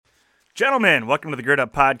Gentlemen, welcome to the Gird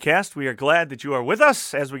Up Podcast. We are glad that you are with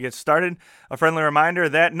us as we get started. A friendly reminder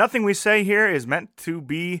that nothing we say here is meant to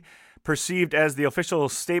be perceived as the official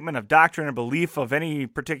statement of doctrine or belief of any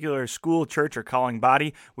particular school, church, or calling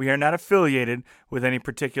body. We are not affiliated with any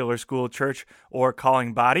particular school, church, or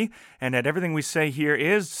calling body, and that everything we say here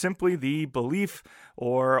is simply the belief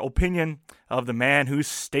or opinion of the man who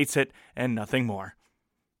states it and nothing more.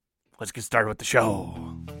 Let's get started with the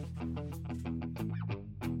show.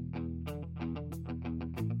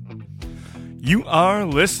 You are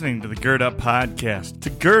listening to the Gird Up Podcast.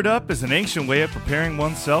 To gird up is an ancient way of preparing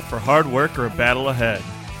oneself for hard work or a battle ahead.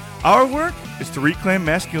 Our work is to reclaim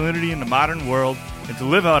masculinity in the modern world and to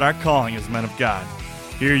live out our calling as men of God.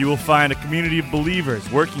 Here you will find a community of believers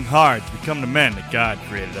working hard to become the men that God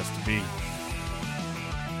created us to be.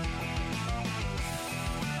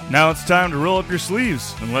 Now it's time to roll up your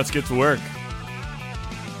sleeves and let's get to work.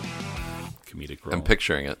 Comedic role. I'm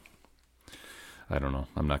picturing it. I don't know.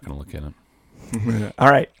 I'm not going to look at it. All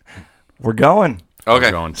right, we're going. Okay.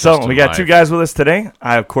 We're going So just we got live. two guys with us today.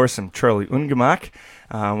 I, of course, am Charlie Ungemak.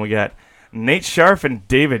 We got Nate Scharf and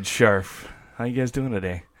David Scharf. How you guys doing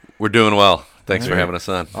today? We're doing well. Thanks for having us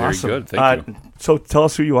on. Very good. Thank you. So tell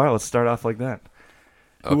us who you are. Let's start off like that.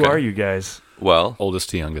 Who Okay. are you guys? Well, Oldest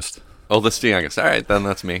to youngest. oldest to youngest. All right, then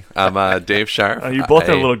that's me. I'm Dave Scharf. You both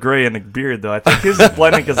have a little gray in the beard, though. I think his is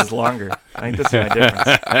blending because it's longer. I think that's my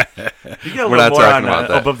difference. You get a We're little not more talking on about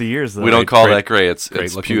that. above the ears, though. We don't call Great- that gray. It's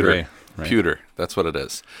great-looking pewter. gray, right. Pewter. That's what it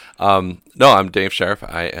is. No, I'm Dave Scharf.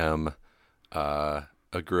 I am. I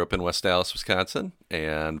grew up in West Dallas, Wisconsin,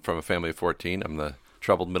 and from a family of 14. I'm the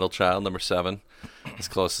troubled middle child, number 7, as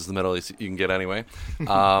close as the middle as you can get anyway.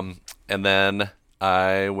 And then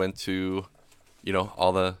I went to,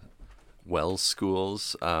 all the Wells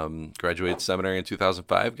schools, graduated seminary in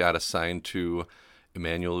 2005, got assigned to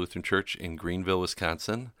Emmanuel Lutheran Church in Greenville,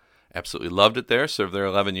 Wisconsin. Absolutely loved it there, served there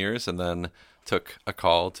 11 years, and then took a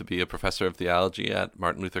call to be a professor of theology at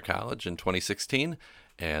Martin Luther College in 2016,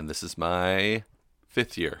 and this is my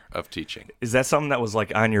 5th year of teaching. Is that something that was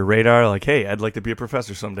like on your radar? Like, hey, I'd like to be a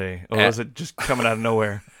professor someday. Or was it just coming out of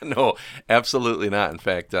nowhere? No, absolutely not. In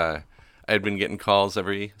fact, I had been getting calls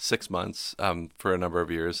every 6 months for a number of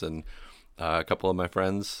years, and a couple of my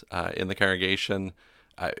friends in the congregation,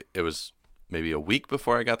 it was maybe a week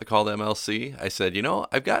before I got the call to MLC. I said,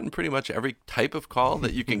 I've gotten pretty much every type of call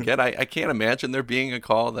that you can get. I can't imagine there being a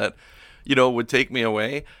call that, would take me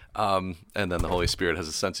away. And then the Holy Spirit has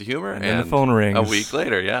a sense of humor. And then the phone rings. A week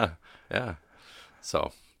later, yeah.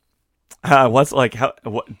 So.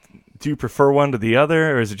 What do you prefer one to the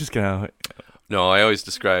other, or is it just kind of... No, I always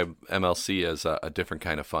describe MLC as a different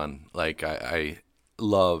kind of fun. Like, I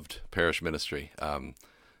loved parish ministry.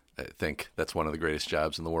 I think that's one of the greatest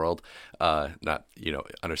jobs in the world. Not,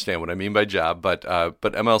 understand what I mean by job, but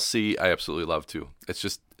MLC I absolutely love too. It's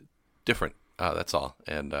just different. That's all.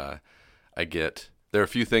 And there are a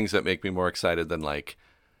few things that make me more excited than, like,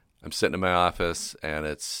 I'm sitting in my office and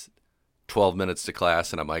it's 12 minutes to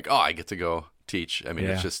class and I'm like, oh, I get to go teach. I mean,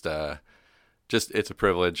 Yeah. it's just it's a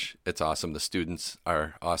privilege. It's awesome. The students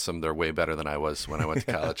are awesome. They're way better than I was when I went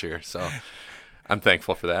to college here. So I'm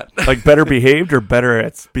thankful for that. Like better behaved or better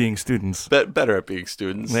at being students? Better at being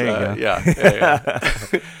students. There you go. Yeah.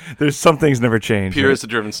 There's some things never change. Pure right? as the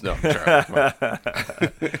driven snow. Charlie, come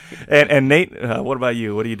on. And Nate, what about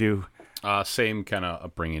you? What do you do? Same kind of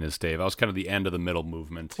upbringing as Dave. I was kind of the end of the middle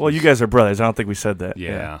movement. Well, you guys are brothers. I don't think we said that.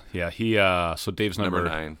 Yeah. He. So Dave's Number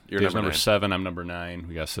 9. You're Dave's number number 9. 7. I'm number 9.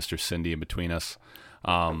 We got sister Cindy in between us.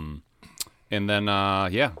 And then,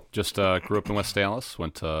 just grew up in West Dallas.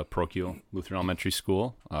 Went to parochial Lutheran Elementary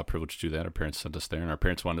School. Privileged to do that. Our parents sent us there, and our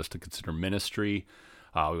parents wanted us to consider ministry.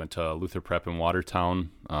 We went to Luther Prep in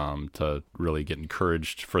Watertown to really get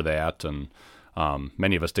encouraged for that. And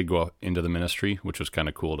many of us did go into the ministry, which was kind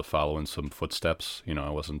of cool to follow in some footsteps. I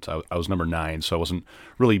was number 9, so I wasn't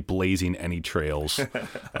really blazing any trails. It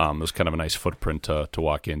was kind of a nice footprint to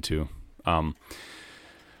walk into.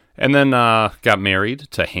 And then got married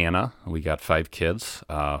to Hannah. We got 5 kids.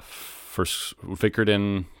 First vicared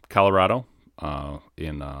in Colorado,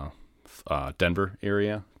 in Denver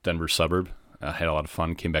area, Denver suburb. Had a lot of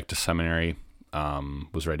fun. Came back to seminary.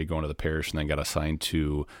 Was ready to go into the parish, and then got assigned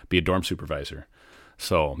to be a dorm supervisor.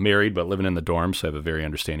 So married, but living in the dorm, so I have a very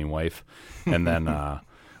understanding wife. And then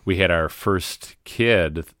we had our first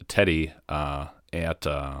kid, Teddy,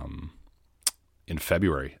 in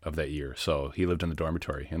February of that year. So he lived in the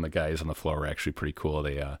dormitory, and the guys on the floor were actually pretty cool.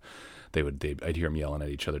 I'd hear them yelling at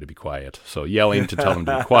each other to be quiet. So yelling to tell them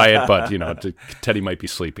to be quiet, but Teddy might be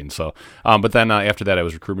sleeping. So, but then after that, I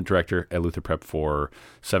was recruitment director at Luther Prep for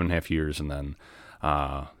 7.5 years, and then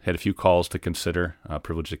Had a few calls to consider,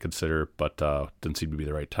 privileged to consider, but didn't seem to be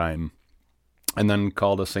the right time. And then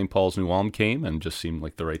call to St. Paul's New Ulm came and just seemed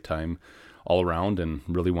like the right time all around and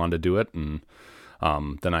really wanted to do it. And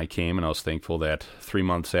then I came, and I was thankful that 3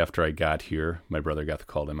 months after I got here, my brother got the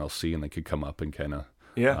call to MLC, and they could come up and kind of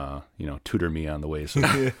tutor me on the ways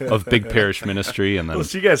of big parish ministry. And then, well,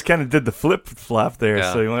 so you guys kind of did the flip-flop there.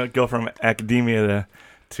 Yeah. So you want to go from academia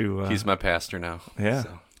to He's my pastor now. Yeah.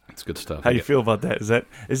 So. it's good stuff. How do you feel about that?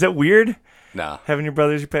 Is that weird, No, having your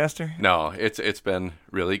brother as your pastor? no, it's been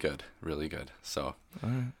really good, really good. So,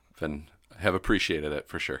 have appreciated it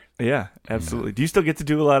for sure. Yeah, absolutely. Do you still get to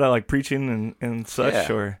do a lot of like preaching and such?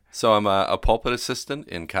 Yeah. Or So I'm a pulpit assistant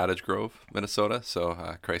in Cottage Grove, Minnesota.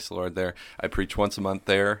 So Christ the Lord there. I preach once a month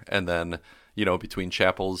there, and then between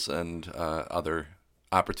chapels and other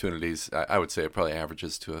opportunities, I would say it probably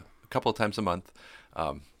averages to a couple of times a month.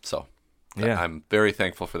 Yeah. I'm very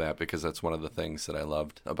thankful for that because that's one of the things that I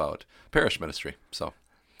loved about parish ministry. So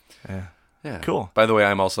yeah, Cool. By the way,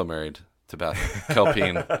 I'm also married to Beth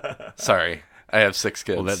Kelpine. Sorry, I have 6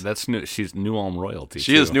 kids. Well, that's new. She's New Ulm royalty.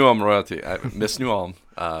 She is New Ulm royalty. Miss New Ulm,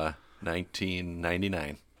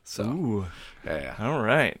 1999. So, Ooh. yeah. All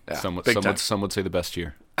right. Yeah, Some big time. would say the best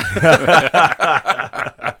year.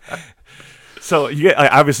 So you get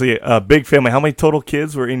obviously a big family. How many total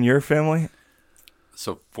kids were in your family?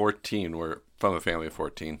 So 14. We're from a family of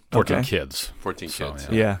 14. 14 Okay. kids. 14 So, kids.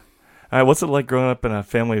 Yeah. All right. What's it like growing up in a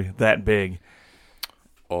family that big?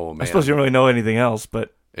 Oh man, I suppose you don't really know anything else,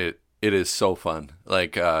 but it is so fun.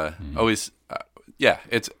 Like always,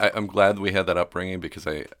 I'm glad we had that upbringing because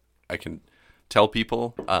I can tell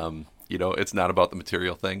people, it's not about the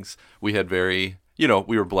material things. We had we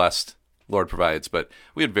were blessed. Lord provides, but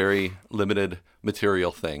we had very limited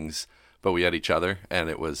material things, but we had each other, and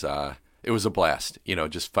it was a blast,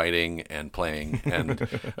 just fighting and playing and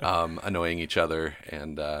annoying each other.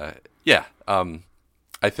 And I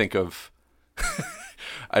think of,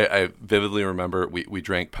 I vividly remember we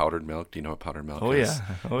drank powdered milk. Do you know what powdered milk is?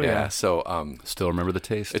 Yeah. So Still remember the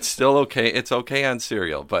taste? it's still okay. It's okay on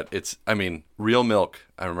cereal, but real milk.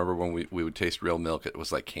 I remember when we would taste real milk, it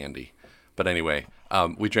was like candy. But anyway,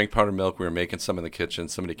 we drank powdered milk. We were making some in the kitchen.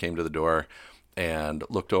 Somebody came to the door and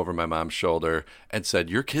looked over my mom's shoulder and said,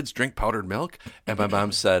 "Your kids drink powdered milk?" And my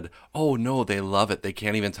mom said, "Oh, no, they love it. They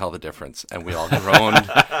can't even tell the difference." And we all groaned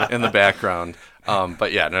in the background.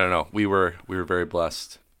 But yeah, no. We were very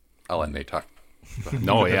blessed. I'll let Nate talk.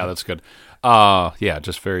 No, yeah, that's good.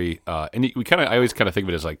 Just very, and I always kind of think of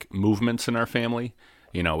it as like movements in our family.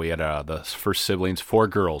 We had the first siblings, 4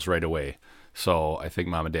 girls right away. So I think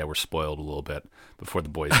mom and dad were spoiled a little bit before the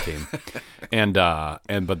boys came, but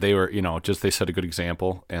they were, they set a good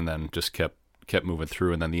example, and then just kept moving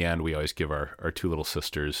through. And then in the end, we always give our 2 little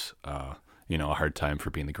sisters, a hard time for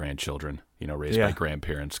being the grandchildren, raised by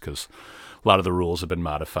grandparents, because a lot of the rules have been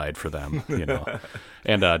modified for them,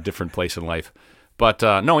 and a different place in life. But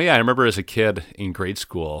I remember as a kid in grade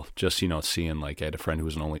school, just seeing like I had a friend who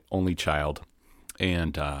was an only child.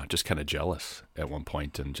 And just kind of jealous at one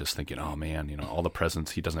point, and just thinking, oh man, all the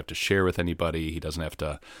presents he doesn't have to share with anybody. He doesn't have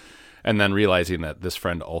to, and then realizing that this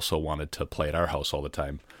friend also wanted to play at our house all the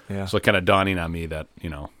time. Yeah. So it kind of dawning on me that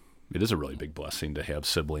it is a really big blessing to have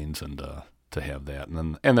siblings and to have that,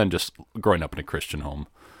 and then just growing up in a Christian home.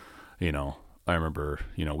 I remember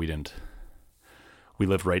we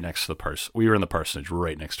lived right next to we were in the parsonage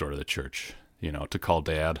right next door to the church. To call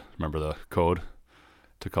dad. Remember the code?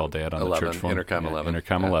 To call dad on 11, the church phone. Intercom 11.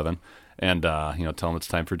 Intercom 11. And, tell him it's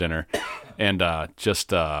time for dinner. And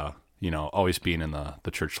always being in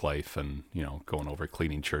the church life and, going over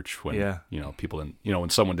cleaning church when, people didn't,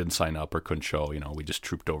 when someone didn't sign up or couldn't show, we just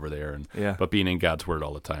trooped over there. But being in God's Word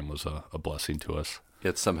all the time was a blessing to us.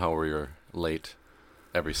 Yet somehow we were late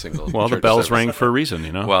every single Well, the church bells service. rang for a reason,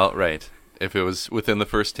 Well, right. If it was within the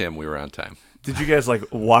first hymn, we were on time. did you guys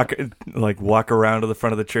walk around to the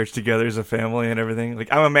front of the church together as a family and everything? Like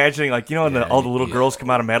I'm imagining, when all the little girls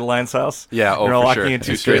come out of Madeline's house. Yeah, they're all for walking sure. in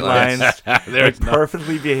 2 straight lines.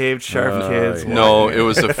 Perfectly behaved, sharp kids. No, it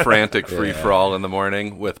was a frantic free-for-all in the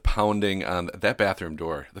morning with pounding on that bathroom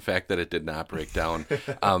door. The fact that it did not break down.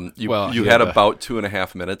 You had about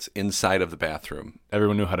 2.5 minutes inside of the bathroom.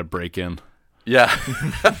 Everyone knew how to break in. Yeah.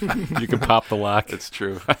 You could pop the lock. It's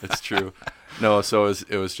true. No, so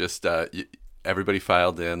it was just everybody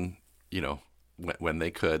filed in, when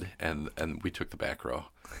they could, and we took the back row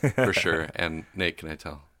for sure. And Nate, can I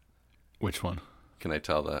tell? Which one? Can I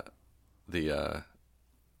tell the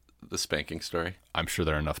spanking story? I'm sure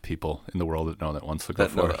there are enough people in the world that know that once to go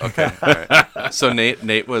for it. Okay, all right. So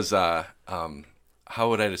Nate was how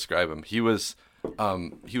would I describe him? He was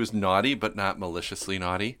naughty, but not maliciously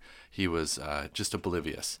naughty. he was just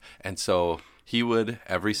oblivious. And so he would,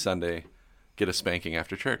 every Sunday, get a spanking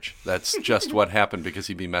after church. That's just what happened, because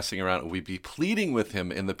he'd be messing around. We'd be pleading with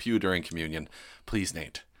him in the pew during communion, please,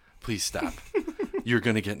 Nate, please stop. You're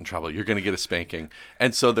going to get in trouble. You're going to get a spanking.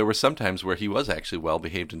 And so there were some times where he was actually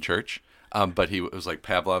well-behaved in church, but he was like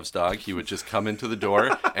Pavlov's dog. He would just come into the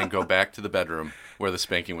door and go back to the bedroom where the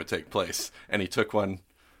spanking would take place. And he took one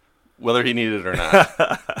whether he needed it or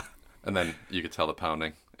not. And then you could tell the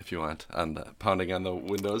pounding, if you want, on the pounding on the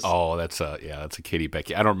windows. Oh, that's a Katie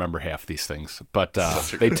Becky. I don't remember half these things, but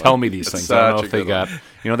they tell me these things. I don't know if they got,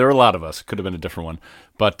 there were a lot of us. It could have been a different one.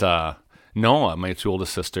 But no, my two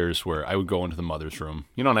oldest sisters I would go into the mother's room,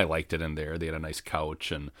 and I liked it in there. They had a nice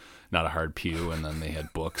couch and not a hard pew, and then they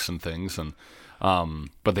had books and things. And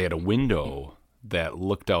but they had a window that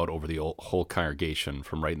looked out over the whole congregation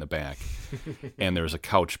from right in the back, and there was a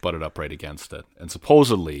couch butted up right against it, and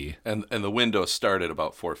supposedly, and the window started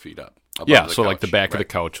about 4 feet up. Yeah, so couch. Like the back of the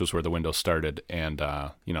couch was where the window started, and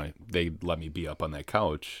they let me be up on that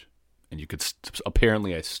couch, and you could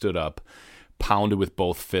apparently I stood up, pounded with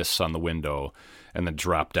both fists on the window, and then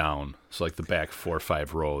dropped down. So like the back 4 or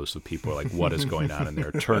 5 rows of people were like, what is going on in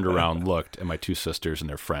there? Turned around, looked, and my two sisters and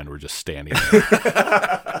their friend were just standing there.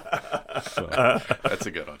 So, that's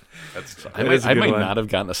a good one. I might not have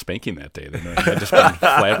gotten a spanking that day. Then I just been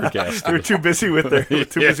flabbergasted. They were too busy with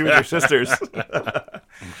their sisters.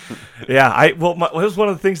 Yeah, it was one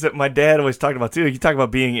of the things that my dad always talked about too. He talked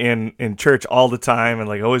about being in church all the time and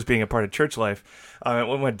like always being a part of church life.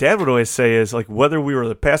 What my dad would always say is like whether we were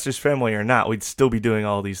the pastor's family or not, we'd still be doing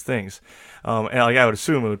all these things. And like I would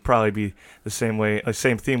assume it would probably be the same way, the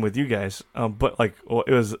same theme with you guys. But like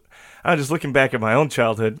it was. I was just looking back at my own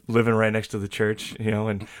childhood, living right next to the church,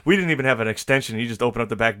 and we didn't even have an extension. You just open up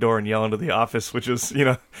the back door and yell into the office, which is,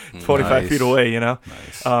 25 feet away,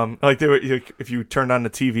 Nice. Like they were, if you turned on the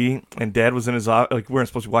TV and Dad was in his office, like we weren't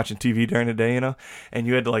supposed to be watching TV during the day, and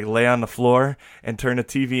you had to like lay on the floor and turn the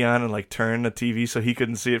TV on and like turn the TV so he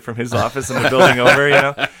couldn't see it from his office in the building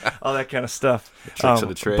over, all that kind of stuff. Tricks of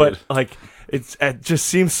the trade. But like, it just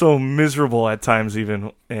seems so miserable at times,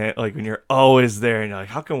 even like when you're always there and you're like,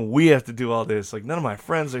 how come we have to do all this? Like none of my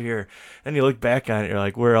friends are here. And you look back on it, you're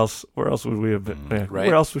like, where else would we have been? Right.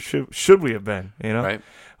 Where else should we have been? Right.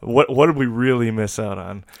 What did we really miss out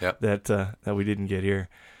on? Yep. that we didn't get here?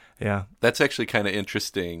 Yeah. That's actually kind of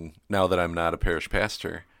interesting now that I'm not a parish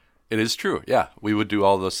pastor. It is true. Yeah. We would do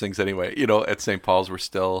all those things anyway. At St. Paul's, we're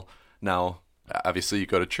still now. Obviously, you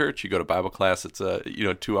go to church, you go to Bible class. It's a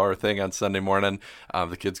 2-hour thing on Sunday morning.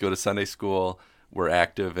 The kids go to Sunday school. We're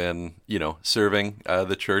active in serving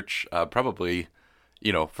the church. Probably,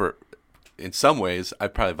 in some ways, I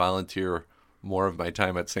probably volunteer more of my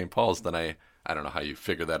time at St. Paul's than I don't know how you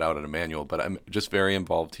figure that out in a manual, but I'm just very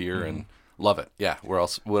involved here and love it. Yeah. What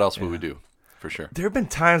else would we do? For sure. There have been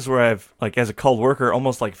times where I've, like, as a called worker,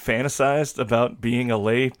 almost like fantasized about being a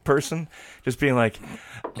lay person. Just being like,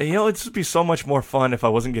 it'd just be so much more fun if I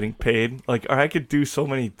wasn't getting paid. Like, or I could do so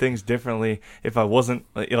many things differently if I wasn't,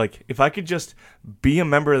 like, if I could just be a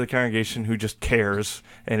member of the congregation who just cares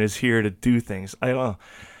and is here to do things. I don't know.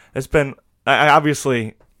 It's been,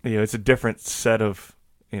 obviously, it's a different set of,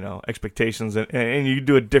 expectations, and you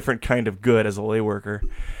do a different kind of good as a lay worker.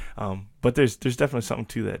 But there's definitely something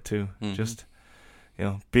to that, too. Mm-hmm. Just,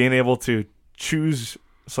 being able to choose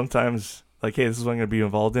sometimes, like, hey, this is what I'm going to be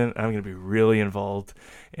involved in. I'm going to be really involved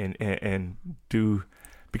and do,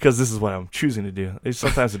 because this is what I'm choosing to do. There's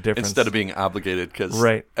sometimes a difference. Instead of being obligated because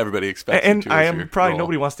everybody expects and you to. I am probably,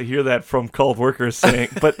 nobody wants to hear that from called workers saying,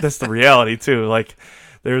 but that's the reality, too. Like,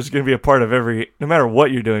 there's going to be a part of no matter what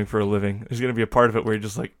you're doing for a living, there's going to be a part of it where you're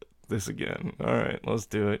just like, this again. All right, let's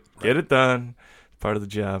do it. Right. Get it done. Part of the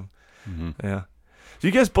job. Mm-hmm. Yeah. So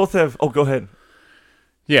you guys both have, go ahead.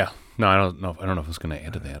 Yeah. No, I don't know if I was going to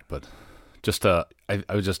add to that, but just I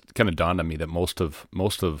was just kind of dawned on me that most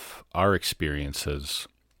of our experiences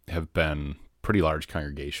have been pretty large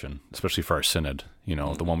congregation, especially for our synod.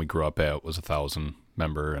 The one we grew up at was 1,000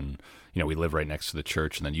 member, and we live right next to the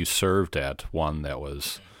church. And then you served at one that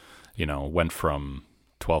was, went from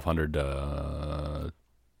 1,200 to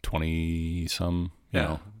 20-some,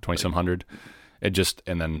 20-some hundred.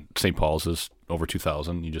 And then St. Paul's is over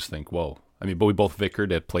 2,000. You just think, whoa. I mean, but we both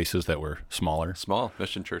vicared at places that were smaller. Small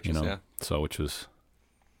mission churches, yeah. So which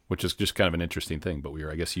is just kind of an interesting thing. But we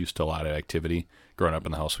were, I guess, used to a lot of activity. Growing up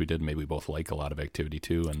in the house we did, maybe we both like a lot of activity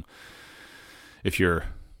too. And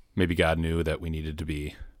maybe God knew that we needed to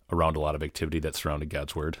be around a lot of activity that surrounded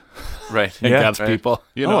God's word. Right. And God's people.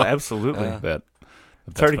 Oh, absolutely.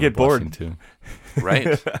 It's hard to get bored. Too.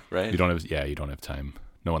 Right. You don't have time.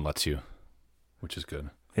 No one lets you, which is good.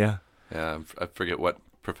 Yeah. Yeah, I forget what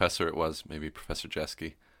professor it was, maybe Professor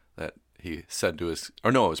Jeske, that he said to his,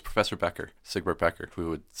 or no, it was Professor Becker, Sigbert Becker, who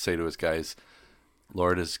would say to his guys,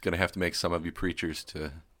 Lord is going to have to make some of you preachers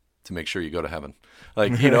to make sure you go to heaven.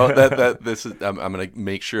 Like, that this is, I'm going to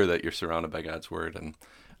make sure that you're surrounded by God's word. And,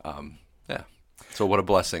 yeah. So what a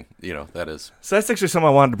blessing, that is. So that's actually something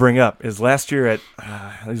I wanted to bring up is last year at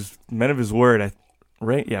Men of His Word,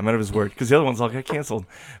 right? Yeah, Men of His Word, because the other ones all got canceled.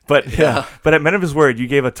 But but at Men of His Word, you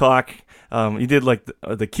gave a talk. You did like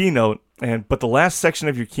the keynote, but the last section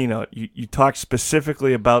of your keynote, you talked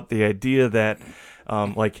specifically about the idea that,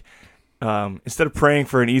 instead of praying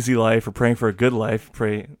for an easy life or praying for a good life,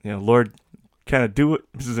 pray, Lord, kind of do it.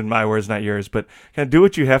 This is in my words, not yours, but kind of do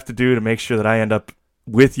what you have to do to make sure that I end up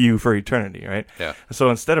with you for eternity, right? Yeah. So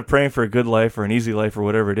instead of praying for a good life or an easy life or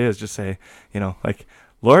whatever it is, just say,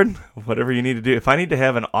 Lord, whatever you need to do. If I need to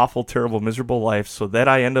have an awful, terrible, miserable life so that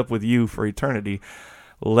I end up with you for eternity,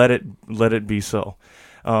 let it be so.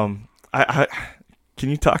 Can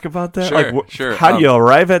you talk about that? Sure, sure. How do you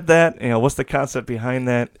arrive at that? What's the concept behind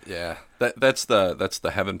that? Yeah, that's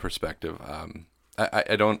the heaven perspective.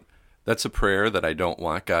 I don't. That's a prayer that I don't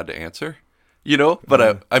want God to answer.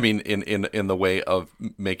 But I mean, in the way of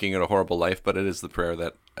making it a horrible life, but it is the prayer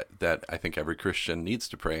that I think every Christian needs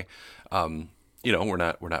to pray. We're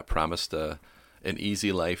not promised an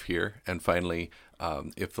easy life here, and finally,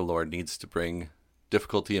 if the Lord needs to bring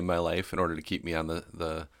difficulty in my life in order to keep me on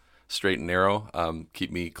the straight and narrow,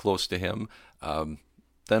 keep me close to Him,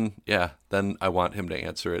 then I want Him to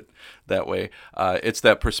answer it that way. It's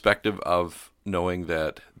that perspective of knowing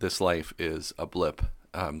that this life is a blip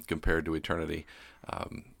compared to eternity.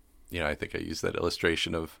 I think I used that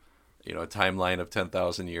illustration of, a timeline of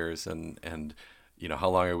 10,000 years and how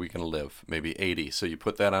long are we going to live? Maybe 80. So you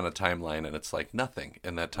put that on a timeline and it's like nothing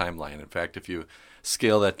in that timeline. In fact, if you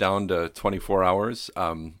scale that down to 24 hours,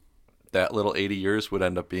 that little 80 years would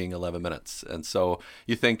end up being 11 minutes. And so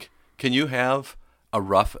you think, can you have a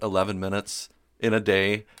rough 11 minutes in a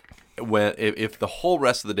day when if the whole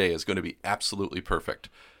rest of the day is going to be absolutely perfect?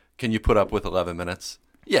 Can you put up with 11 minutes?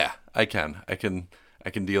 Yeah, I can. I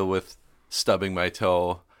can deal with stubbing my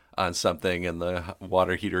toe on something and the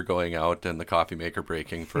water heater going out and the coffee maker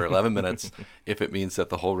breaking for 11 minutes if it means that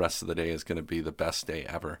the whole rest of the day is going to be the best day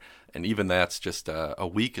ever. And even that's just a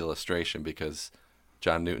weak illustration, because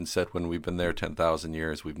John Newton said when we've been there 10,000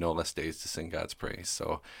 years, we've no less days to sing God's praise.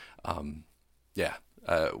 So,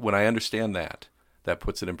 when I understand that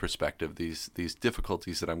puts it in perspective. These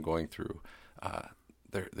difficulties that I'm going through,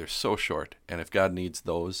 they're so short. And if God needs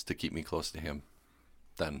those to keep me close to Him,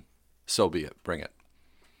 then so be it. Bring it.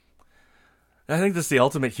 I think that's the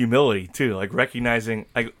ultimate humility too. Like recognizing,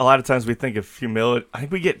 like a lot of times we think of humility. I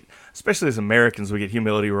think we get, especially as Americans, we get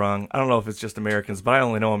humility wrong. I don't know if it's just Americans, but I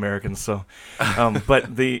only know Americans. So, but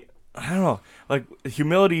I don't know, like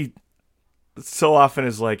humility so often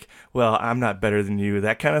is like, well, I'm not better than you,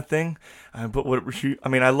 that kind of thing. But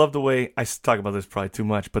I love the way I talk about this probably too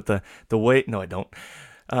much, but the way, no, I don't.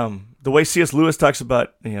 The way C.S. Lewis talks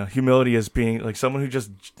about, humility as being like someone who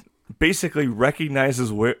just basically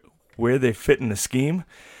recognizes where they fit in the scheme,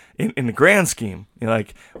 in the grand scheme,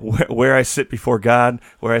 like where I sit before God,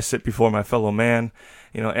 where I sit before my fellow man,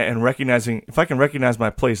 and recognizing, if I can recognize my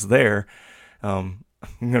place there, I'm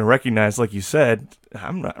going to recognize, like you said,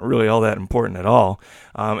 I'm not really all that important at all.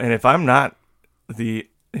 And if I'm not the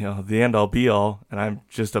end all be all, and I'm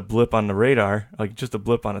just a blip on the radar, like just a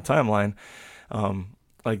blip on a timeline,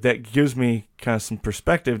 like that gives me kind of some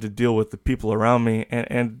perspective to deal with the people around me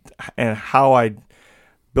and how I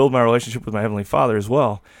build my relationship with my Heavenly Father as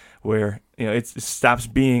well, where it stops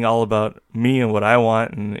being all about me and what I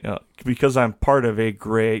want, and because I'm part of a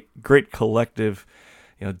great collective,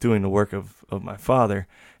 doing the work of my Father,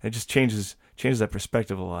 it just changes that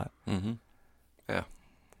perspective a lot. Mm-hmm.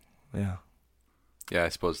 Yeah. I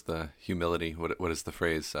suppose the humility. What is the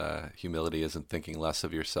phrase? Humility isn't thinking less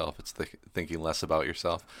of yourself; it's thinking less about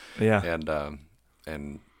yourself. Yeah.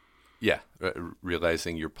 And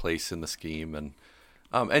realizing your place in the scheme,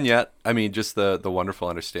 and yet, just the wonderful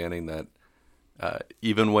understanding that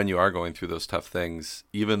even when you are going through those tough things,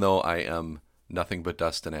 even though I am nothing but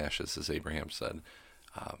dust and ashes, as Abraham said,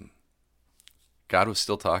 God was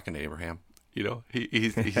still talking to Abraham. He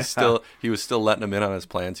was still letting him in on his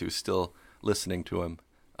plans. He was still listening to him,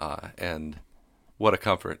 and what a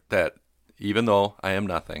comfort that even though I am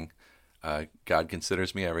nothing, God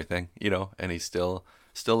considers me everything. And He still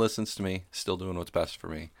listens to me, still doing what's best for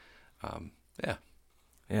me.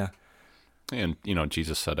 Yeah. And,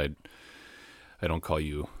 Jesus said, I don't call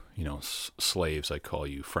you, slaves. I call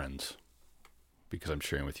you friends, because I'm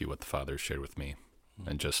sharing with you what the Father shared with me.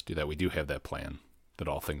 And just that we do have that plan, that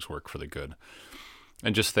all things work for the good.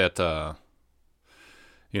 And just that, I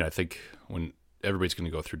think when everybody's going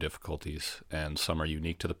to go through difficulties, and some are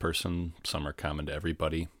unique to the person, some are common to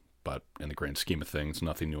everybody, but in the grand scheme of things,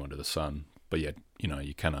 nothing new under the sun. But yet,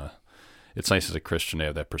 you kind of, it's nice as a Christian to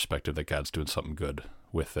have that perspective that God's doing something good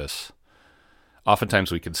with this.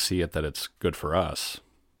 Oftentimes we can see it that it's good for us,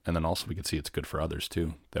 and then also we can see it's good for others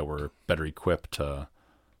too, that we're better equipped to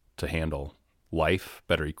handle life,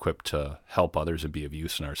 better equipped to help others and be of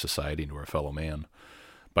use in our society and to our fellow man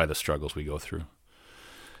by the struggles we go through.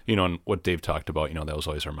 And what Dave talked about, that was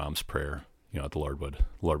always our mom's prayer, the Lord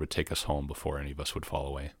would take us home before any of us would fall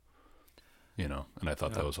away. And I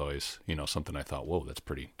thought that was always, something I thought, whoa, that's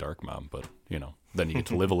pretty dark, Mom. But, then you get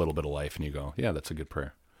to live a little bit of life and you go, yeah, that's a good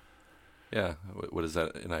prayer. Yeah. What is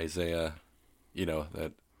that in Isaiah?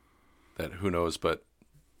 That who knows, but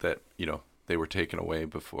that, they were taken away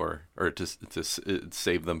before, or to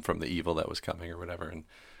save them from the evil that was coming or whatever. And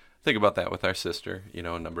think about that with our sister,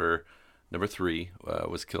 Number 3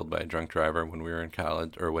 was killed by a drunk driver when we were in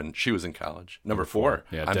college, or when she was in college. Number 4.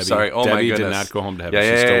 Yeah, I'm Debbie, sorry. Oh, my goodness. Debbie did not go home to heaven.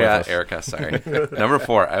 Yeah, She's still with us. Erica, sorry. Number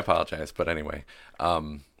 4, I apologize. But anyway.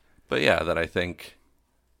 But yeah, that I think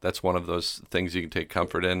that's one of those things you can take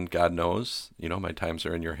comfort in. God knows, my times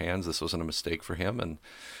are in your hands. This wasn't a mistake for him. And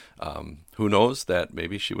who knows that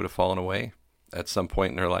maybe she would have fallen away at some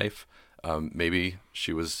point in her life. Maybe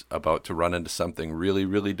she was about to run into something really,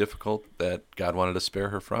 really difficult that God wanted to spare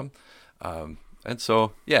her from. And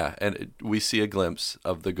so, yeah, we see a glimpse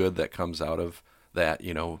of the good that comes out of that,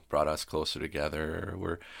 brought us closer together.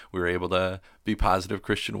 We were able to be positive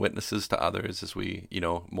Christian witnesses to others as we,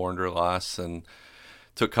 mourned her loss and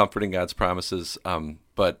took comfort in God's promises.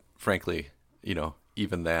 But frankly,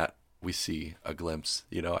 even that, we see a glimpse.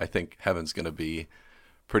 I think heaven's going to be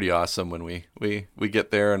pretty awesome when we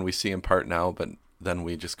get there and we see in part now, but then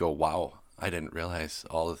we just go, wow, I didn't realize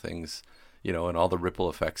all the things, and all the ripple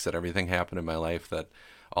effects that everything happened in my life, that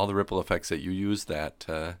all the ripple effects that you use that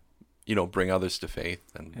to, bring others to faith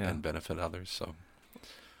and benefit others. So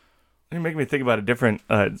you make me think about a different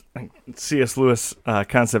C.S. Lewis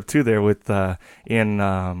concept too there with in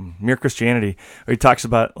Mere Christianity, where he talks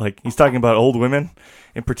about, he's talking about old women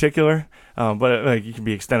in particular, but it can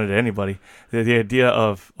be extended to anybody. The idea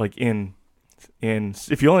of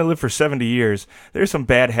if you only live for 70 years, there's some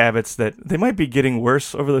bad habits that they might be getting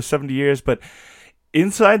worse over those 70 years, but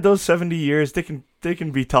inside those 70 years, they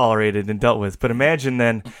can be tolerated and dealt with. But imagine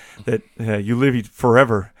then that you live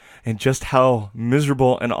forever, and just how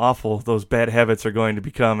miserable and awful those bad habits are going to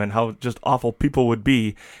become, and how just awful people would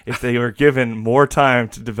be if they were given more time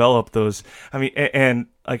to develop those. I mean, and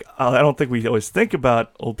I don't think we always think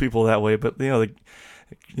about old people that way, but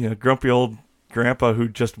grumpy old grandpa who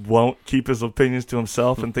just won't keep his opinions to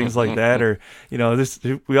himself and things like that, or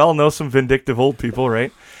we all know some vindictive old people,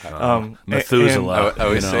 right? Methuselah. I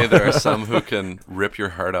always say there are some who can rip your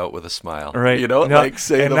heart out with a smile, right?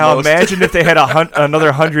 Say and the now most. Imagine if they had another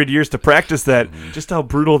 100 years to practice that, just how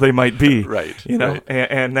brutal they might be, right? Right.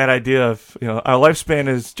 And that idea of our lifespan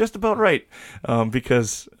is just about right,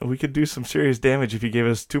 because we could do some serious damage if you gave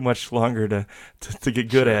us too much longer to get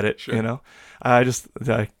good at it. Sure.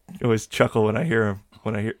 I always chuckle when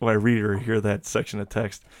I read or hear that section of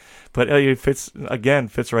text, but it fits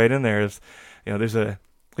right in there. There's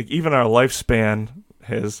even our lifespan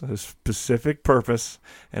has a specific purpose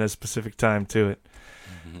and a specific time to it.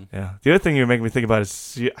 Mm-hmm. Yeah. The other thing you make me think about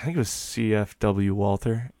is I think it was C.F.W.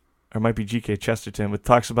 Walter, or it might be G.K. Chesterton, but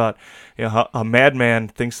talks about how a madman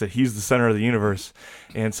thinks that he's the center of the universe,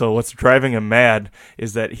 and so what's driving him mad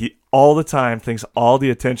is that he all the time thinks all the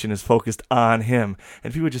attention is focused on him.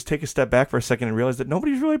 And if he would just take a step back for a second and realize that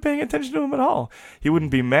nobody's really paying attention to him at all, he wouldn't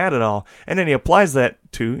be mad at all. And then he applies that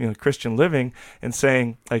to Christian living and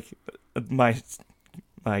saying, my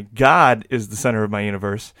God is the center of my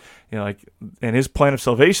universe, and his plan of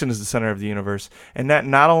salvation is the center of the universe. And that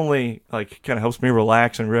not only kind of helps me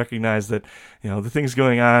relax and recognize that, the things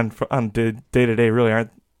going on day to day really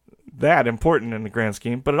aren't that important in the grand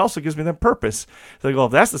scheme, but it also gives me that purpose. So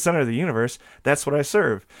if that's the center of the universe, that's what I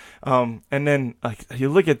serve. And then you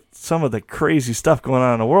look at some of the crazy stuff going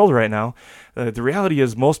on in the world right now. The reality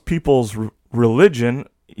is most people's religion,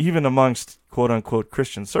 even amongst quote-unquote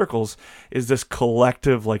Christian circles, is this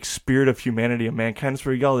collective spirit of humanity and mankind. That's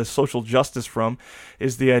where you get all this social justice from,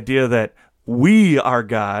 is the idea that we are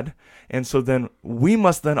God, and so then we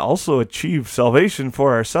must then also achieve salvation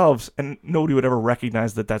for ourselves, and nobody would ever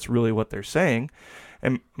recognize that that's really what they're saying.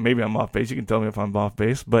 And maybe I'm off base. You can tell me if I'm off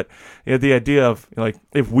base. But the idea of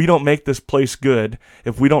if we don't make this place good,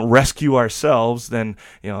 if we don't rescue ourselves, then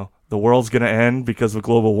the world's going to end because of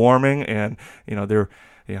global warming, and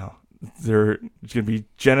there's going to be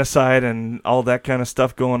genocide and all that kind of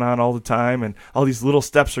stuff going on all the time, and all these little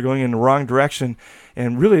steps are going in the wrong direction,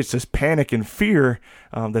 and really it's just panic and fear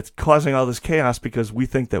that's causing all this chaos because we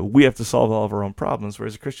think that we have to solve all of our own problems,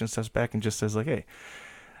 whereas a Christian steps back and just says like, hey,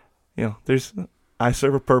 I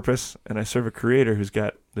serve a purpose and I serve a creator who's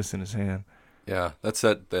got this in his hand. Yeah, that's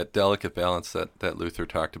that delicate balance that Luther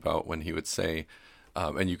talked about when he would say,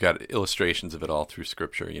 and you got illustrations of it all through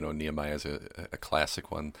Scripture. Nehemiah is a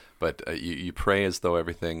classic one. But you pray as though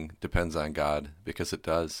everything depends on God, because it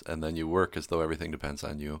does, and then you work as though everything depends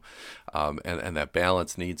on you. And that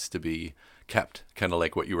balance needs to be kept, kind of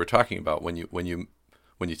like what you were talking about. When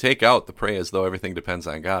you take out the pray as though everything depends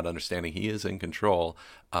on God, understanding He is in control,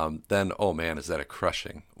 then, oh man, is that a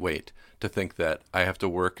crushing weight to think that I have to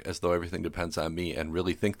work as though everything depends on me, and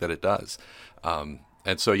really think that it does. And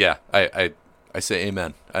so, yeah, I say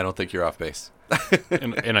amen. I don't think you're off base.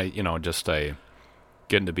 and I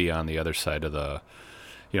getting to be on the other side of the,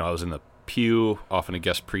 I was in the pew, often a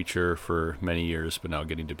guest preacher for many years, but now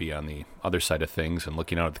getting to be on the other side of things and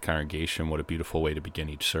looking out at the congregation. What a beautiful way to begin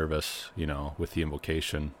each service, with the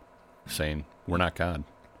invocation, saying we're not God,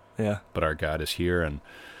 but our God is here, and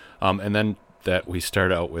then that we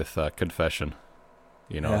start out with confession,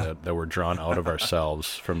 that we're drawn out of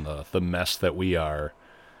ourselves from the mess that we are.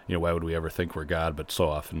 Why would we ever think we're God? But so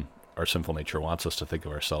often our sinful nature wants us to think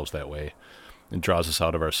of ourselves that way, and draws us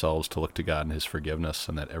out of ourselves to look to God and His forgiveness,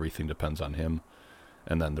 and that everything depends on Him.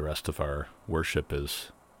 And then the rest of our worship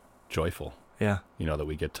is joyful. Yeah. That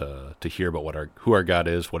we get to hear about who our God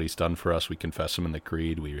is, what He's done for us. We confess Him in the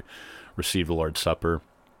creed. We receive the Lord's Supper.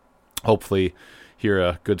 Hopefully hear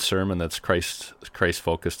a good sermon that's Christ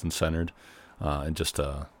focused and centered. And just,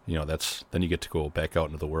 then you get to go back out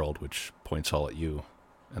into the world, which points all at you.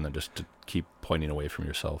 And then just to keep pointing away from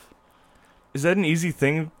yourself. Is that an easy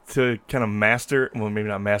thing to kind of master? Well, maybe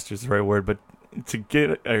not master is the right word, but to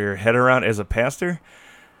get your head around as a pastor?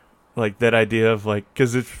 Like that idea of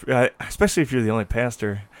because especially if you're the only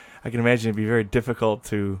pastor, I can imagine it'd be very difficult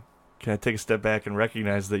to kind of take a step back and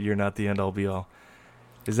recognize that you're not the end-all be-all.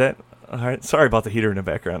 Is that all right? Sorry about the heater in the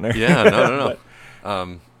background there. Yeah,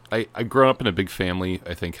 no. I grew up in a big family,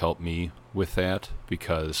 I think helped me with that,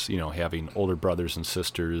 because, having older brothers and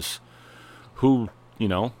sisters who,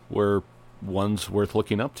 were ones worth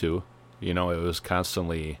looking up to, it was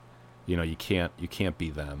constantly, you can't be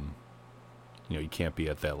them, you can't be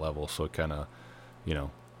at that level. So it kind of,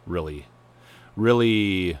 really,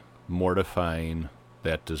 really mortifying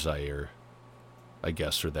that desire, I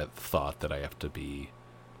guess, or that thought that I have to be,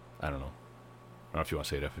 I don't know if you want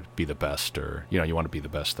to say it, be the best, or, you want to be the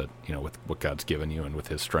best that, with what God's given you and with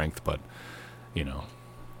His strength. But, I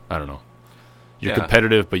don't know. You're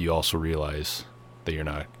competitive, but you also realize that you're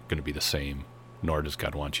not going to be the same, nor does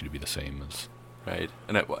God want you to be the same as. Right.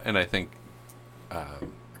 And I think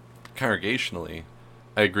congregationally,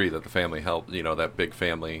 I agree that the family helped, that big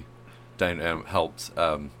family dynamic helped.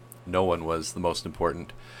 No one was the most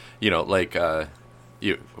important,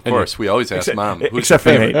 of course, we always ask Mom, who's your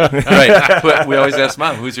favorite? Right. We always ask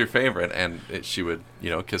Mom, who's your favorite? And she would,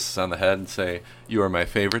 kiss us on the head and say, you are my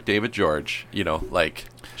favorite, David George.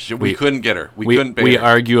 We couldn't get her. We couldn't bear We her.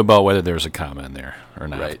 argue about whether there's a comma in there or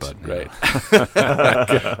not. Right, but, right.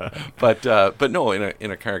 But no, in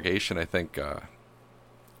a congregation, I think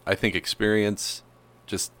experience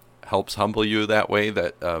just helps humble you that way,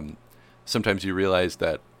 that sometimes you realize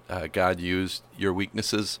that God used your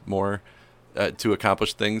weaknesses more to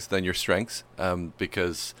accomplish things than your strengths,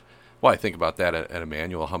 because, I think about that at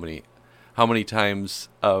Emmanuel. How many times,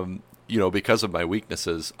 because of my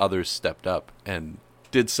weaknesses, others stepped up and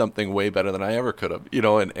did something way better than I ever could have,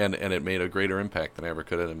 and it made a greater impact than I ever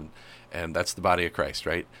could have, and that's the body of Christ,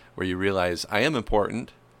 right? Where you realize I am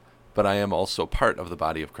important, but I am also part of the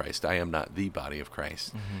body of Christ. I am not the body of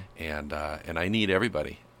Christ, and I need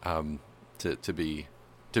everybody to be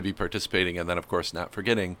participating, and then of course not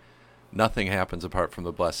forgetting. Nothing happens apart from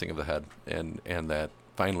the blessing of the head, and that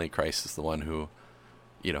finally Christ is the one who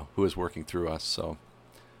is working through us. So,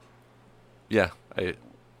 yeah,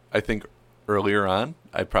 I think earlier on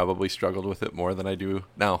I probably struggled with it more than I do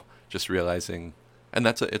now. Just realizing, and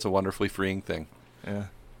it's a wonderfully freeing thing. Yeah,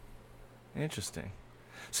 interesting.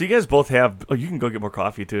 So you guys both have. Oh, you can go get more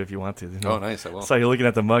coffee too if you want to. Oh, nice! I will. So you're looking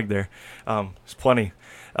at the mug there. There's plenty.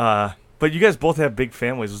 But you guys both have big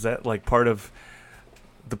families. Was that part of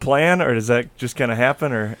the plan, or does that just kind of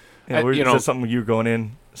happen, or is that something you were going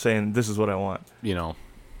in saying, this is what I want?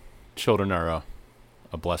 Children are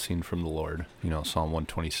a blessing from the Lord, Psalm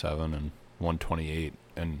 127 and 128,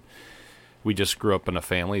 and we just grew up in a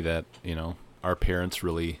family that, our parents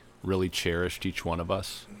really, really cherished each one of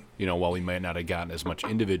us, while we might not have gotten as much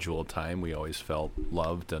individual time, we always felt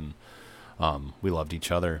loved, and we loved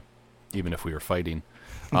each other, even if we were fighting.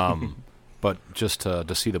 But just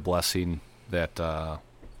to see the blessing that, our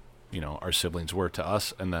siblings were to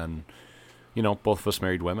us, and then, both of us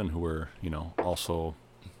married women who were, also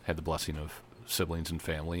had the blessing of siblings and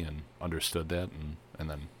family and understood that. And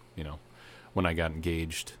then, when I got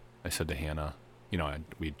engaged, I said to Hannah,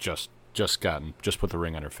 we just put the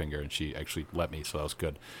ring on her finger, and she actually let me, so that was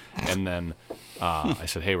good. And then I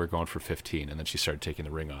said, hey, we're going for 15, and then she started taking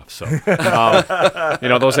the ring off. So,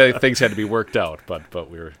 those things had to be worked out, but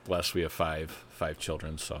we were blessed. We have five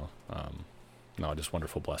children, so just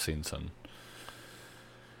wonderful blessings, and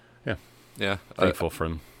thankful for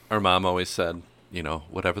them. Our mom always said,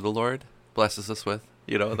 whatever the Lord blesses us with,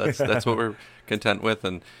 that's what we're content with,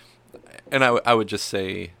 and I would just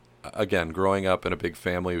say, again, growing up in a big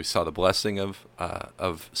family, we saw the blessing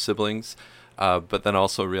of siblings, but then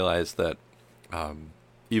also realized that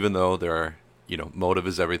even though there are, motive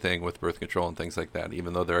is everything with birth control and things like that,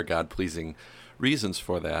 even though there are God-pleasing reasons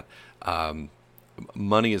for that,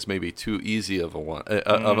 money is maybe too easy of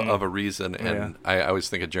a reason. And I always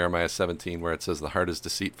think of Jeremiah 17, where it says, the heart is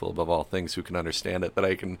deceitful above all things, who can understand it? But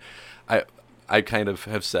I kind of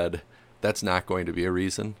have said, that's not going to be a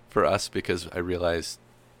reason for us, because I realize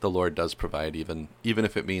the Lord does provide, even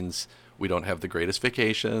if it means we don't have the greatest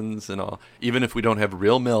vacations and all. Even if we don't have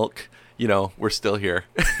real milk, we're still here.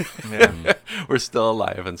 We're still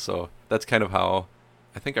alive. And so that's kind of how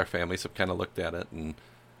I think our families have kind of looked at it,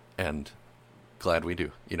 and glad we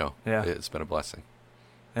do. It's been a blessing.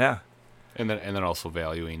 Yeah. And then also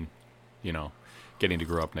valuing, getting to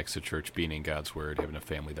grow up next to church, being in God's Word, having a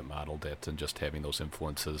family that modeled it, and just having those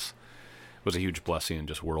influences was a huge blessing in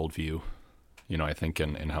just worldview. I think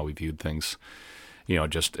in how we viewed things,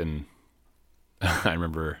 just in, I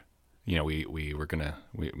remember, we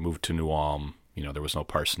moved to New Ulm, there was no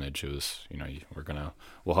parsonage. It was,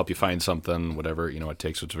 we'll help you find something, whatever, it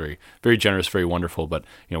takes. It's very, very generous, very wonderful. But,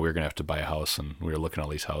 we were going to have to buy a house, and we were looking at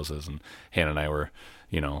all these houses, and Hannah and I were,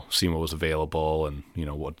 seeing what was available, and,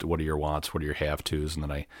 what are your wants? What are your have-tos? And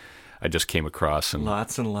then I just came across, and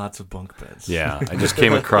lots of bunk beds. Yeah, I just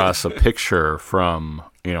came across a picture from,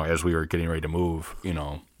 as we were getting ready to move,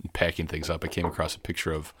 packing things up. I came across a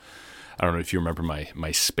picture of, I don't know if you remember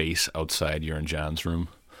my space outside your and John's room.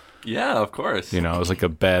 Yeah, of course. It was like a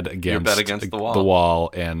bed against the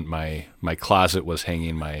wall. And my closet was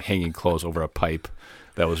hanging my hanging clothes over a pipe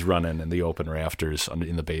that was running in the open rafters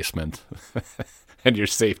in the basement, and your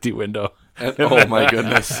safety window. And, oh my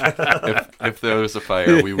goodness! If there was a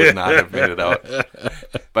fire, we would not have made it out.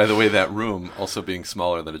 By the way, that room also being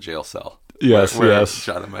smaller than a jail cell. Yes, where yes.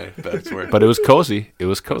 John and my beds were. But it was cozy. It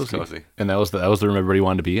was cozy. cozy. And that was the room everybody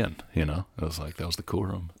wanted to be in. It was like that was the cool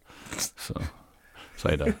room. So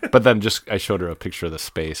I had to, but then I showed her a picture of the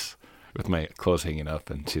space with my clothes hanging up,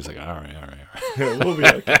 and she's like, all right. We'll be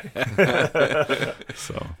okay.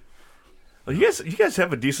 So, well, you guys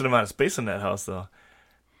have a decent amount of space in that house, though.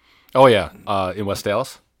 Oh yeah, in West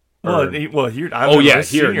Dallas. Here. Here.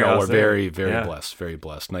 No, we're very, very blessed. Very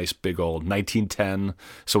blessed. Nice big old 1910.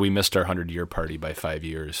 So we missed our 100-year party by 5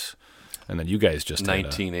 years, and then you guys just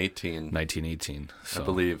 1918. 1918. So.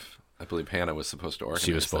 I believe Hannah was supposed to organize.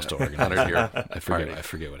 She was supposed to organize. 100-year I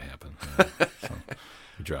forget what happened. Yeah. So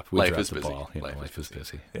we dropped the ball. Life is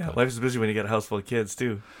busy. Yeah, life is busy when you got a house full of kids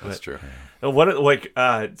too. That's true.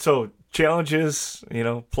 So challenges,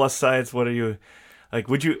 plus sides. What are you like?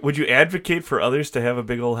 Would you advocate for others to have a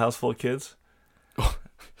big old house full of kids?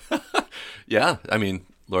 Yeah, I mean,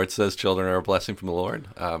 Lord says children are a blessing from the Lord.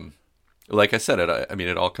 Like I said,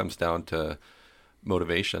 it all comes down to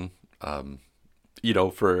motivation.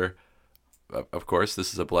 Of course,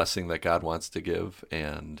 this is a blessing that God wants to give,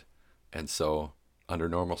 and so under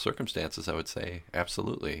normal circumstances, I would say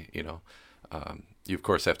absolutely. You of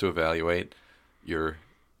course have to evaluate your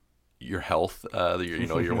health,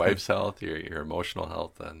 your wife's health, your emotional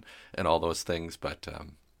health, and all those things. But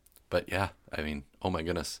yeah, I mean, oh my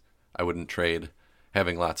goodness, I wouldn't trade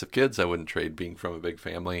having lots of kids. I wouldn't trade being from a big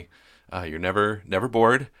family. You're never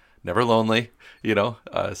bored, never lonely.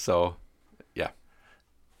 So.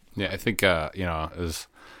 Yeah, I think, I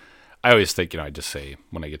always think, I just say,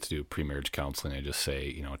 when I get to do pre-marriage counseling, I just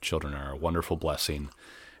say, children are a wonderful blessing.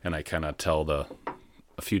 And I kind of tell a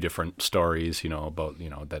few different stories, about,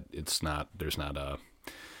 that there's not a,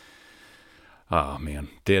 oh man,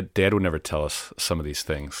 Dad would never tell us some of these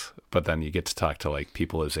things. But then you get to talk to like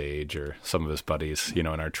people his age or some of his buddies, in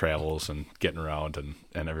our travels and getting around, and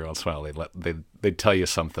every once in a while they'd tell you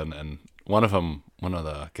something. And one of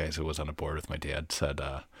the guys who was on a board with my dad said,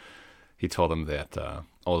 he told him that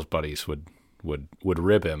all his buddies would would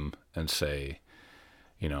rib him and say,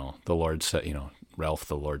 the Lord said, Ralph,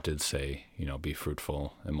 the Lord did say, be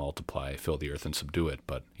fruitful and multiply, fill the earth and subdue it.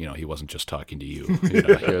 But, he wasn't just talking to you. He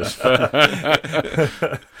was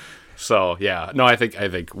So, yeah, no, I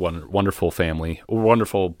think wonderful family,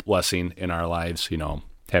 wonderful blessing in our lives,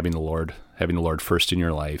 having the Lord first in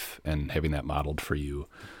your life and having that modeled for you.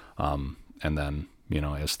 And then,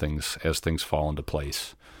 as things fall into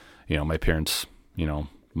place, my parents,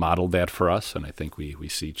 modeled that for us. And I think we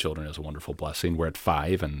see children as a wonderful blessing. We're at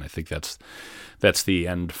 5, and I think that's the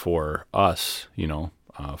end for us,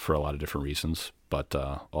 for a lot of different reasons, but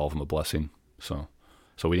all of them a blessing. So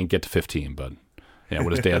we didn't get to 15, but yeah,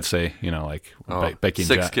 what does Dad say? Becky and 6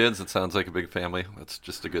 John. kids. It sounds like a big family. That's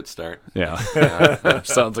just a good start. Yeah,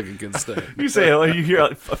 sounds like a good start. You you hear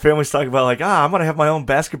families talk about I'm gonna have my own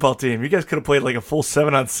basketball team. You guys could have played like a full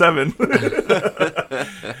 7-on-7.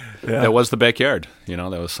 Yeah. That was the backyard. That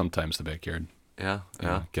was sometimes the backyard. Yeah.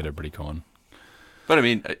 Get everybody going. But I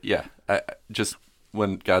mean, just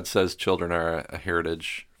when God says children are a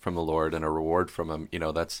heritage from the Lord and a reward from Him,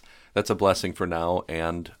 that's a blessing for now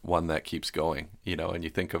and one that keeps going. And you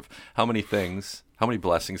think of how many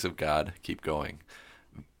blessings of God keep going.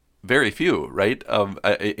 Very few, right?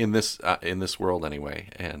 In this world anyway.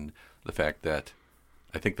 And the fact that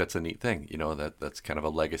I think that's a neat thing. That's kind of a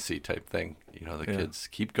legacy type thing. The kids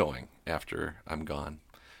keep going after I'm gone,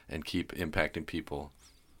 and keep impacting people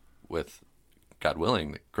with, God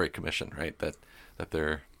willing, the Great Commission, right? That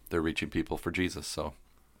they're reaching people for Jesus. So.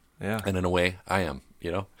 Yeah. And in a way, I am,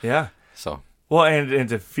 Yeah. So. Well, and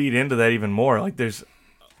to feed into that even more, there's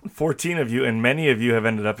 14 of you, and many of you have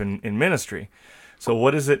ended up in ministry. So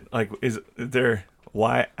what is it like? Is there,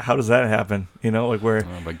 why, how does that happen? Where?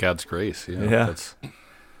 By God's grace. Yeah. That's,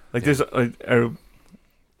 there's,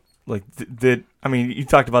 you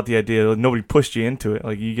talked about the idea that nobody pushed you into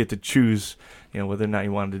it. You get to choose, whether or not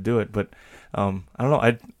you wanted to do it. But I don't know.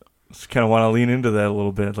 I just kind of want to lean into that a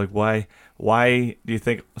little bit. Why do you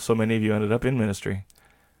think so many of you ended up in ministry?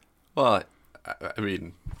 Well, I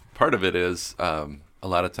mean, part of it is a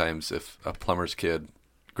lot of times if a plumber's kid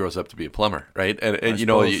grows up to be a plumber, right? And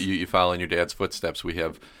you follow in your dad's footsteps. We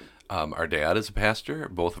have our dad is a pastor.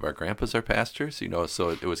 Both of our grandpas are pastors, so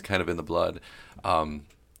it was kind of in the blood.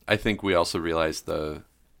 I think we also realized the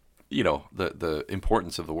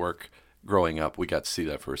importance of the work growing up. We got to see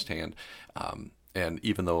that firsthand. And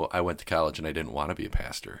even though I went to college and I didn't want to be a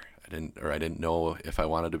pastor, I didn't know if I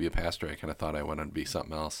wanted to be a pastor. I kind of thought I wanted to be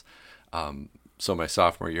something else. So my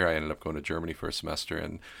sophomore year, I ended up going to Germany for a semester,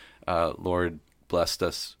 and Lord blessed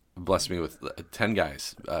me with 10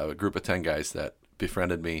 guys, a group of 10 guys that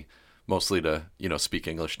befriended me, mostly to speak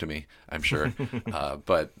English to me, I'm sure.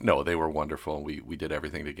 But no, they were wonderful. We did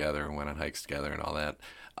everything together and went on hikes together and all that.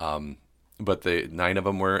 But 9 of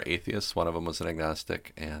them were atheists. 1 of them was an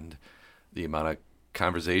agnostic, and the amount of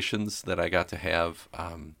conversations that I got to have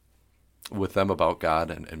with them about God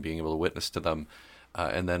and being able to witness to them.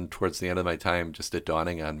 And then towards the end of my time, just it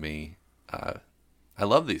dawning on me, I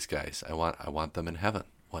love these guys. I want them in heaven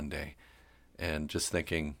one day. And just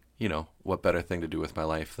thinking, what better thing to do with my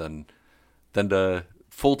life than to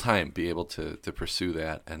full time be able to pursue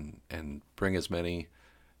that and bring as many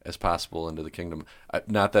as possible into the kingdom.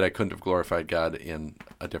 Not that I couldn't have glorified God in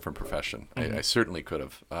a different profession. Mm-hmm. I certainly could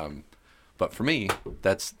have. But for me,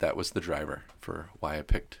 that was the driver for why I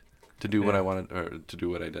picked to do what I wanted, or to do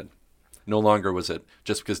what I did. No longer was it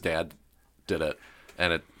just because Dad did it,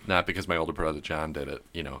 and not because my older brother John did it.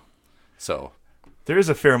 So there is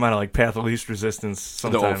a fair amount of path of least resistance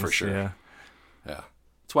sometimes. Oh, for sure. Yeah.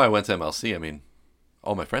 That's why I went to MLC. I mean,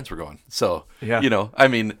 all my friends were going. So I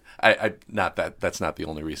mean, I not that's not the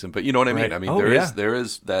only reason, but you know what I mean. Right. I mean, there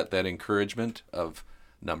is that encouragement of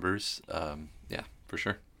numbers. For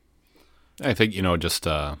sure. I think just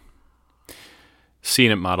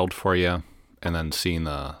seeing it modeled for you, and then seeing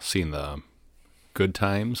the good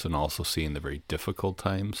times, and also seeing the very difficult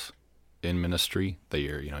times in ministry that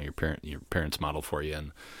your parents modeled for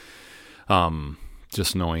you, and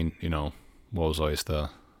just knowing what was always the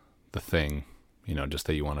thing, just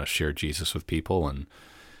that you want to share Jesus with people, and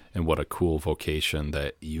what a cool vocation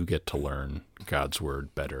that you get to learn God's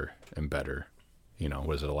word better and better.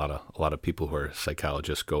 Was it a lot of people who are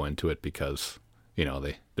psychologists go into it because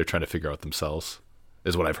they're trying to figure out themselves,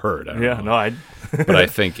 is what I've heard. I don't know. But I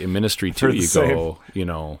think in ministry too,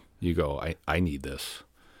 you go, I need this,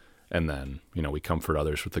 and then we comfort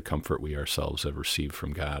others with the comfort we ourselves have received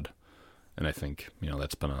from God, and I think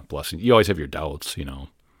that's been a blessing. You always have your doubts,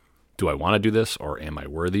 do I want to do this, or am I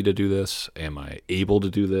worthy to do this? Am I able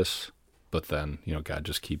to do this? But then God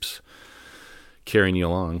just keeps carrying you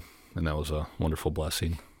along. And that was a wonderful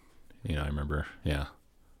blessing. I remember,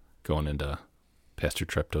 going into Pastor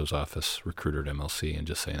Treptow's office, recruiter at MLC, and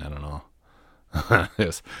just saying, I don't know.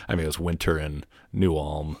 it was winter in New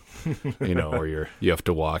Ulm, where you have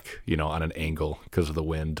to walk, on an angle because of the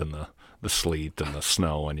wind and the sleet and the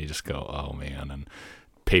snow, and you just go, oh man, and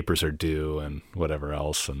papers are due and whatever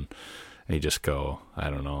else, and you just go, I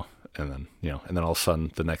don't know. And then all of a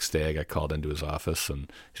sudden the next day I got called into his office,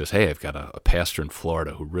 and he says, hey, I've got a pastor in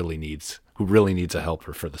Florida who really needs a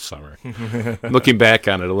helper for the summer. Looking back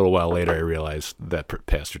on it a little while later, I realized that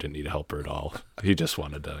pastor didn't need a helper at all. He just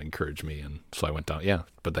wanted to encourage me. And so I went down. Yeah.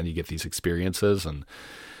 But then you get these experiences, and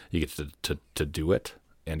you get to do it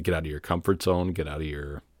and get out of your comfort zone, get out of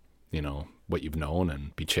your, what you've known,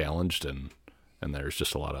 and be challenged. And there's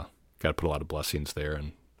just got to put a lot of blessings there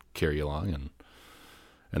and carry you along.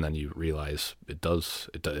 And then you realize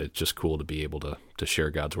it's just cool to be able to share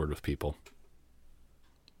God's word with people,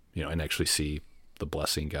 and actually see the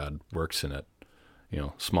blessing God works in it,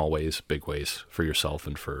 small ways, big ways, for yourself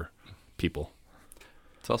and for people.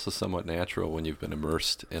 It's also somewhat natural when you've been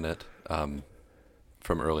immersed in it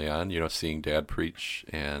from early on, seeing Dad preach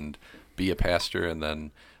and be a pastor. And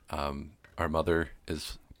then our mother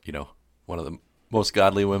is, one of the most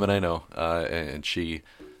godly women I know, and she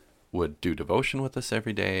would do devotion with us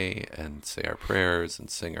every day and say our prayers and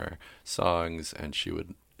sing our songs, and she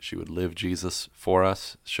would live Jesus for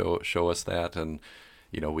us, show us that. And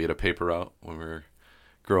we had a paper route when we were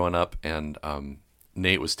growing up, and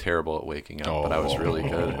Nate was terrible at waking up, but I was really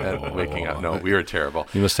good at waking up. No, we were terrible.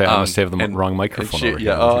 You must have the wrong microphone over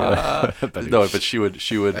here. No, but she would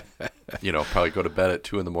probably go to bed at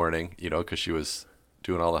 2 a.m, because she was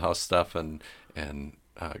doing all the house stuff, and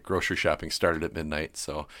grocery shopping started at midnight.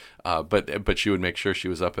 So, but she would make sure she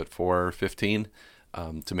was up at 4:15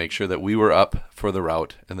 to make sure that we were up for the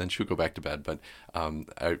route, and then she would go back to bed. But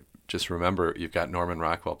I just remember, you've got Norman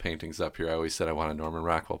Rockwell paintings up here. I always said I want a Norman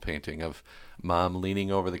Rockwell painting of Mom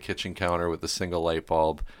leaning over the kitchen counter with a single light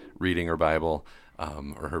bulb, reading her Bible,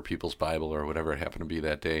 or her People's Bible, or whatever it happened to be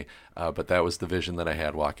that day. But that was the vision that I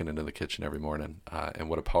had walking into the kitchen every morning, and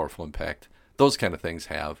what a powerful impact those kind of things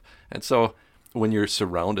have. And so when you're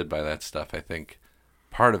surrounded by that stuff, I think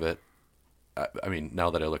part of it,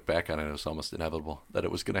 now that I look back on it, it was almost inevitable that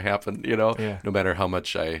it was going to happen, no matter how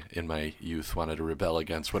much I, in my youth, wanted to rebel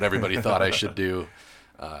against what everybody thought I should do.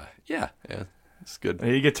 It's good.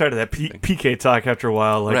 You get tired of that PK talk after a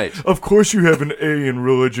while. Like, right. Of course you have an A in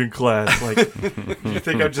religion class. Like, you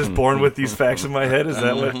think I'm just born with these facts in my head? Is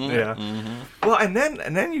that what? Yeah. Mm-hmm. Well, and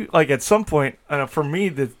then you, like, at some point, for me,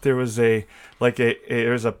 that there was there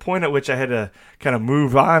was a point at which I had to kind of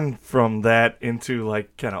move on from that into,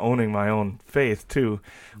 like, kind of owning my own faith too,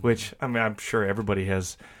 which, I'm sure everybody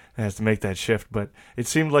has to make that shift, but it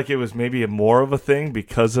seemed like it was maybe more of a thing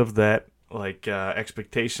because of that, like,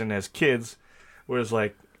 expectation as kids. Whereas,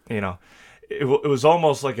 like, it was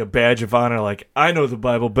almost like a badge of honor, like, I know the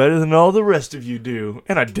Bible better than all the rest of you do.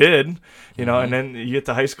 And I did, and then you get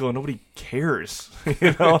to high school and nobody cares,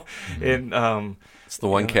 and it's the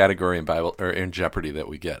one category in Bible or in Jeopardy that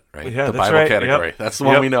we get, right? Yeah, the that's Bible right. category. Yep. That's the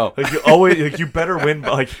one we know. Like, you always, you better win.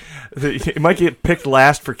 Like, you might get picked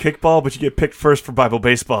last for kickball, but you get picked first for Bible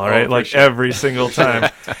baseball, right? Like, sure. Every single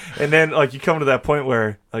time. And then, like, you come to that point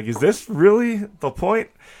where, like, is this really the point?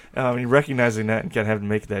 You're recognizing that and kind of having to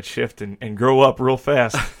make that shift and grow up real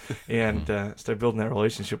fast and start building that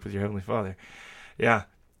relationship with your Heavenly Father. Yeah.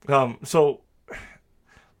 So, I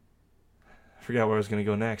forgot where I was going to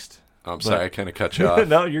go next. I'm sorry, I kind of cut you off.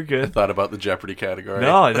 No, you're good. I thought about the Jeopardy category.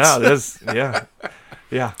 No, that's, yeah.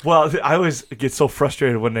 Yeah. Well, I always get so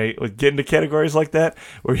frustrated when they get into categories like that,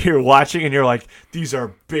 where you're watching and you're like, these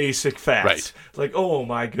are basic facts. Right. Like, oh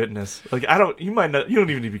my goodness. Like, you don't even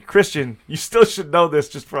need to be Christian. You still should know this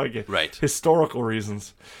just for, like, historical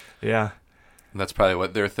reasons. Yeah. And that's probably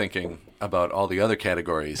what they're thinking about all the other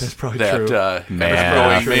categories. That's probably true.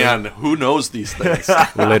 Man, who knows these things?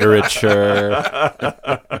 Literature.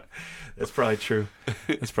 That's probably true.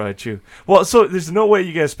 That's probably true. Well, so there's no way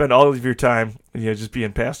you guys spend all of your time, just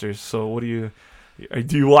being pastors. So what do you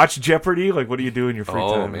watch Jeopardy? Like, what do you do in your free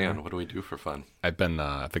time? Oh, man, what do we do for fun? I've been,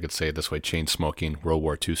 if I could say it this way, chain smoking World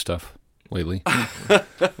War II stuff lately.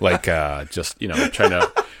 Like, just, trying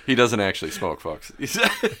to... He doesn't actually smoke, folks.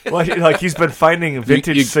 Well, like, he's been finding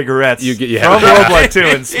vintage cigarettes from World War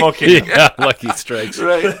II and smoking. Yeah, Lucky Strikes.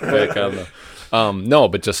 Right. Back on the... No,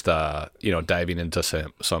 but just diving into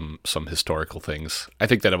some historical things. I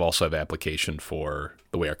think that have also have application for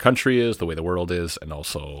the way our country is, the way the world is, and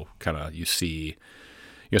also kind of you see,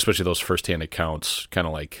 especially those firsthand accounts, kind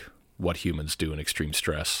of like what humans do in extreme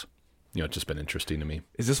stress. it's just been interesting to me.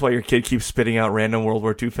 Is this why your kid keeps spitting out random World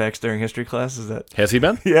War II facts during history class? Is that? Has he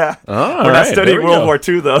been? Yeah. Oh, we're not studying World War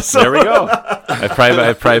II though. So. There we go.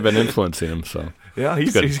 I've probably been influencing him. So yeah,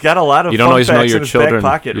 he's got a lot of. You don't always know your children.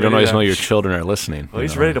 Pocket, you don't always know your children are listening. Well,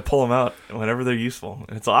 he's ready to pull them out whenever they're useful.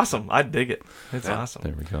 It's awesome. I dig it. It's awesome.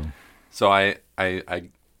 There we go. So I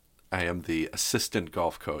am the assistant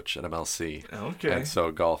golf coach at MLC. Okay. And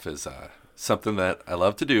so golf is something that I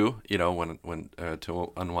love to do. When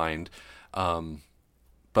to unwind.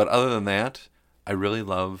 But other than that, I really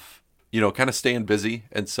love kind of staying busy,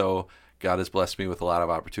 and so God has blessed me with a lot of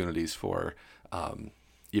opportunities for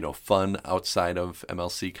fun outside of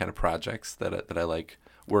MLC kind of projects that I like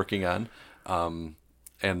working on.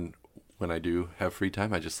 And when I do have free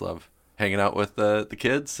time, I just love hanging out with the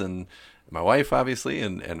kids and my wife, obviously,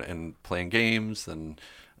 and playing games and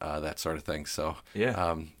that sort of thing. So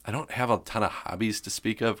yeah, I don't have a ton of hobbies to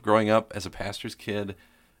speak of. Growing up as a pastor's kid,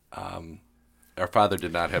 our father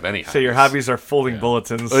did not have any hobbies. So your hobbies are folding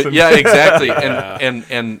bulletins. Yeah, exactly.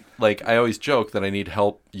 And like I always joke that I need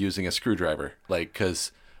help using a screwdriver,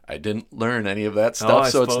 because I didn't learn any of that stuff.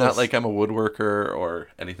 So it's not like I'm a woodworker or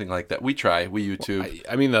anything like that. We YouTube.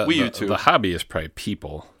 I mean, the hobby is probably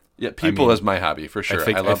people. Yeah, people is my hobby for sure.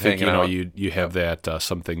 I love hanging out. You have that.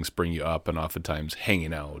 Some things bring you up, and oftentimes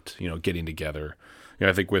hanging out. Getting together.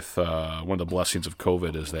 I think with one of the blessings of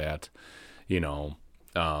COVID is that, getting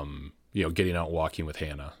out walking with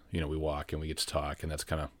Hannah. We walk and we get to talk, and that's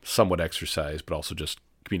kind of somewhat exercise, but also just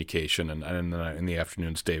communication. And in the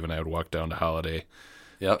afternoons, Dave and I would walk down to Holiday.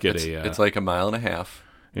 Yep, it's like 1.5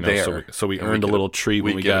 miles. So we earned a little treat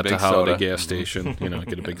when we got to Holiday gas station.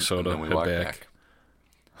 Get a big soda, and then we head walk back.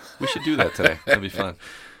 We should do that today. That'd be fun.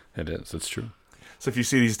 It is. It's true. So if you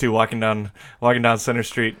see these two walking down Center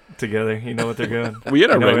Street together, you know what they're doing. We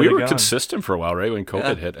were consistent for a while, right, when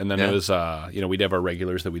COVID hit, and then it was we'd have our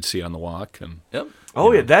regulars that we'd see on the walk, and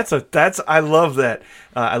that's I love that.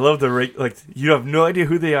 I love the you have no idea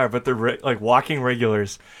who they are, but they're walking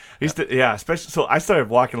regulars. Especially so. I started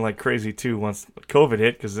walking like crazy too once COVID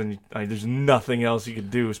hit, because then there's nothing else you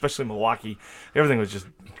could do, especially in Milwaukee. Everything was just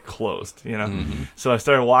closed, Mm-hmm. So I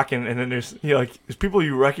started walking, and then there's there's people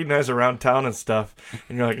you recognize around town and stuff,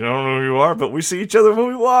 and you're like, I don't know who you are, but we see each other when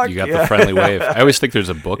we walk. You got the friendly wave. I always think there's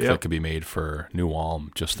a book that could be made for New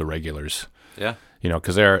Ulm, just the regulars. Yeah.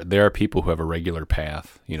 Because there are people who have a regular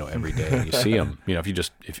path, every day. And you see them,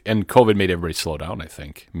 and COVID made everybody slow down. I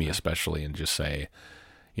think me especially, and just say,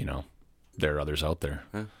 there are others out there.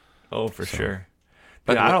 Yeah. Oh, for sure.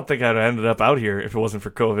 But I don't think I'd have ended up out here if it wasn't for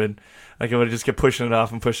COVID. I would have just kept pushing it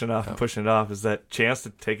off and pushing it off and pushing it off. Is that chance to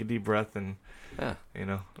take a deep breath and,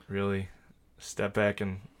 really step back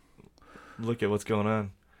and look at what's going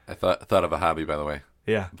on. I thought of a hobby, by the way.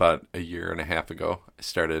 Yeah. About 1.5 years ago,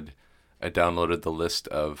 I downloaded the list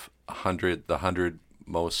of the 100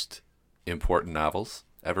 most important novels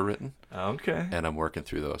ever written. Okay. And I'm working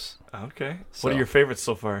through those. Okay. What are your favorites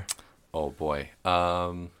so far? Oh, boy.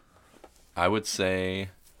 I would say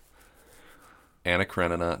Anna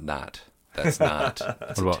Karenina, not. That's not.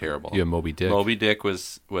 That's terrible. You have Moby Dick. Moby Dick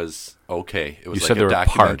was okay. It was you said there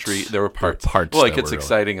documentary. Parts. There were parts. Well, it gets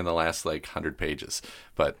exciting in the last 100 pages,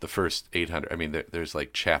 but the first 800. I mean, there's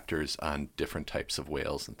chapters on different types of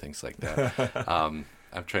whales and things like that. I'm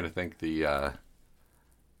trying to think. The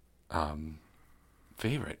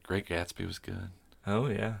favorite, Great Gatsby was good. Oh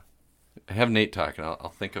yeah. I have Nate talking.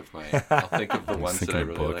 I'll think of the ones that I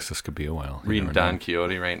really books. like. This could be a while. Reading Don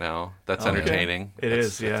Quixote right now. That's entertaining. It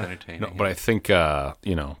is, yeah. That's entertaining. No, but I think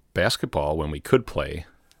basketball, when we could play,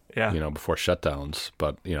 yeah, before shutdowns,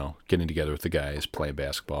 but getting together with the guys, playing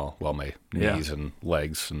basketball while my knees and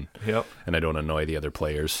legs and I don't annoy the other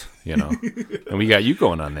players, and we got you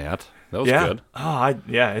going on that. That was good. Oh,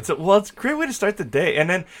 it's a great way to start the day. And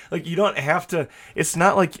then you don't have to. It's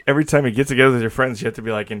not like every time you get together with your friends, you have to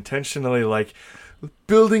be intentionally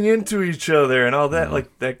building into each other and all that. Mm-hmm.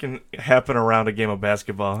 That can happen around a game of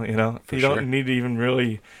basketball. You don't need to even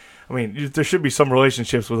really. I mean, there should be some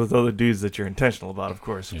relationships with other dudes that you're intentional about, of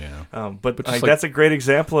course. Yeah. But that's a great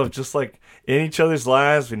example of just in each other's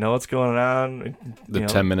lives. We know what's going on. The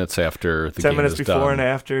 10 minutes after the 10 game minutes is before done. and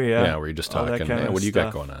after, yeah. Yeah, where you're just talking, what do you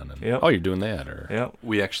got going on? And, oh, you're doing that? Or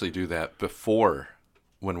We actually do that before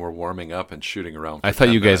when we're warming up and shooting around. I thought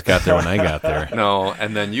you guys got there when I got there. No,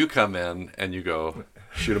 and then you come in and you go,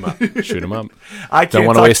 shoot them up. Shoot them up. I can't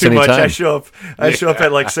Don't talk waste too any much. time. I show up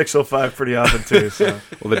at 6:05 pretty often too. So.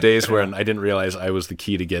 Well, the days when I didn't realize I was the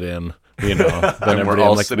key to get in, then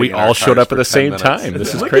we all showed up at the same time.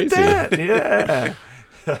 This is crazy. Look at that.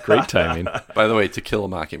 Yeah. Great timing. By the way, To Kill a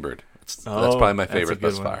Mockingbird. That's probably my favorite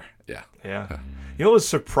thus far. Yeah. Yeah. You know what was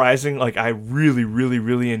surprising? Like I really, really,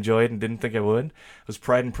 really enjoyed and didn't think I would. Was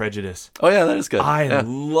Pride and Prejudice. Oh yeah, that is good. I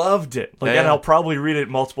loved it. Like, Yeah, and yeah. I'll probably read it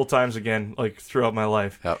multiple times again, like throughout my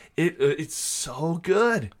life. Yep. It's so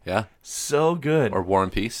good, Yeah. so good. Or War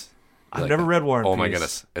and Peace. I've never read War and Oh my Peace.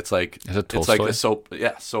 goodness, it's like Is it it's like Tolstoy?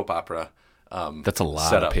 the soap opera. That's a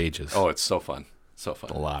lot setup. of pages. Oh, it's so fun, so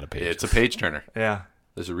fun. A lot of pages. It's a page turner. Yeah.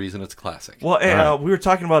 There's a reason it's a classic. Well, and, we were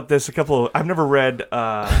talking about this I've never read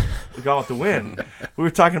Gone with the Wind. We were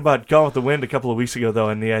talking about Gone with the Wind a couple of weeks ago, though,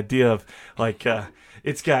 and the idea of like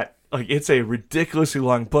it's a ridiculously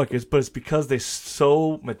long book. But it's because they're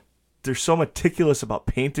so meticulous about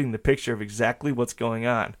painting the picture of exactly what's going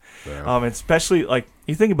on. Yeah. Especially like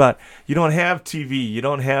you think about, you don't have TV, you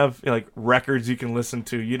don't have like records you can listen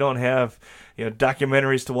to, you don't have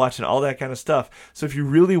documentaries to watch and all that kind of stuff. So if you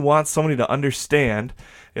really want somebody to understand,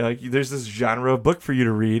 there's this genre of book for you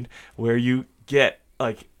to read where you get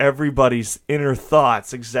like everybody's inner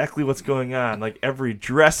thoughts, exactly what's going on. Like every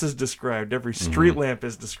dress is described, every street lamp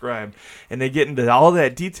is described, and they get into all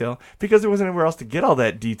that detail because there wasn't anywhere else to get all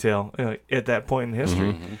that detail at that point in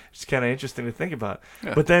history. It's kind of interesting to think about.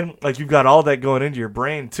 Yeah. But then, like, you've got all that going into your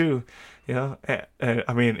brain too.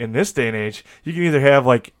 I mean, in this day and age, you can either have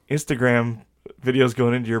like Instagram videos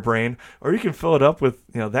going into your brain, or you can fill it up with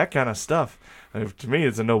that kind of stuff. To me,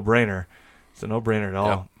 it's a no-brainer. It's a no-brainer at all.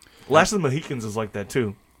 Yeah. Last of the Mohicans is like that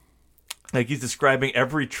too. Like he's describing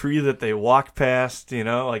every tree that they walk past,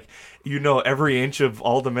 every inch of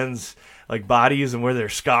all the men's like bodies and where their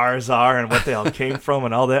scars are and what they all came from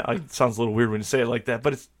and all that. Like, it sounds a little weird when you say it like that,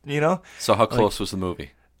 but it's So how close was the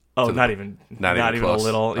movie? Oh, to the- not even a close.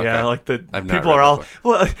 little. Okay. Yeah, like I've not people read are the all. book.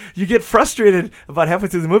 Well, you get frustrated about halfway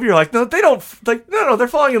through the movie. You're like, no, they don't. Like, no, they're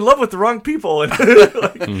falling in love with the wrong people, and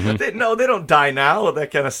they don't die now.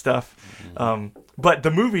 That kind of stuff. But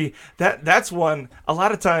the movie, that's one. A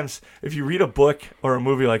lot of times, if you read a book or a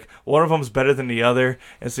movie, like one of them's better than the other,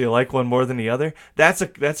 and so you like one more than the other. That's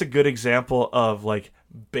a good example of like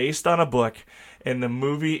based on a book, and the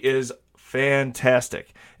movie is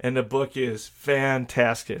fantastic, and the book is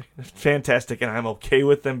fantastic, and I'm okay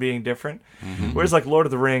with them being different. Whereas like Lord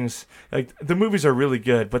of the Rings, like the movies are really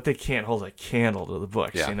good, but they can't hold a candle to the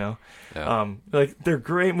books. Yeah. Yeah. Like they're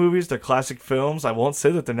great movies, they're classic films. I won't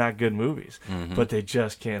say that they're not good movies, but they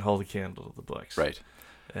just can't hold a candle to the books. Right.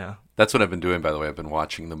 Yeah. That's what I've been doing, by the way. I've been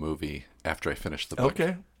watching the movie after I finished the book.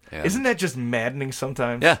 Okay. And- Isn't that just maddening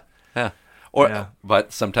sometimes? Yeah. Yeah. Or, Yeah.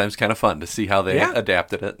 but sometimes kind of fun to see how they Yeah.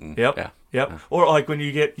 adapted it. And, Yep. Yeah. Yep. Or like when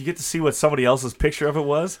you get to see what somebody else's picture of it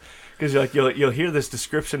was, because you'll hear this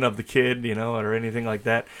description of the kid, or anything like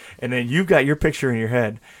that, and then you've got your picture in your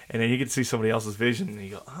head, and then you get to see somebody else's vision, and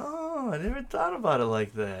you go, oh, I never thought about it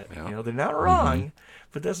like that. Yeah. They're not wrong,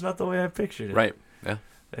 but that's not the way I pictured it. Right. Yeah.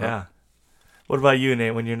 Yeah. What about you,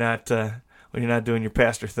 Nate? When you're not doing your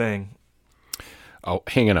pastor thing? Oh,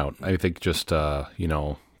 hanging out. I think just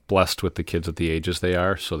blessed with the kids at the ages they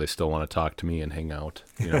are, so they still want to talk to me and hang out,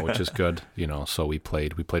 which is good. So we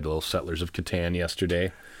played a little Settlers of Catan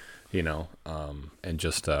yesterday, and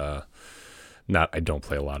just I don't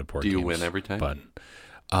play a lot of board games. Do you win every time?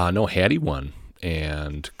 But no, Hattie won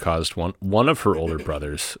and caused one of her older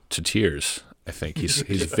brothers to tears. I think he's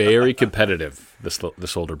very competitive,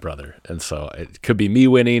 this older brother, and so it could be me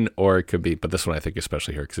winning, or it could be, but this one I think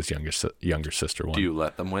especially her because his younger sister won. Do you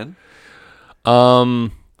let them win?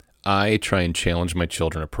 I try and challenge my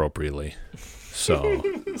children appropriately. So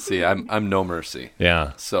See, I'm no mercy.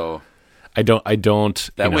 yeah, So I don't.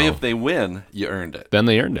 that way, if they win, you earned it. then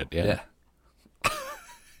they earned it. Yeah, Yeah.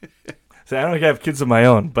 So I don't have kids of my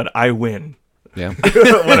own, but I win. yeah.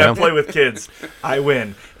 When I play with kids, I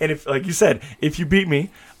win. And if, like you said, if you beat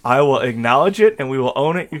me, I will acknowledge it and we will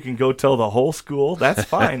own it. You can go tell the whole school. That's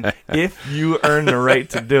fine if you earn the right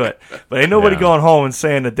to do it. But ain't nobody Yeah. going home and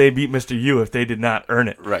saying that they beat Mr. U if they did not earn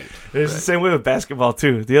it. Right. It's the same way with basketball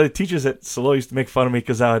too. The other teachers at Solo used to make fun of me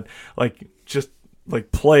because I would just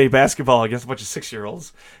play basketball against a bunch of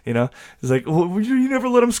 6-year-olds. It's like, well, you never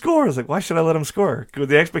let them score. It's like, why should I let them score?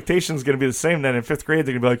 The expectation is going to be the same. Then in 5th grade,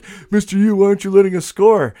 they're going to be like, Mr. U, why aren't you letting us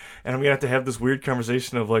score? And I'm going to have this weird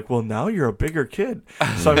conversation of like, well, now you're a bigger kid,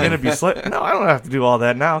 so I'm going to be no, I don't have to do all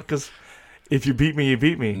that now because if you beat me, you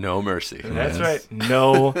beat me. No mercy. That's right.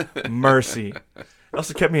 No mercy. It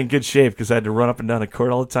also kept me in good shape because I had to run up and down the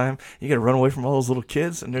court all the time. You got to run away from all those little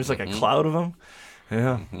kids, and there's like a cloud of them.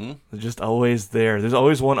 Yeah, they're just always there. There's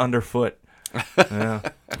always one underfoot. Yeah,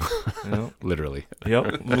 Literally.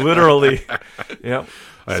 Yep, literally. Yep.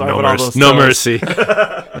 Sorry about all those no toes. mercy.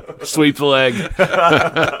 Sweep the leg.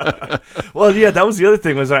 Well, yeah, that was the other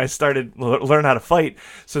thing was when I started learn how to fight.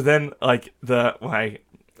 So then, like my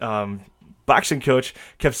boxing coach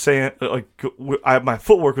kept saying, like, my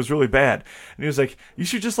footwork was really bad. And he was like, you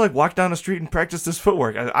should just, like, walk down the street and practice this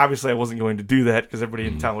footwork. Obviously, I wasn't going to do that because everybody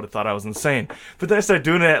in town would have thought I was insane. But then I started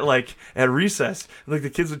doing it, like, at recess. Like, the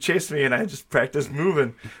kids would chase me, and I just practiced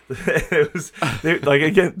moving. It was,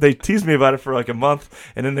 they teased me about it for, like, a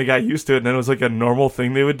month, and then they got used to it, and then it was, like, a normal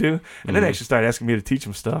thing they would do. And then they actually started asking me to teach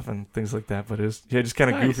them stuff and things like that. But it was, just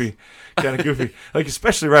kind of goofy. Kind of goofy. Like,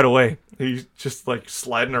 especially right away. He's just, like,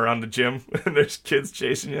 sliding around the gym, and there's kids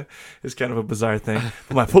chasing you. It's kind of a bizarre thing.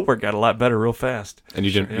 But my footwork got a lot better real fast. And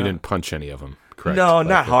you didn't punch any of them, correct? No, like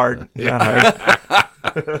not hard. Not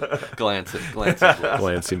hard. Glancing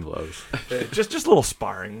blows. Just a little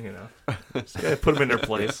sparring, you know. Just gotta put them in their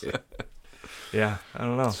place. Yeah, I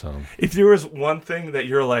don't know. So. If there was one thing that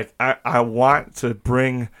you're like, I want to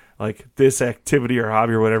bring, like, this activity or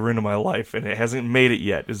hobby or whatever into my life, and it hasn't made it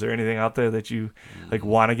yet, is there anything out there that you, like,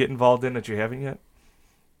 want to get involved in that you haven't yet?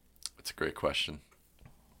 That's a great question.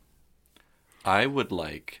 I would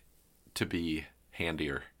like to be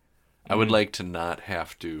handier. I would like to not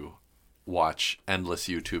have to watch endless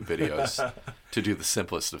YouTube videos to do the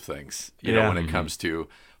simplest of things, you know, when it comes to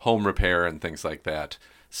home repair and things like that.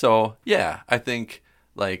 So, yeah, I think,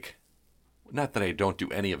 like, not that I don't do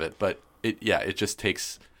any of it, but it just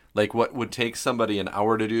takes, like, what would take somebody an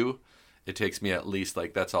hour to do, it takes me at least,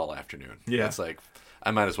 like, that's all afternoon. Yeah. It's like,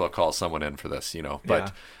 I might as well call someone in for this, you know.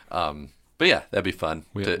 But yeah, that'd be fun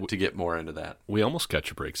to get more into that. We almost got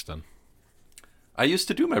your breaks done. I used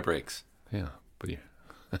to do my breaks. Yeah, but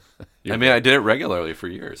I mean, I did it regularly for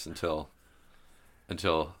years until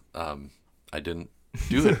I didn't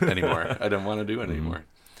do it anymore. I didn't want to do it anymore.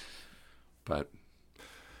 But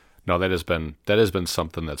no, that has been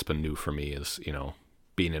something that's been new for me, is, you know,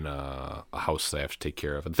 being in a house that I have to take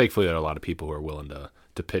care of. And thankfully there are a lot of people who are willing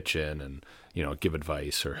to pitch in and, you know, give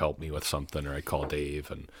advice or help me with something, or I call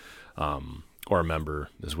Dave, and or a member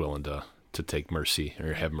is willing to take mercy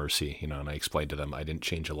or have mercy, you know, and I explained to them I didn't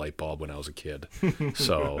change a light bulb when I was a kid.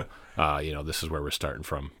 So, you know, this is where we're starting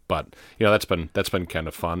from. But, you know, that's been kind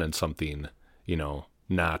of fun and something, you know,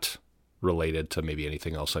 not related to maybe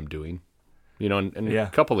anything else I'm doing. You know, and a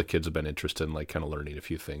couple of the kids have been interested in, like, kind of learning a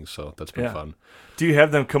few things, so that's been fun. Do you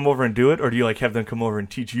have them come over and do it, or do you, like, have them come over and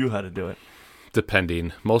teach you how to do it?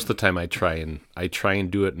 Depending. Most of the time I try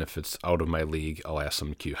and do it, and if it's out of my league, I'll ask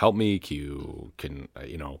them, can you help me? Can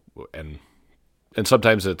you know, and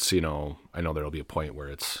sometimes it's, you know, I know there'll be a point where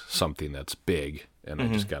it's something that's big, and I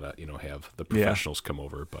just gotta, you know, have the professionals come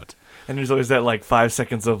over. But and there's always that, like, 5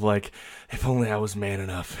 seconds of, like, if only I was man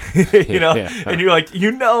enough, you know. And you're like,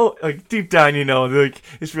 you know, like, deep down, you know, like,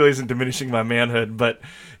 this really isn't diminishing my manhood, but,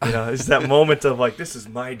 you know, it's that moment of, like, this is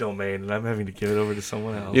my domain, and I'm having to give it over to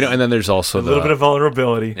someone else. You know, and then there's also a little bit of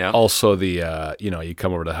vulnerability. Yeah. Also the you know, you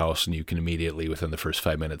come over to the house and you can immediately within the first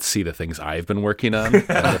 5 minutes see the things I've been working on, and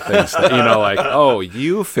the things that, you know, like, oh,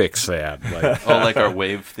 you fix that, like, like our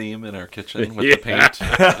wave theme in our kitchen with the paint.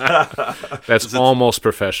 That's almost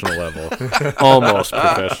professional level. Almost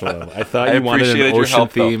professional level. I thought you wanted an ocean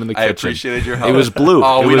theme in the kitchen. I appreciated your help. It was blue.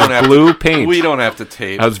 Oh, it was blue paint. We don't have to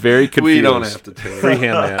tape. I was very confused. We don't have to tape.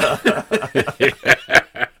 Freehand that.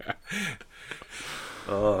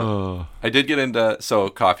 I did get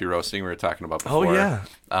into coffee roasting we were talking about before. Oh,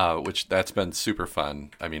 yeah. Which that's been super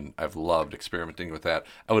fun. I mean, I've loved experimenting with that.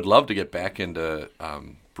 I would love to get back into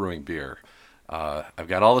brewing beer. I've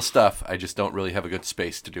got all the stuff. I just don't really have a good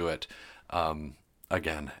space to do it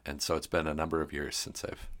again. And so it's been a number of years since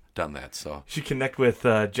I've done that. So you should connect with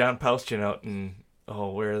John Paustian out in,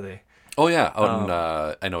 where are they? Oh, yeah. Out in,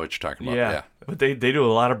 I know what you're talking about. Yeah. But they do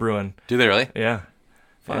a lot of brewing. Do they really? Yeah.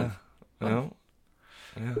 Fun. Yeah. Well,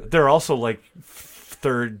 yeah. They're also like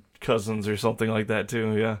third cousins or something like that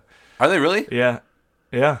too. Yeah. Are they really? Yeah.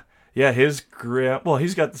 Yeah. Yeah. His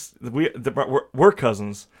he's got this, we're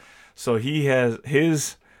cousins. So he has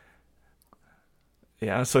his,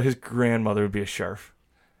 so his grandmother would be a Scharf.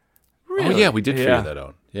 Really? Oh, yeah, we did figure that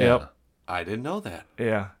out. Yeah. Yep. I didn't know that.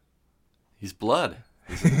 Yeah. He's blood.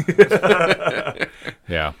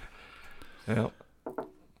 Yeah. Yep.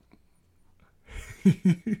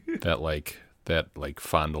 that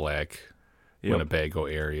Fond du Lac, Winnebago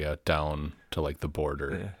area down to, like, the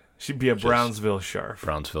border. Yeah. She'd be a Brownsville Scharf.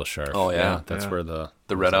 Brownsville Scharf. Oh, yeah. That's where the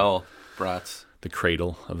Red Owl brats. The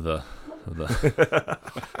cradle of the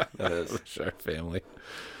that is Scharf family.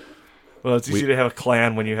 Well, it's easy to have a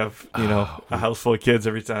clan when you have, a house full of kids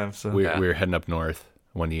every time. So we were heading up north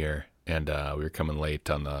one year, and we were coming late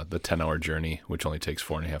on the 10-hour journey, which only takes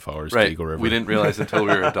 4.5 hours to Eagle River. We didn't realize until we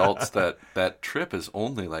were adults that trip is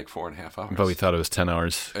only like 4.5 hours. But we thought it was 10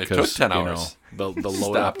 hours. It took 10 hours. The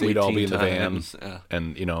load up, we'd all be in the van,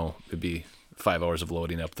 and it'd be 5 hours of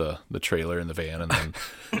loading up the trailer and the van, and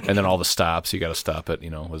then all the stops. You got to stop at,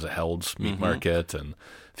 was it Held's Meat Market and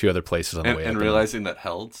a few other places on the way. And realizing that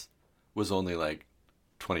Held's was only like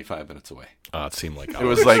 25 minutes away. It seemed like hours. It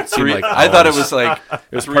was like three. Like I thought it was like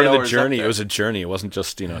it was part of the journey. It was a journey. It wasn't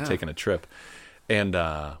just taking a trip. And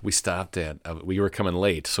we stopped at. We were coming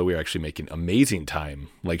late, so we were actually making amazing time,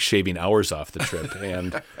 like shaving hours off the trip.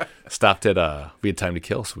 And stopped at. We had time to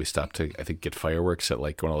kill, so we stopped to, I think, get fireworks at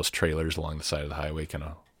like one of those trailers along the side of the highway, kind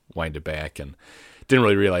of wind it back, and didn't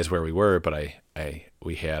really realize where we were. But we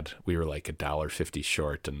were like $1.50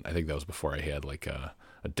 short, and I think that was before I had like a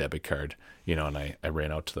debit card, and I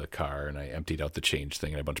ran out to the car and I emptied out the change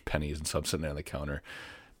thing and a bunch of pennies, and so I'm sitting there on the counter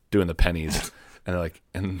doing the pennies, and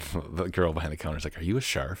the girl behind the counter is like, "Are you a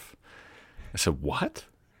sharf?" I said, "What?"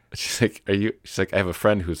 She's like, "Are you?" She's like, "I have a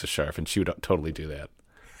friend who's a sharf, and she would totally do that."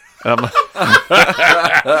 And I'm like,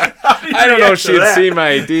 I don't know if she had seen my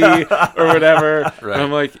ID or whatever. Right. And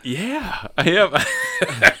I'm like, "Yeah, I am."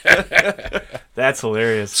 That's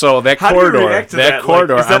hilarious. So that corridor, is that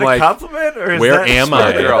I'm like, a compliment, or is where am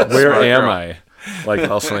I? Where am girl. I? Like,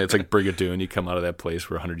 also, it's like Brigadoon. You come out of that place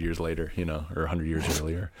where 100 years later, or 100 years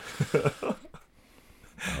earlier. Oh,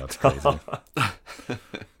 that's crazy.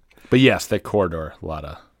 But yes, that corridor, a lot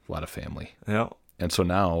of family. Yeah. And so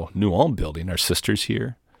now, New Ulm building, our sister's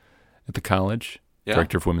here at the college,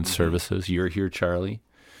 Director of Women's Services. You're here, Charlie.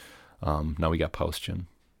 Now we got Paustian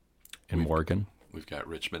and Morgan. We've got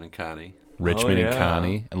Richmond and Connie. And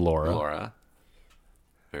Connie and Laura.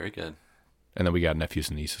 Very good. And then we got nephews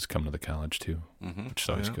and nieces coming to the college too, which is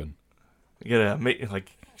always good. You gotta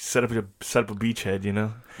set up a beachhead,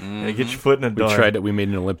 and get your foot in the door. We tried it. We made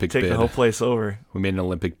an Olympic bid. Take the whole place over. We made an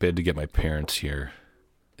Olympic bid to get my parents here.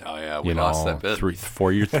 Oh yeah, we lost that bid 3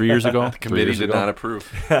 years ago. The committee did not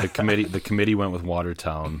approve. The committee went with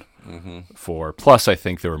Watertown for. Plus, I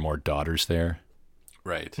think there were more daughters there.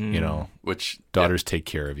 Right. Which daughters take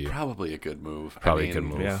care of you. Probably a good move. A good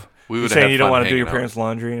move. Yeah. We would saying you don't want to do your parents'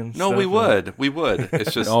 laundry and stuff? No, we would. We would.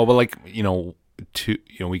 It's just but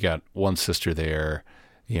we got one sister there,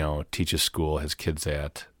 teaches school, has kids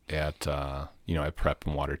at prep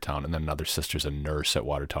in Watertown, and then another sister's a nurse at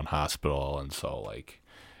Watertown Hospital, and so I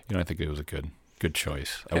think it was a good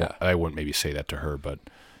choice. Yeah. I wouldn't maybe say that to her, but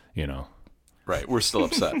right. We're still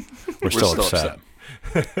upset. We're still upset.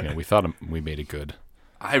 We thought we made it good.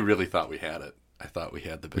 I really thought we had it. I thought we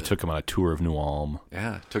had the bid. We took him on a tour of New Ulm.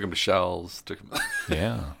 Yeah, took him to Shell's.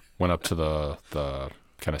 Went up to the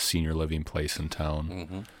kind of senior living place in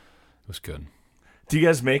town. It was good. Do you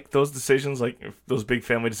guys make those decisions, like those big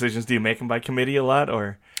family decisions? Do you make them by committee a lot,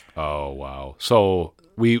 or? Oh wow! So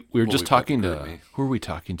we were just talking to who were we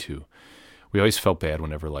talking to? We always felt bad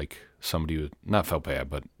whenever somebody would not felt bad,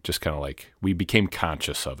 but just kind of we became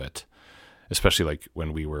conscious of it, especially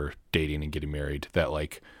when we were dating and getting married. That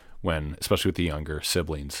when, especially with the younger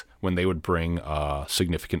siblings, when they would bring a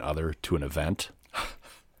significant other to an event,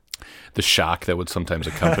 the shock that would sometimes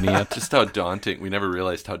accompany it. Just how daunting. We never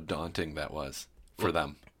realized how daunting that was for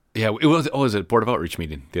them. Yeah, it was. Oh, it was a board of outreach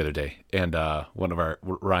meeting the other day, and one of our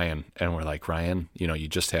Ryan, and we're like, Ryan, you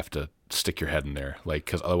just have to stick your head in there,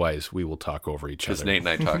 because otherwise we will talk over each other. Because Nate and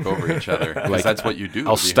I talk over each other. That's what you do.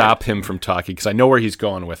 I'll stop him from talking because I know where he's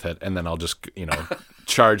going with it, and then I'll just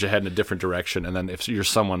charge ahead in a different direction. And then if you're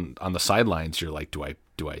someone on the sidelines, you're like, do I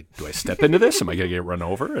step into this? Am I gonna get run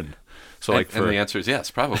over? And so and the answer is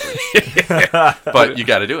yes, probably. But you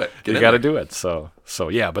got to do it. You got to do it. So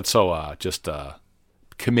just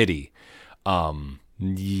committee.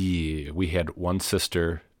 We had one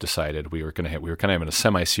sister decided we were kind of having a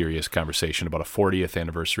semi-serious conversation about a 40th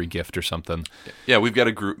anniversary gift or something. Yeah, we've got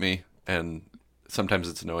a group me, and sometimes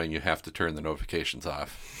it's annoying. You have to turn the notifications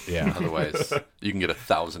off. Yeah. Otherwise, you can get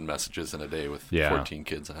 1,000 messages in a day with 14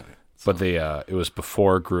 kids on it. So. But it was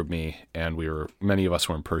before group me, and many of us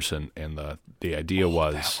were in person, and the idea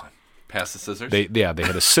was that one. Pass the scissors. They had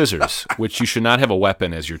a scissors, which you should not have a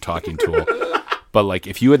weapon as your talking tool. But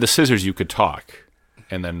if you had the scissors, you could talk.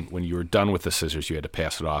 And then when you were done with the scissors, you had to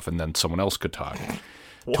pass it off, and then someone else could talk.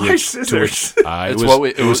 Why scissors?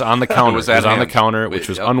 It was on the counter. It was on the counter, which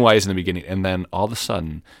was Yep. unwise in the beginning. And then all of a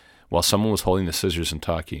sudden, while someone was holding the scissors and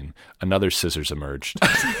talking, another scissors emerged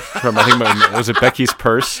from, I think, was it Becky's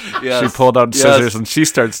purse? Yes. She pulled out scissors and she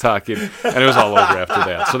starts talking, and it was all over after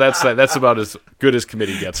that. So that's about as good as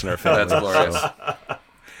committee gets in our family. That's glorious. So.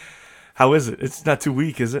 How is it? It's not too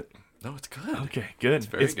weak, is it? No, it's good. Okay, good.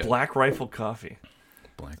 It's good. Black Rifle coffee.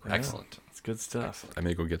 Black Rifle. Excellent. It's good stuff. I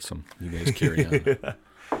may go get some. You guys carry on.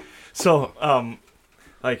 So,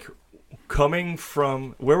 coming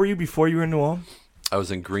from, where were you before you were in New Ulm? I was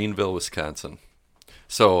in Greenville, Wisconsin.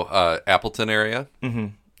 So, Appleton area. Mm-hmm.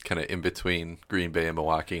 kind of in between Green Bay and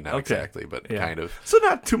Milwaukee. Not Okay. exactly, but Yeah. kind of. So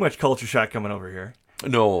not too much culture shock coming over here.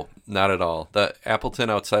 No, not at all. The Appleton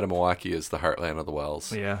outside of Milwaukee is the heartland of the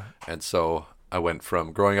Wells. Yeah. And so I went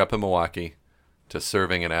from growing up in Milwaukee to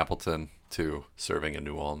serving in Appleton to serving in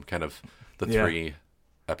New Ulm, kind of the Yeah. three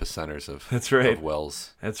epicenters of, That's right. of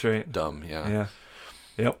Wells. That's right. Dumb, yeah. Yeah.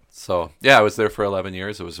 Yep. So, yeah, I was there for 11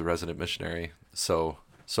 years. I was a resident missionary. So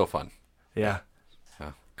fun. Yeah.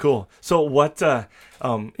 Yeah. Cool. So what?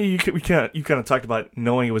 We kind of talked about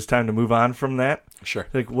knowing it was time to move on from that. Sure.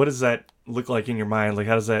 Like, what does that look like in your mind? Like,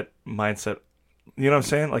 how does that mindset? You know what I'm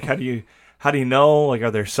saying? Like, how do you know? Like,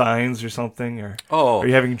 are there signs or something? Or Oh, are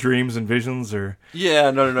you having dreams and visions? Or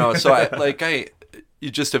yeah, no. So you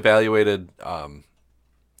just evaluated,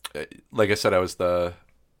 like I said, I was the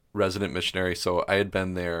resident missionary, so I had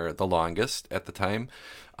been there the longest at the time.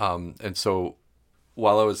 And so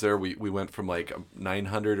while I was there, we went from like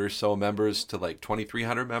 900 or so members to like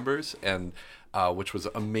 2,300 members, and which was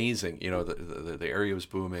amazing. You know, the area was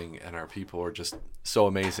booming, and our people were just so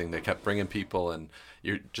amazing. They kept bringing people, and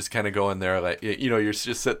you're just kind of going there like, you know, you're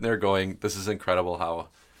just sitting there going, this is incredible how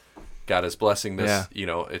God is blessing this. Yeah. You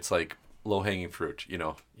know, it's like low-hanging fruit, you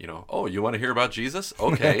know, oh, you want to hear about Jesus?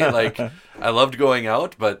 Okay. Like, I loved going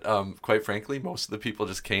out, but quite frankly, most of the people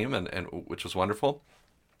just came, and which was wonderful.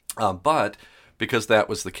 But because that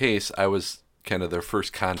was the case, I was kind of their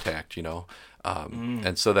first contact, you know.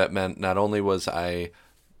 And so that meant not only was I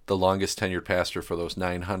the longest tenured pastor for those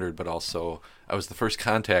 900, but also I was the first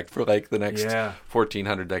contact for like the next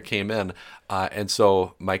 1,400 that came in. And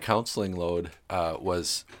so my counseling load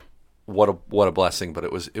was what a blessing, but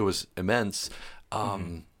it was immense.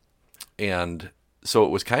 And so it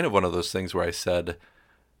was kind of one of those things where I said,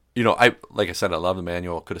 you know, like I said, I love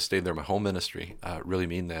Emmanuel, could have stayed there my home ministry, really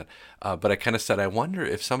mean that. But I kind of said, I wonder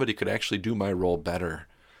if somebody could actually do my role better,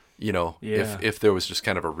 you know, if there was just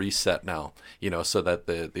kind of a reset now, you know, so that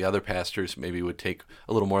the other pastors maybe would take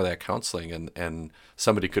a little more of that counseling, and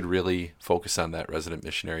somebody could really focus on that resident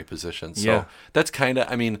missionary position. So that's kind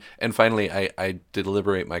of, I mean, and finally I did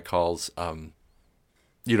deliberate my calls.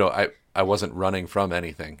 You know, I wasn't running from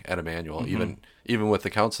anything at Emmanuel, even with the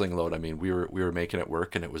counseling load. I mean, we were making it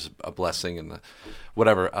work, and it was a blessing, and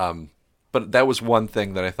whatever. But that was one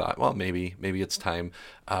thing that I thought, well, maybe it's time.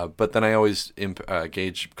 But then I always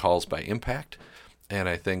gauge calls by impact, and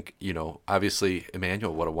I think, you know, obviously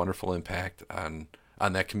Emmanuel, what a wonderful impact on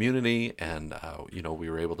that community, and you know, we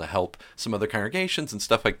were able to help some other congregations and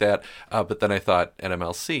stuff like that. But then I thought at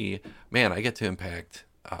MLC, man, I get to impact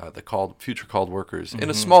the future called workers in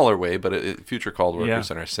a smaller way, but future called workers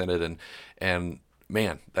in our synod, and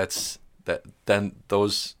man, then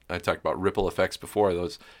those, I talked about ripple effects before,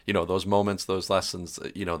 those, you know, those moments, those lessons,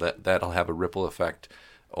 you know, that'll have a ripple effect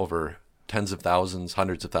over tens of thousands,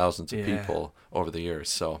 hundreds of thousands of people over the years.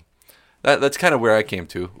 So that's kind of where I came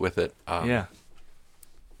to with it. Yeah.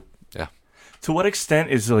 To what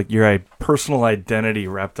extent is like your personal identity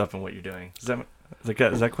wrapped up in what you're doing?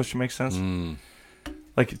 Does that question make sense?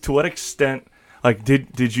 Like, to what extent, like,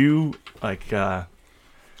 did you, like, a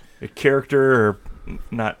character, or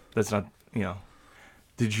not, that's not, you know,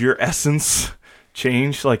 did your essence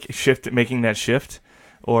change, like, making that shift?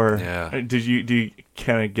 Or do you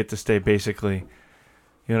kind of get to stay basically, you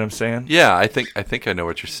know what I'm saying? Yeah, I think I know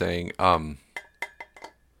what you're saying.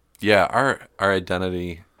 Yeah, our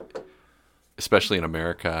identity, especially in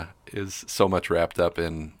America, is so much wrapped up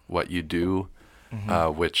in what you do,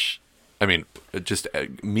 which, I mean, just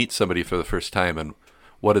meet somebody for the first time, and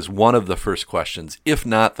what is one of the first questions, if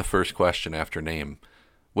not the first question after name?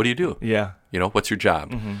 What do you do? Yeah. You know, what's your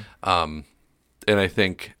job? And I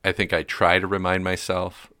think I try to remind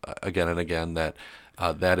myself again and again that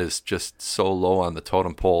that is just so low on the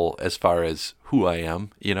totem pole as far as who I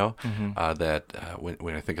am, you know, that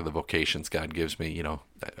when I think of the vocations God gives me, you know,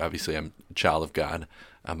 obviously I'm a child of God.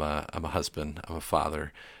 I'm a husband. I'm a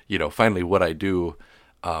father. You know, finally what I do,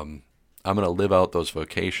 I'm going to live out those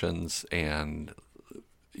vocations and,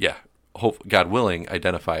 hope, God willing,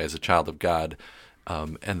 identify as a child of God.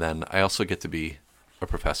 And then I also get to be a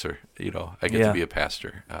professor, you know, I get to be a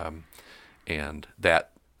pastor. And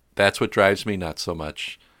that's what drives me, not so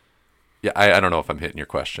much. Yeah, I don't know if I'm hitting your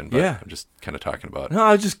question, but I'm just kind of talking about. No,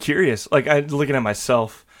 I was just curious. Like, I'm looking at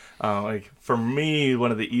myself. Like, for me,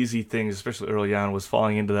 one of the easy things, especially early on, was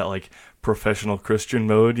falling into that, like, professional Christian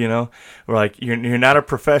mode, you know? Where, like, you're not a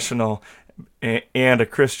professional and a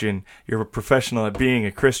Christian. You're a professional at being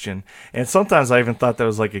a Christian. And sometimes I even thought that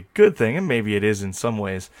was, like, a good thing, and maybe it is in some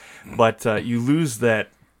ways. But you lose that,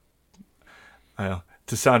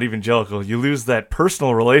 to sound evangelical, you lose that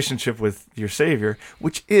personal relationship with your Savior,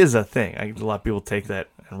 which is a thing. A lot of people take that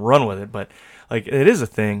and run with it, but like it is a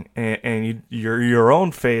thing, and your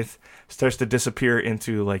own faith starts to disappear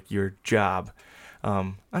into like your job.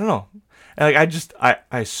 I don't know. Like I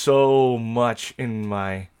so much in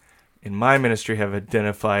my ministry have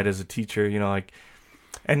identified as a teacher, like,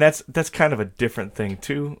 and that's kind of a different thing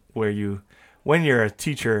too, where when you're a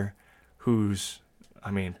teacher whose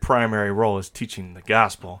primary role is teaching the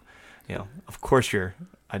gospel, of course your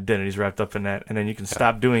identity's wrapped up in that, and then you can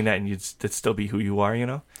stop doing that and you'd still be who you are,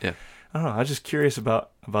 Yeah. I don't know. I was just curious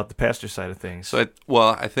about the pastor side of things. So,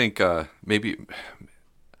 I think I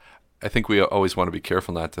think we always want to be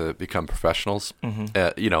careful not to become professionals.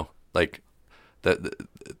 Mm-hmm. Like that.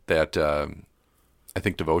 I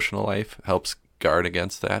think devotional life helps guard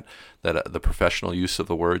against that. The professional use of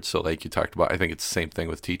the word. So, like you talked about, I think it's the same thing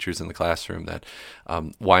with teachers in the classroom. That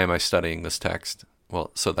why am I studying this text?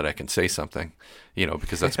 Well, so that I can say something,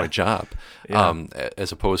 because that's my job. Yeah.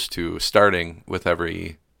 As opposed to starting with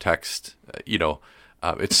every text,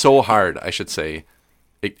 it's so hard, I should say.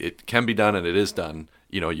 It can be done, and it is done.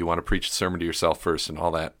 You want to preach a sermon to yourself first and all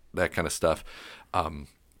that kind of stuff.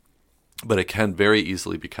 But it can very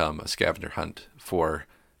easily become a scavenger hunt for,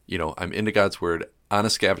 I'm into God's word on a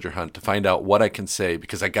scavenger hunt to find out what I can say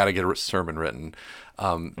because I got to get a sermon written.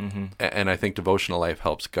 And I think devotional life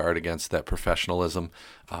helps guard against that professionalism,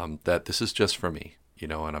 that this is just for me,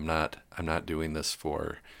 and I'm not doing this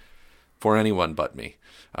for anyone but me.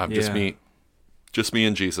 Just me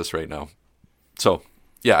and Jesus right now. So,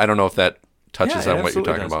 yeah, I don't know if that touches on what you're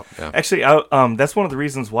talking about. Yeah. Actually, that's one of the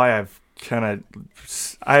reasons why I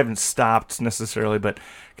haven't stopped necessarily, but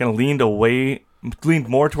kind of leaned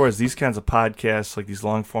more towards these kinds of podcasts, like these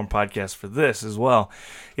long form podcasts for this as well,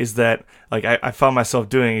 is that like I found myself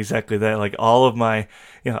doing exactly that. Like all of my,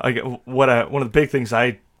 one of the big things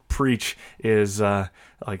I preach is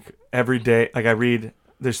like every day, like I read.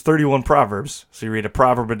 There's 31 Proverbs, so you read a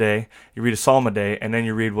proverb a day, you read a psalm a day, and then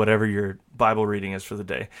you read whatever your Bible reading is for the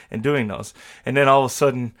day, and doing those. And then all of a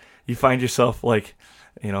sudden, you find yourself like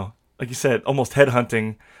you said, almost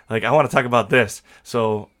headhunting, like, I want to talk about this.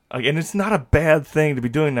 So, and it's not a bad thing to be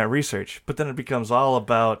doing that research, but then it becomes all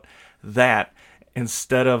about that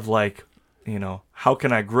instead of like, how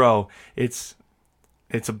can I grow? Like,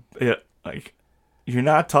 you're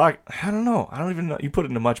not talking, I don't know. I don't even know. You put it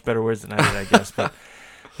into much better words than I did, I guess, but...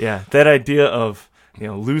 Yeah, that idea of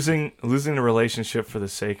losing the relationship for the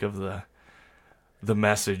sake of the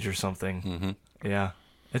message or something. Mm-hmm. Yeah,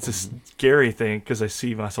 it's a scary thing because I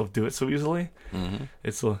see myself do it so easily. Mm-hmm.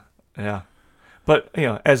 It's but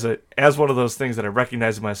as one of those things that I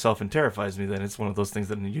recognize in myself and terrifies me, then it's one of those things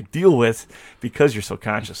that you deal with because you're so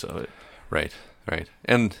conscious of it. Right,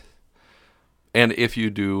 and if you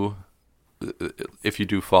do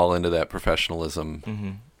fall into that professionalism,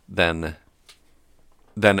 Mm-hmm.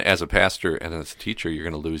 then as a pastor and as a teacher, you're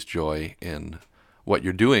going to lose joy in what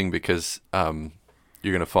you're doing because you're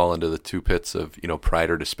going to fall into the two pits of, pride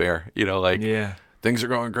or despair. Things are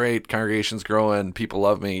going great, congregation's growing, people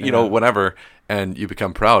love me, whatever, and you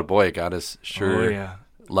become proud. Boy, God is sure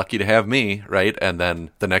lucky to have me, right? And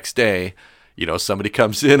then the next day, somebody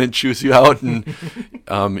comes in and chews you out, and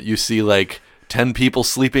you see like 10 people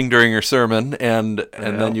sleeping during your sermon, and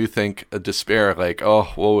then you think a despair, like,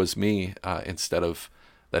 oh, woe is me, instead of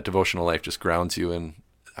that devotional life just grounds you in,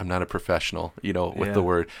 I'm not a professional, with the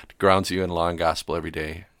word, grounds you in law and gospel every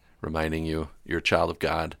day, reminding you you're a child of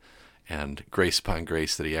God, and grace upon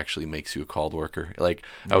grace that he actually makes you a called worker. Like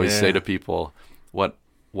I always say to people, what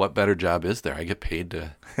better job is there? I get paid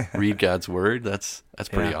to read God's word. That's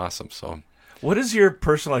pretty awesome. So what is your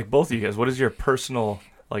personal, like both of you guys, what is your personal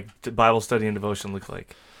like Bible study and devotion look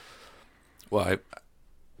like?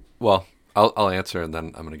 Well, I'll answer and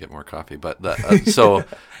then I'm going to get more coffee. But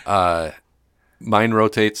mine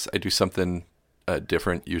rotates. I do something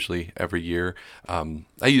different usually every year.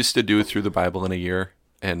 I used to do through the Bible in a year,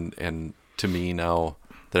 and to me now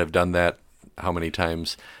that I've done that, how many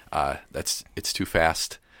times? It's too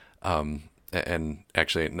fast. And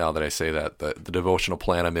actually, now that I say that, the devotional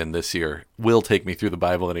plan I'm in this year will take me through the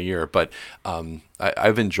Bible in a year. But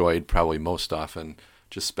I've enjoyed probably most often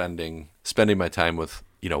just spending my time with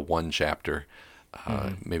one chapter,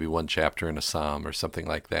 maybe one chapter in a psalm or something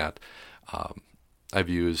like that. I've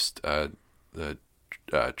used the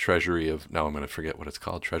Treasury of, now I'm going to forget what it's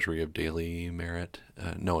called, Treasury of Daily Merit.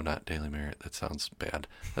 No, not Daily Merit. That sounds bad.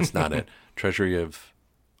 That's not it. Treasury of,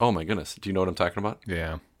 oh my goodness. Do you know what I'm talking about?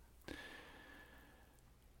 Yeah.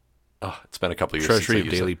 Oh, it's been a couple of years Treasury since I of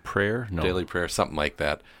used Daily it. Prayer? No. Daily Prayer, something like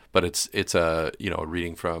that. But it's a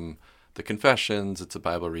reading from the confessions, it's a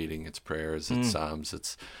Bible reading, it's prayers, it's Psalms,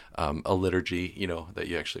 it's a liturgy, that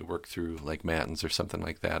you actually work through, like Matins or something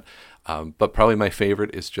like that. But probably my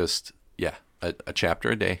favorite is just, a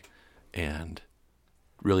chapter a day, and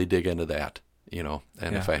really dig into that,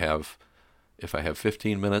 And if I have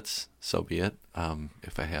 15 minutes, so be it.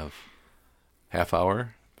 If I have half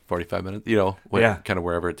hour, 45 minutes, kind of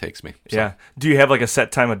wherever it takes me. So, Yeah. Do you have like a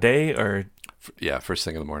set time of day, or? First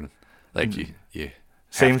thing in the morning. Like you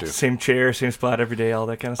same chair, same spot every day, all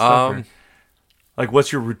that kind of stuff. Or? Like,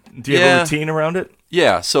 do you have a routine around it?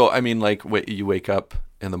 Yeah. So I mean, like, you wake up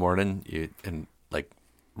in the morning, and like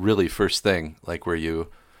really first thing, like where you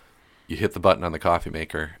hit the button on the coffee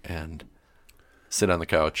maker and sit on the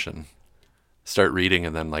couch and start reading,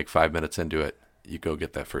 and then like 5 minutes into it, you go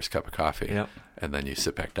get that first cup of coffee, and then you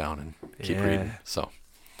sit back down and keep reading. So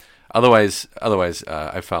otherwise,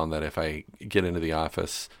 I found that if I get into the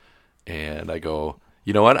office and I go,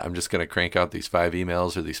 you know what, I'm just going to crank out these 5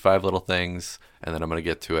 emails or these 5 little things, and then I'm going to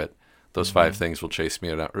get to it. Those 5 things will chase me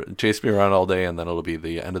around all day, and then it'll be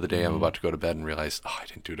the end of the day. I'm about to go to bed and realize, I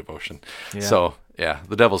didn't do devotion. Yeah. So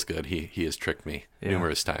the devil's good. He has tricked me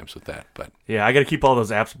numerous times with that. But I got to keep all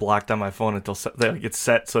those apps blocked on my phone until they get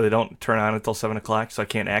set, so they don't turn on until 7:00. So I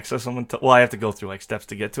can't access them until. Well, I have to go through like steps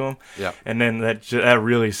to get to them. Yeah. And then that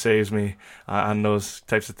really saves me on those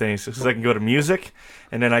types of things, because I can go to music,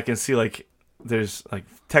 and then I can see like. There's like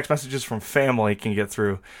text messages from family can get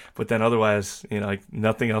through, but then otherwise, like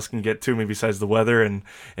nothing else can get to me besides the weather and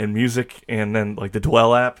music, and then like the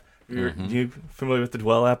Dwell app. You familiar with the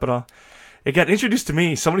Dwell app at all? It got introduced to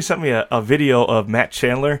me. Somebody sent me a video of Matt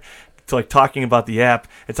Chandler talking about the app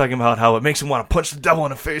and talking about how it makes him want to punch the devil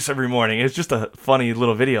in the face every morning. It's just a funny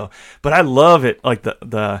little video, but I love it. Like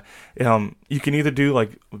you can either do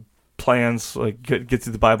like plans, like get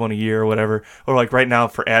through the Bible in a year or whatever, or like right now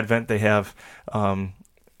for Advent they have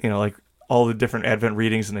like all the different Advent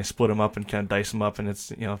readings, and they split them up and kind of dice them up, and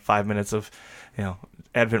it's 5 minutes of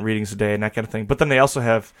Advent readings a day and that kind of thing. But then they also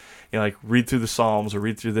have like read through the Psalms or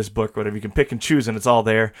read through this book or whatever. You can pick and choose, and it's all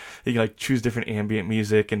there. You can like choose different ambient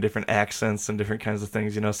music and different accents and different kinds of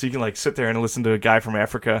things, so you can like sit there and listen to a guy from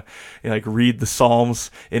Africa and like read the Psalms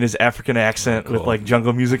in his African accent with like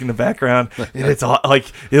jungle music in the background, and it's all like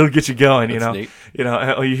it'll get you going. Neat.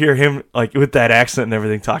 You hear him like with that accent and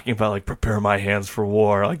everything talking about like prepare my hands for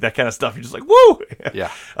war, like that kind of stuff. You're just like, woo.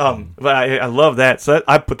 Yeah. But I love that. So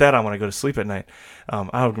I put that on when I go to sleep at night.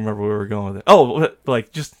 I don't remember where we were going with it. Oh,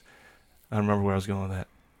 like just I don't remember where I was going with that.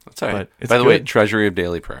 That's all right. By the way, Treasury of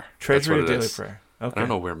Daily Prayer. Treasury of Daily Prayer. Okay. I don't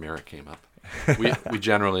know where merit came up. We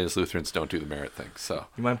generally as Lutherans don't do the merit thing. So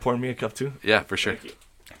you mind pouring me a cup too? Yeah, for sure.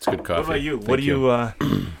 It's good coffee. What about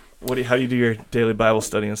you? How do you do your daily Bible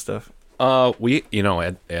study and stuff? We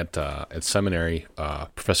at seminary,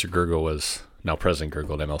 Professor Gergel was now President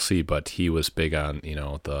Gergel at MLC, but he was big on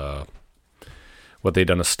what they'd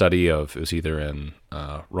done a study of. It was either in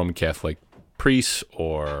Roman Catholic priests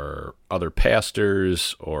or other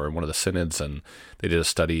pastors or in one of the synods, and they did a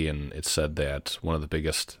study, and it said that one of the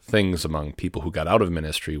biggest things among people who got out of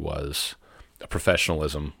ministry was a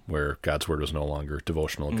professionalism, where God's word was no longer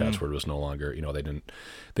devotional. God's word was no longer, the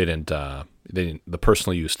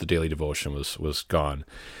personal use, the daily devotion was gone.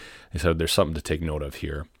 He said there's something to take note of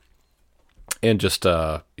here. And just,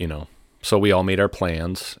 so we all made our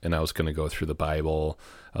plans, and I was going to go through the Bible.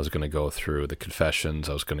 I was going to go through the confessions.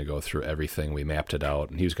 I was going to go through everything. We mapped it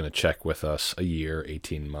out, and he was going to check with us a year,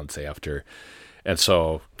 18 months after. And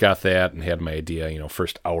so got that and had my idea,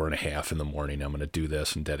 first hour and a half in the morning, I'm going to do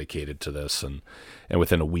this and dedicate it to this. And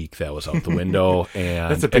within a week, that was out the window.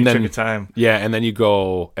 And that's a big chunk of time. Yeah, and then you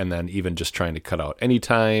go, and then even just trying to cut out any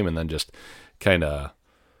time, and then just kind of,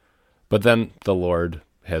 but then the Lord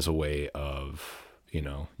has a way of,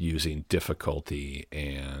 using difficulty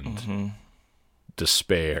and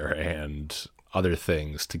despair and other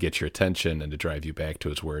things to get your attention and to drive you back to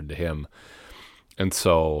his word, to him. And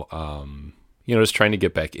so, just trying to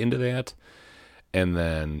get back into that, and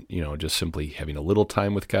then, just simply having a little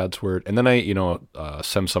time with God's word. And then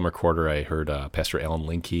some summer quarter, I heard Pastor Alan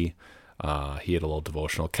Linke. He had a little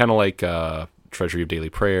devotional, kind of like Treasury of Daily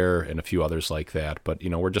Prayer and a few others like that. But,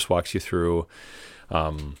 where it just walks you through,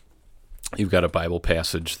 you've got a Bible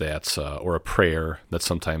passage that's, or a prayer that's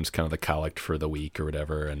sometimes kind of the collect for the week or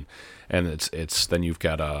whatever. And it's then you've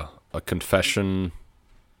got a confession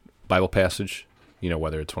Bible passage,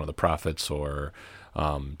 whether it's one of the prophets or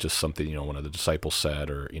just something, one of the disciples said,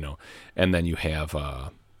 or, and then you have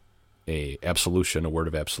a absolution, a word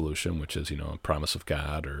of absolution, which is, a promise of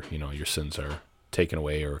God, or, your sins are taken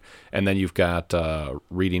away, and then you've got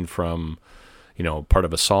reading from, part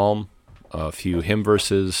of a psalm, a few hymn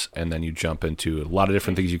verses, and then you jump into a lot of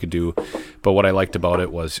different things you could do. But what I liked about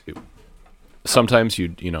it was sometimes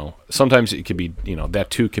sometimes it could be, that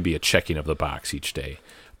too could be a checking of the box each day.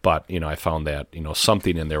 But, I found that,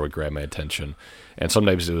 something in there would grab my attention. And some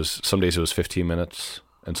days it was 15 minutes,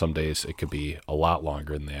 and some days it could be a lot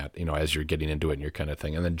longer than that, as you're getting into it and your kind of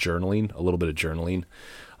thing. And then journaling, a little bit of journaling,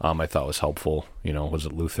 I thought was helpful. Was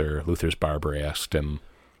it Luther's barber asked him,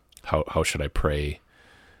 how should I pray?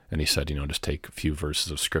 And he said, just take a few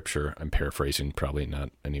verses of scripture. I'm paraphrasing, probably not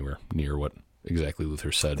anywhere near what exactly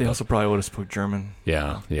Luther said. They also probably would have spoke German.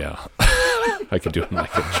 Yeah. I could do it in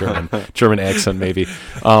like a German accent maybe.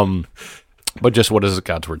 But just what does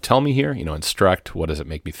God's word tell me here? Instruct. What does it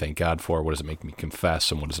make me thank God for? What does it make me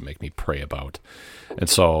confess? And what does it make me pray about? And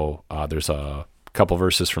so there's a couple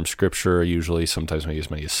verses from Scripture, usually, sometimes maybe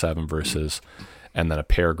as many as 7 verses, and then a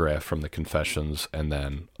paragraph from the Confessions, and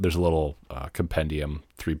then there's a little compendium,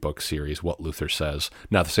 3-book series, What Luther Says.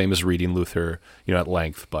 Not the same as reading Luther, at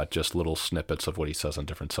length, but just little snippets of what he says on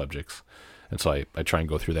different subjects. And so I try and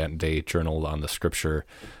go through that in day, journal on the Scripture,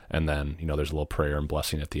 and then, there's a little prayer and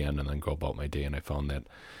blessing at the end, and then go about my day. And I found that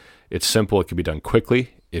it's simple. It can be done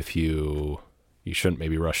quickly if you shouldn't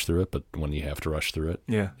maybe rush through it, but when you have to rush through it,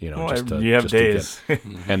 you just have days.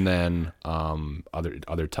 And then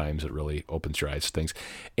other times it really opens your eyes to things.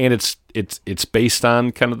 And it's based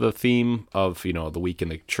on kind of the theme of, the week in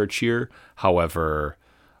the church year. However,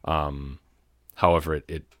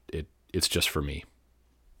 it's just for me.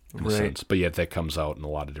 In a sense. But yet that comes out in a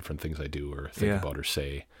lot of different things I do or think about or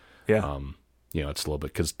say. Yeah. It's a little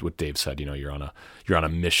bit, because what Dave said, you're on a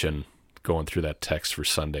mission going through that text for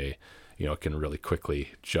Sunday. It can really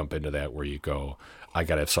quickly jump into that where you go, I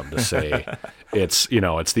got to have something to say. It's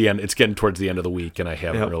the end. It's getting towards the end of the week, and I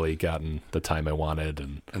haven't really gotten the time I wanted.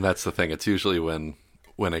 And that's the thing. It's usually when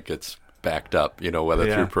it gets backed up,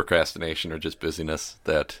 whether through procrastination or just busyness,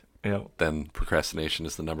 that then procrastination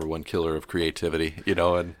is the number one killer of creativity,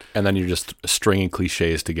 and then you're just stringing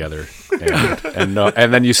cliches together, and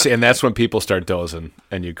then you see, and that's when people start dozing,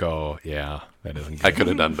 and you go, yeah, that isn't good. I could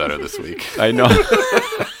have done better this week. I know.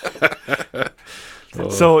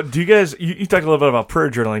 So do you guys, you talked a little bit about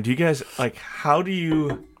prayer journaling. Do you guys, how do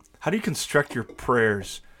you construct your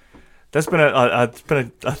prayers? That's been a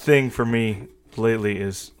thing for me lately,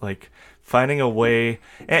 is finding a way,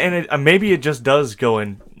 and maybe it just does go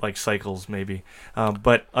in cycles, maybe.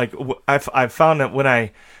 But I've found that when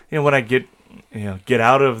I get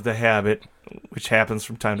out of the habit, which happens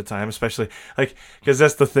from time to time, especially because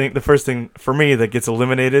that's the first thing for me that gets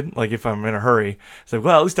eliminated. If I'm in a hurry, it's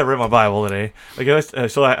well, at least I read my Bible today.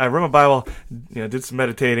 So I read my Bible, did some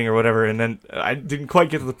meditating or whatever, and then I didn't quite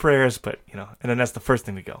get to the prayers, but and then that's the first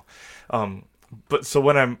thing to go. But so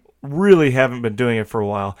when I'm really haven't been doing it for a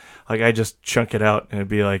while, I just chunk it out, and it'd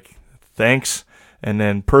be thanks, and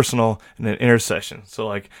then personal, and then intercession.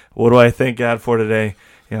 So what do I thank God for today?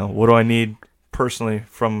 What do I need personally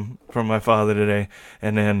from my Father today?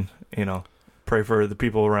 And then pray for the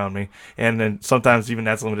people around me. And then sometimes even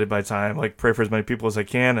that's limited by time. Pray for as many people as I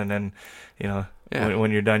can, and then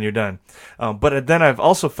when you're done, you're done. But then I've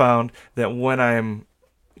also found that when I'm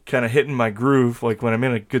kind of hitting my groove, when I'm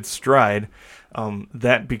in a good stride,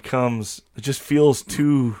 that becomes, it just feels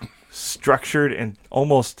too structured and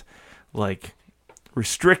almost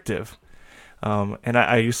restrictive. And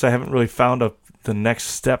I haven't really found the next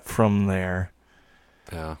step from there.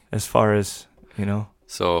 Yeah. As far as,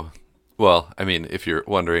 So, well, I mean, if you're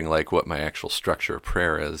wondering what my actual structure of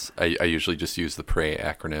prayer is, I usually just use the PRAY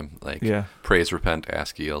acronym, praise, repent,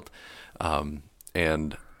 ask, yield.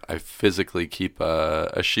 And I physically keep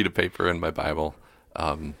a sheet of paper in my Bible.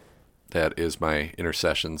 That is my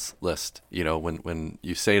intercessions list. When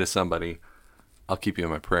you say to somebody, I'll keep you in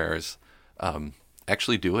my prayers,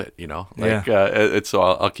 actually do it, so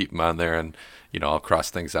I'll keep them on there, and, I'll cross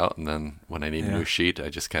things out. And then when I need a new sheet, I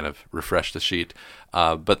just kind of refresh the sheet.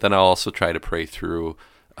 But then I'll also try to pray through,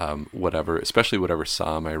 especially whatever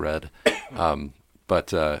Psalm I read.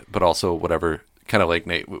 But also whatever, kind of like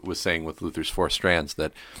Nate was saying with Luther's 4 strands,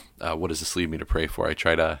 that what does this lead me to pray for? I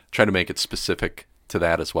try to make it specific to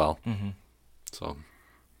that as well. Mm-hmm. So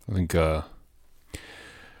I think,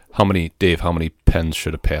 how many pens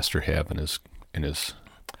should a pastor have in his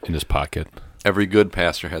pocket? Every good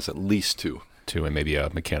pastor has at least 2. And maybe a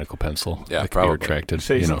mechanical pencil. Yeah, probably. Retracted.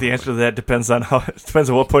 So the answer to that depends on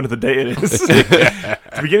what point of the day it is. At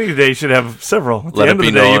the beginning of the day, you should have several. At the end of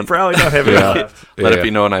the day, you probably don't have any left. Let it be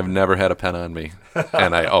known I've never had a pen on me,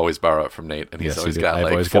 and I always borrow it from Nate, and he's always got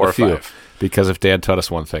always 4 or 5. Because if Dad taught us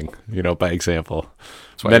one thing, by example,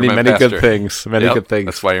 many good things, good things.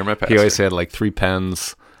 That's why you're my pastor. He always had 3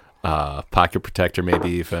 pens, pocket protector, maybe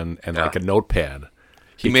even, and like a notepad.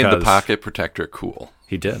 He made the pocket protector cool.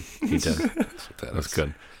 He did. That was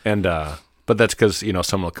good. And but that's because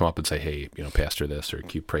someone will come up and say, "Hey, Pastor, this," or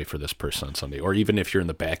 "Can you pray for this person on Sunday?" Or even if you're in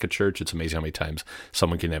the back of church, it's amazing how many times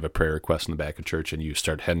someone can have a prayer request in the back of church, and you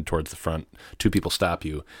start heading towards the front. Two people stop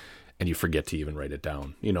you, and you forget to even write it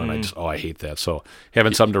down. And I hate that. So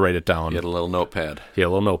having something to write it down. You had a little notepad.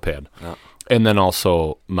 Yeah. And then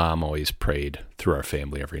also, Mom always prayed through our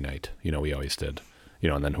family every night. We always did.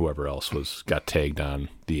 And then whoever else got tagged on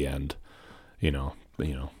the end. God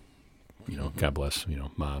bless.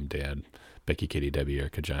 Mom, Dad, Becky, Katie, Debbie,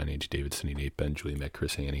 Erica, John, Angie, David, Cindy, Nate, Ben, Julie, Matt,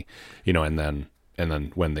 Chris, Annie. And then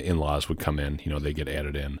when the in-laws would come in, they get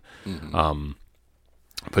added in. Mm-hmm.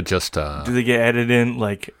 But just do they get added in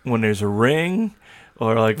like when there's a ring?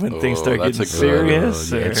 Or like when things start getting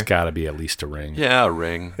serious? It's got to be at least a ring. Yeah, a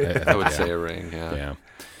ring. I would say a ring, yeah.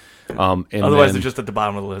 And otherwise, they're just at the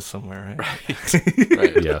bottom of the list somewhere, right?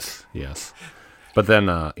 Right. Yes. But then,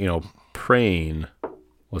 praying,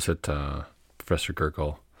 was it Professor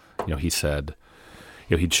Gergel? He said,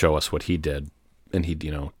 he'd show us what he did, and he'd,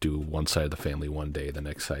 do one side of the family one day, the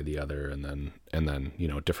next side the other, and then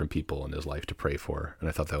different people in his life to pray for. And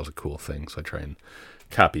I thought that was a cool thing, so I try and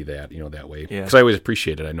copy that, that way. Because I always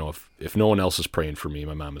appreciate it. I know if no one else is praying for me,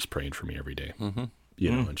 my mom is praying for me every day. Mm-hmm.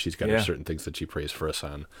 And she's got certain things that she prays for us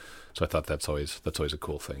on. So I thought that's always a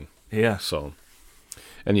cool thing. Yeah. So,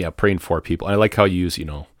 and praying for people. I like how you use,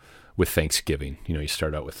 with Thanksgiving, you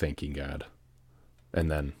start out with thanking God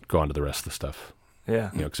and then go on to the rest of the stuff. Yeah.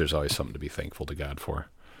 Because there's always something to be thankful to God for.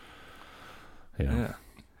 Yeah.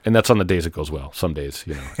 And that's on the days it goes well. Some days,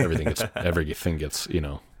 everything gets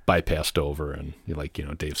bypassed over, and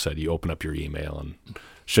Dave said, you open up your email and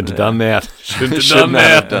shouldn't have done that. Shouldn't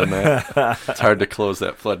have done that. It's hard to close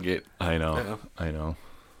that floodgate. I know.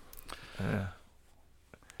 Yeah.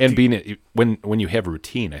 And being when you have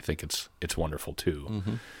routine, I think it's wonderful too.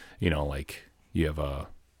 Mm-hmm. Like you have a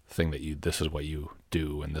thing that this is what you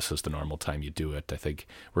do, and this is the normal time you do it. I think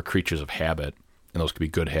we're creatures of habit, and those could be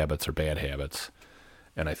good habits or bad habits.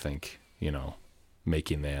 And I think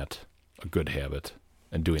making that a good habit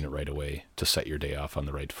and doing it right away to set your day off on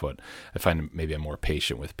the right foot. I find maybe I'm more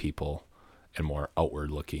patient with people and more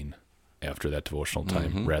outward looking after that devotional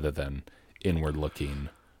time rather than inward looking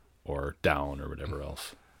or down or whatever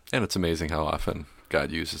else. And it's amazing how often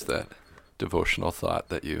God uses that devotional thought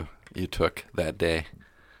that you took that day.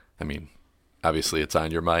 I mean, obviously it's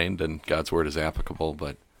on your mind and God's word is applicable,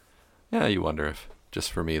 but you wonder if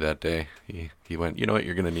just for me that day, he went, you know what,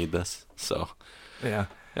 you're going to need this. So, yeah.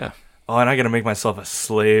 Oh, and I got to make myself a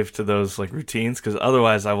slave to those like routines, because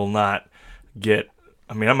otherwise I will not get.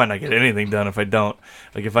 I mean, I might not get anything done if I don't.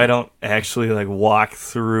 Like if I don't actually like walk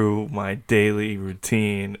through my daily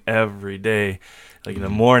routine every day, like in the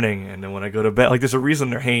morning, and then when I go to bed. Like there's a reason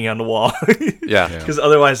they're hanging on the wall. Yeah. Because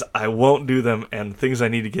otherwise I won't do them, and things I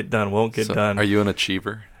need to get done won't get done. Are you an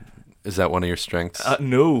achiever? Is that one of your strengths?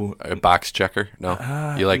 No. A box checker?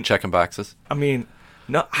 No. You like checking boxes? I mean,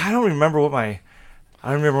 no. I don't remember what I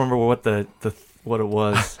don't remember what what it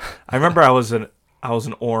was. I remember I was an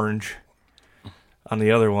orange on the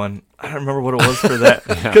other one. I don't remember what it was for that,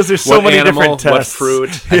 because there's so many different tests. What fruit?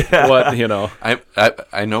 What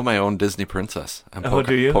I know my own Disney princess. I'm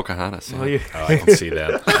do you? Pocahontas. Yeah. I can see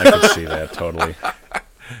that. I can see that totally.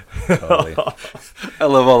 I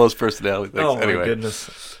love all those personality things. Oh anyway. My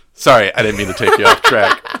goodness! Sorry, I didn't mean to take you off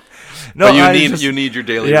track. No, but you need your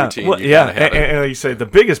daily routine. Well, and like you say, the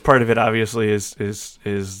biggest part of it obviously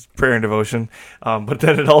is prayer and devotion. But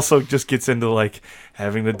then it also just gets into like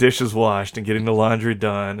having the dishes washed and getting the laundry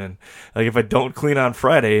done, and like if I don't clean on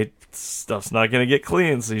Friday, stuff's not gonna get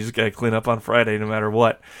clean. So you just gotta clean up on Friday no matter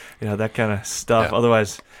what, that kind of stuff. Yeah.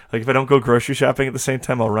 Otherwise, like if I don't go grocery shopping at the same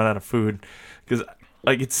time, I'll run out of food, because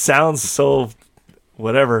like it sounds so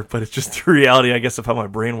whatever, but it's just the reality, I guess, of how my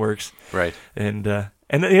brain works. Right. And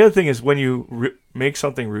the other thing is, when you make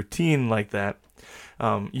something routine like that,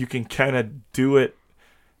 you can kind of do it.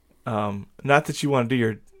 Not that you want to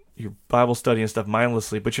do your Bible study and stuff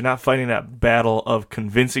mindlessly, but you're not fighting that battle of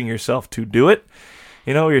convincing yourself to do it.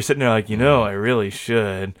 You're sitting there like, I really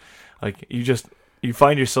should. Like you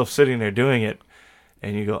find yourself sitting there doing it,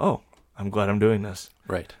 and you go, oh, I'm glad I'm doing this.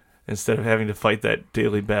 Right. Instead of having to fight that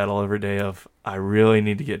daily battle every day of, I really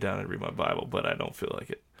need to get down and read my Bible, but I don't feel like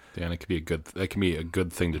it. Yeah, and that can be a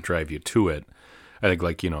good thing to drive you to it. I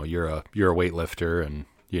think you're a weightlifter, and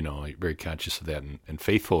you're very conscious of that and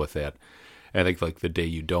faithful with that. And I think like the day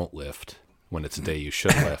you don't lift, when it's a day you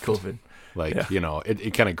should lift, COVID.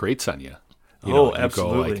 It kind of grates on you. Absolutely. You go,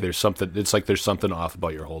 like there's something. It's like there's something off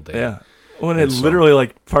about your whole day. Yeah. When it literally,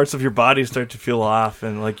 like, parts of your body start to feel off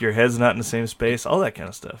and, like, your head's not in the same space, all that kind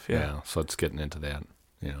of stuff. Yeah. So it's getting into that,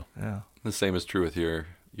 Yeah. The same is true with your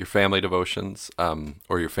family devotions,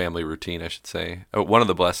 or your family routine, I should say. One of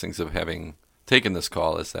the blessings of having taken this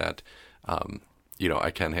call is that,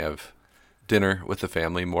 I can have dinner with the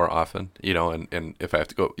family more often, and if I have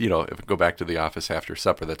to go, if I go back to the office after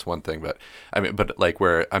supper, that's one thing. But but like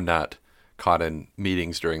where I'm not caught in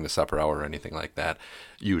meetings during the supper hour or anything like that,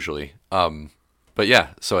 usually. But yeah,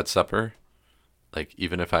 so at supper, like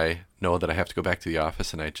even if I know that I have to go back to the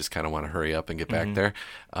office and I just kind of want to hurry up and get back there,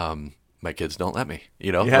 my kids don't let me,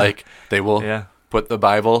 like they will put the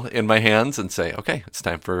Bible in my hands and say, okay, it's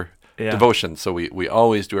time for devotion. So we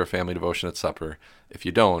always do our family devotion at supper. If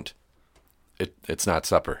you don't, it's not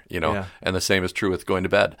supper, and the same is true with going to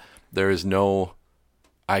bed.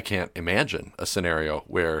 I can't imagine a scenario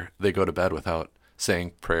where they go to bed without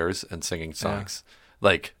saying prayers and singing songs.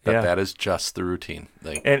 Like that is just the routine.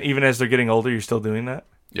 Like, and even as they're getting older, you're still doing that?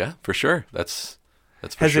 Yeah, for sure. That's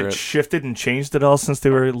for sure. Has it shifted and changed at all since they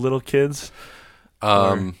were little kids?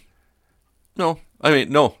 No, no,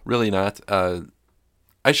 really not.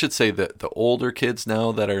 I should say that the older kids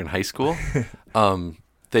now that are in high school,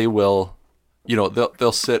 they will,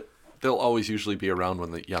 they'll sit. They'll always usually be around when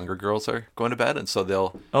the younger girls are going to bed, and so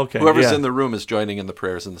whoever's in the room is joining in the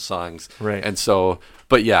prayers and the songs. Right. And so,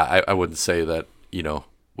 but yeah, I wouldn't say that,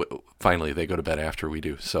 finally they go to bed after we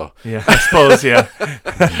do. So yeah, I suppose, yeah.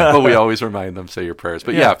 But we always remind them, say your prayers.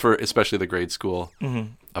 But yeah, for especially the grade school,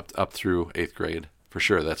 up through 8th grade, for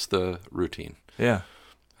sure, that's the routine. Yeah.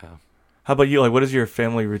 How about you? Like, what does your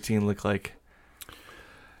family routine look like?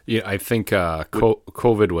 Yeah, I think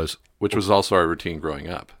COVID was... Which was also our routine growing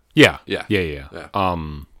up. Yeah. Yeah.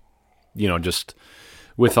 Just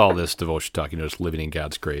with all this devotion talk, just living in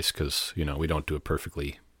God's grace, because, we don't do it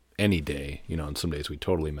perfectly any day, and some days we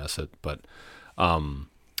totally mess it. But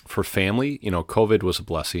for family, COVID was a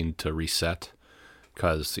blessing to reset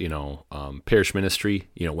because, parish ministry,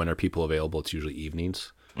 when are people available? It's usually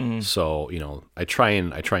evenings. Mm-hmm. So, I try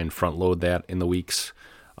and front load that in the weeks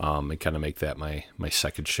and kind of make that my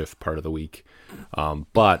second shift part of the week.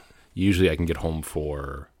 But usually I can get home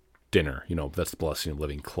for dinner. That's the blessing of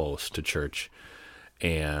living close to church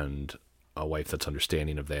and a wife that's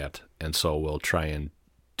understanding of that. And so we'll try and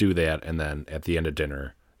do that. And then at the end of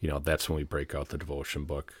dinner, that's when we break out the devotion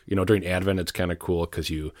book. During Advent, it's kind of cool because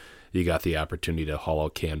you got the opportunity to haul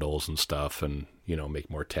out candles and stuff and, make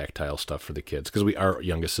more tactile stuff for the kids. Because our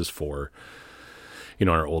youngest is 4,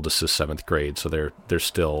 our oldest is 7th grade. So they're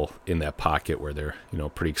still in that pocket where they're,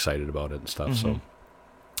 pretty excited about it and stuff. Mm-hmm. So,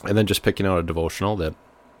 and then just picking out a devotional that,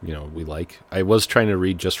 we like. I was trying to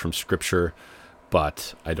read just from Scripture,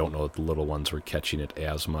 but I don't know if the little ones were catching it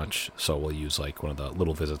as much. So we'll use like one of the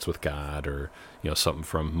Little Visits with God or, something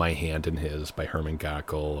from My Hand in His by Herman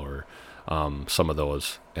Gockel or some of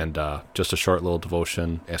those. And just a short little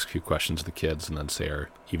devotion, ask a few questions of the kids, and then say our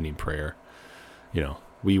evening prayer.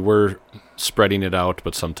 We were spreading it out,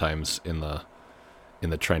 but sometimes in the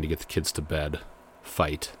trying to get the kids to bed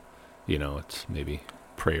fight, it's maybe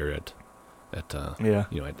prayer at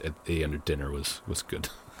the end of dinner was good.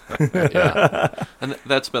 Yeah, and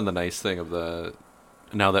that's been the nice thing of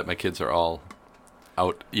now that my kids are all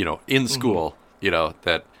out, in school,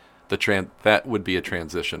 that that would be a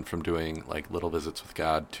transition from doing like Little Visits with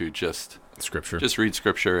God to just Scripture, just read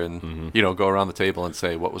Scripture and go around the table and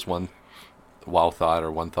say what was one wow thought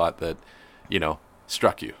or one thought that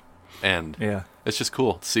struck you, and it's just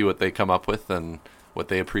cool to see what they come up with and what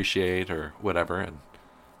they appreciate or whatever,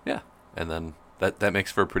 and then that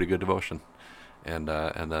makes for a pretty good devotion. And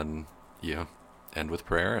then end with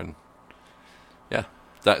prayer and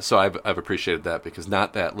so I've appreciated that because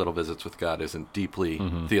not that Little Visits with God isn't deeply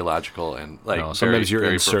theological and like sometimes very, you're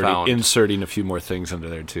very inserting a few more things into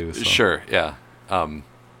there too. So. Sure, yeah,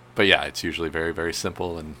 but yeah, it's usually very, very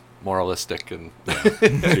simple and moralistic and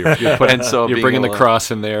so you're bringing the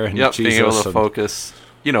cross in there and Jesus being able to focus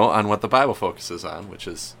on what the Bible focuses on, which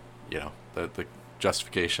is the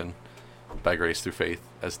justification by grace through faith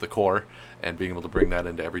as the core, and being able to bring that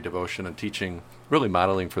into every devotion and teaching, really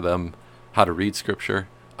modeling for them how to read Scripture.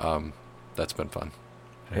 That's been fun.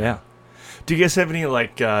 Yeah. Do you guys have any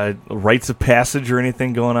like rites of passage or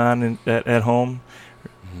anything going on at home?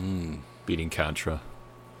 Beating Contra.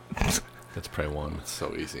 That's probably one. It's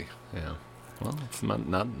so easy. Yeah. Well, it's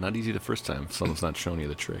not easy the first time. Someone's not showing you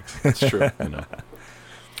the tricks. That's true.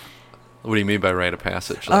 What do you mean by rite of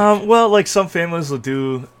passage? Well, like some families will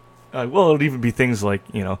do. It'll even be things like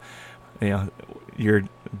your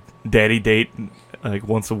daddy date, like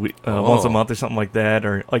once a week, once a month, or something like that,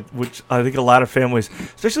 or like which I think a lot of families,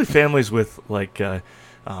 especially families with like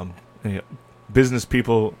business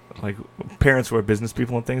people, like parents who are business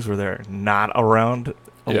people and things, where they're not around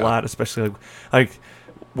a lot, especially like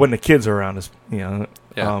when the kids are around,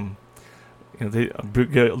 they'll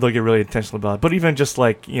get really intentional about it. But even just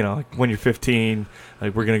like, like when you're 15,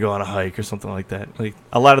 like we're going to go on a hike or something like that. Like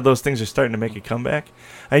a lot of those things are starting to make a comeback.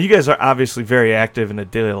 And you guys are obviously very active in the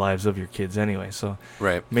daily lives of your kids anyway. So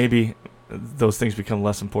maybe those things become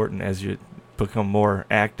less important as you become more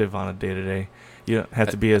active on a day-to-day. You don't have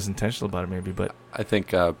to be as intentional about it maybe, but I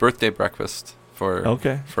think birthday breakfast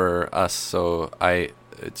for us. So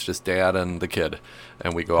it's just dad and the kid,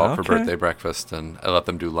 and we go out for birthday breakfast, and I let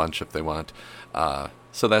them do lunch if they want.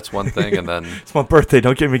 So that's one thing, and then it's my birthday.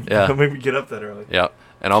 Don't make me get up that early. Yeah,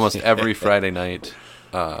 and almost every Friday night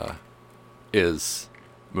is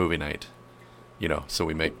movie night. So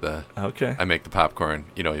we make I make the popcorn.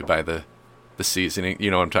 You buy the seasoning.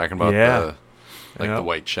 You know what I'm talking about? Yeah. The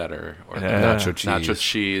white cheddar or nacho cheese. Nacho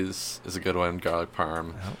cheese is a good one. Garlic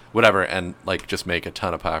parm, whatever, and just make a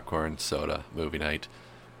ton of popcorn, soda, movie night.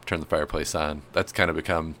 Turn the fireplace on. That's kind of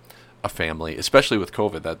become a family, especially with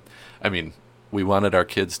COVID. We wanted our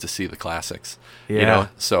kids to see the classics.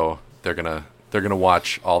 So they're gonna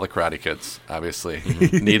watch all the Karate Kids. Obviously,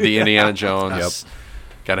 need the Indiana Jones. Yep.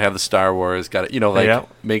 Got to have the Star Wars. Got to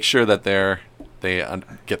make sure that they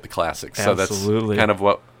get the classics. Absolutely. So that's kind of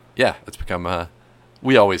what. Yeah, it's become.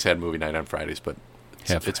 We always had movie night on Fridays, but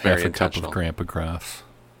it's very intentional. Half a cup of Grandpa Groff's.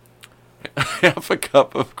 Half a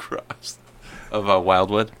cup of Groff's. Of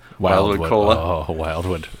Wildwood Cola. Oh,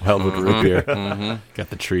 Wildwood root beer. Got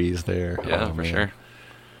the trees there. Yeah, for sure.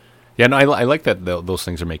 Yeah, no, I like that those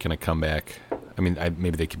things are making a comeback. I mean,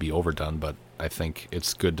 maybe they could be overdone, but I think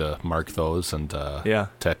it's good to mark those and to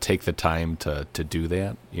take the time to do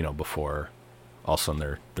that, before all of a sudden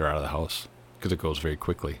they're out of the house, because it goes very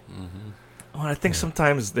quickly. Well, I think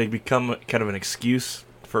sometimes they become kind of an excuse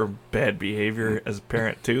for bad behavior as a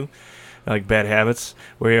parent too. Like bad habits,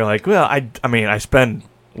 where you're like, well,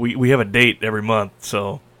 we have a date every month,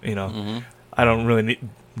 so I don't really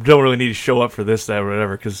need to show up for this, that, or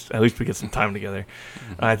whatever, because at least we get some time together.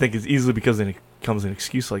 I think it's easily because it becomes an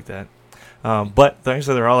excuse like that. But like I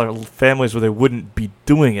said, there are other families where they wouldn't be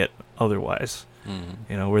doing it otherwise.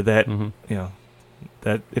 Where that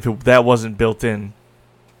that if that wasn't built in,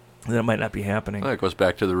 then it might not be happening. Well, it goes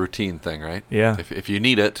back to the routine thing, right? Yeah. If you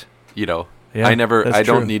need it, Yeah, I don't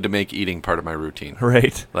true. need to make eating part of my routine.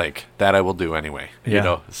 Right. Like that I will do anyway.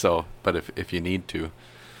 Yeah. So, but if you need to.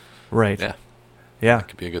 Right. Yeah. Yeah. That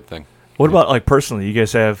could be a good thing. What about personally? You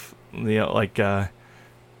guys have I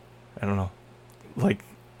don't know,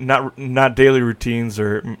 not daily routines,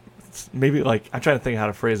 or maybe I'm trying to think how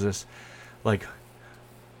to phrase this,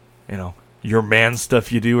 your man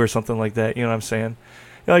stuff you do or something like that. You know what I'm saying?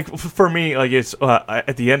 For me, it's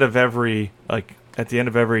at the end of every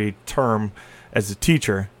term as a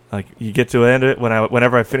teacher, you get to the end of it,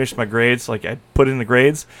 whenever I finish my grades, I put in the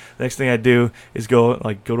grades. The next thing I do is go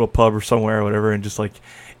to a pub or somewhere or whatever, and just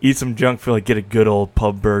eat some junk food, get a good old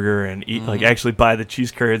pub burger and eat, actually buy the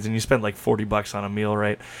cheese curds, and you spend $40 on a meal,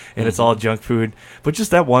 right? And it's all junk food, but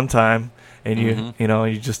just that one time, and you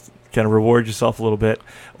just kind of reward yourself a little bit.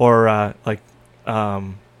 Or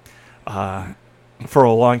for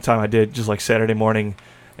a long time I did just Saturday morning,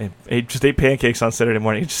 and ate pancakes on Saturday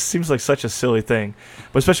morning. It just seems like such a silly thing,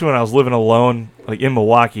 but especially when I was living alone, in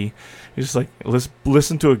Milwaukee, you just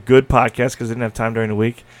listen to a good podcast because I didn't have time during the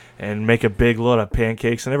week, and make a big load of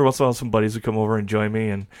pancakes. And every once in a while, some buddies would come over and join me,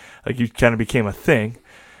 and you kind of became a thing.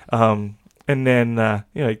 And then I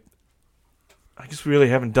just really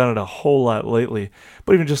haven't done it a whole lot lately.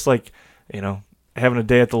 But even just having a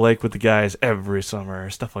day at the lake with the guys every summer,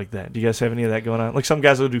 stuff like that. Do you guys have any of that going on? Some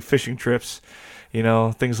guys will do fishing trips,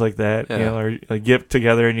 things like that. Yeah. Or get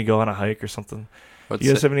together and you go on a hike or something. Do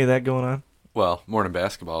you guys have any of that going on? Well, morning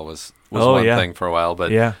basketball was one thing for a while,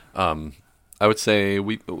 but I would say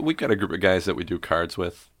we've got a group of guys that we do cards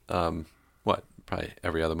with. Probably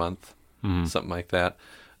every other month, something like that.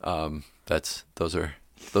 Those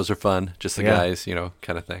are fun. Just the guys,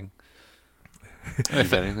 kind of thing. I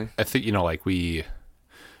think we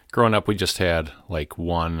growing up, we just had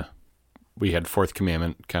we had Fourth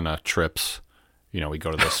Commandment kind of trips. We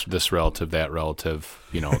go to this relative, that relative,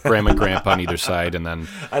 grandma and grandpa on either side, and then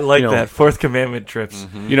I like that Fourth Commandment trips.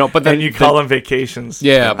 But then you call them vacations.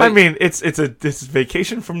 Yeah, but, it's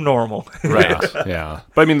vacation from normal. Right. Yeah,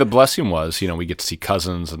 but the blessing was, we get to see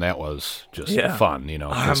cousins, and that was just fun.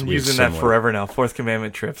 I'm using that forever now. Fourth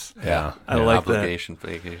Commandment trips. Yeah, I like obligation, that.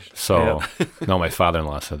 Vacation. So, no, my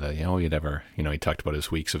father-in-law said that he talked about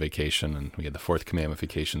his weeks of vacation, and we had the Fourth Commandment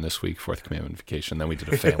vacation this week, Fourth Commandment vacation, then we did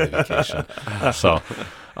a family vacation. So,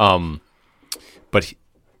 but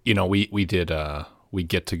we did, we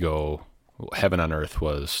get to go, Heaven on Earth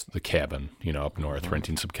was the cabin, up north,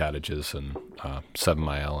 renting some cottages and 7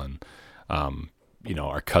 Mile. And,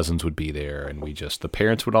 our cousins would be there, and the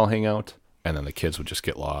parents would all hang out, and then the kids would just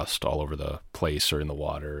get lost all over the place or in the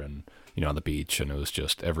water and, on the beach. And it was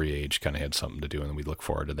just every age kind of had something to do, and we'd look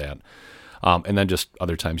forward to that. And then just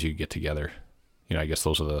other times you get together. I guess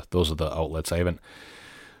those are the outlets. I haven't,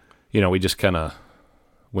 we just kind of,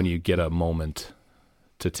 when you get a moment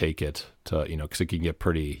to take it to, because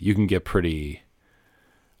you can get pretty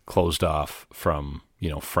closed off from,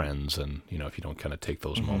 friends. And, if you don't kind of take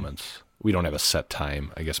those moments, we don't have a set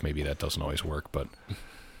time. I guess maybe that doesn't always work, but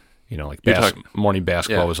like morning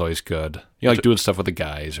basketball was always good. Like doing stuff with the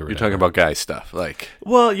guys or whatever. You're talking about guy stuff, like.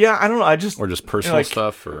 Well, yeah, I don't know. Or just personal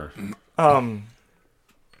stuff or. I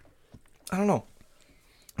don't know.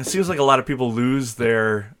 It seems like a lot of people lose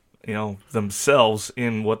their, themselves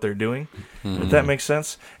in what they're doing, if that makes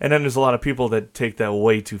sense. And then there's a lot of people that take that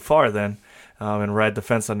way too far then and ride the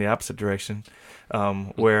fence on the opposite direction,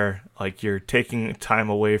 where, like, you're taking time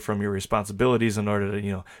away from your responsibilities in order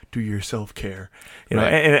to, do your self-care.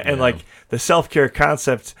 And like, the self-care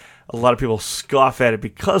concept, a lot of people scoff at it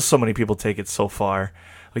because so many people take it so far.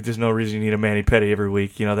 Like, there's no reason you need a mani-pedi every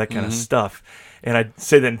week, that kind of stuff. And I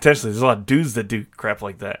say that intentionally. There's a lot of dudes that do crap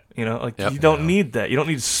like that. You don't need that. You don't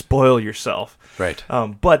need to spoil yourself. Right.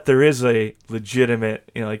 But there is a legitimate,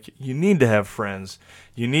 you need to have friends.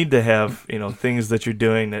 You need to have, things that you're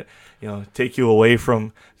doing that, take you away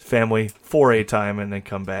from family for a time and then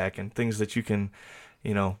come back, and things that you can,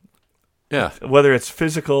 whether it's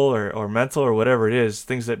physical or mental or whatever it is,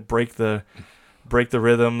 things that break the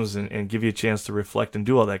rhythms and give you a chance to reflect and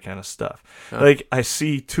do all that kind of stuff. Yeah. Like, I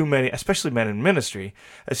see too many, especially men in ministry,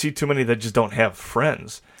 I see too many that just don't have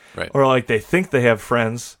friends. Right. Or like they think they have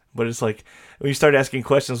friends, but it's like when you start asking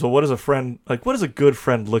questions, well, what does a good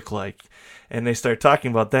friend look like? And they start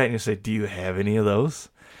talking about that, and you say, do you have any of those?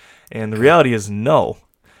 And the reality is no.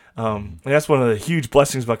 And that's one of the huge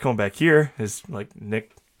blessings about coming back here is, like,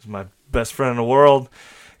 Nick is my best friend in the world,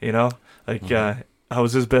 I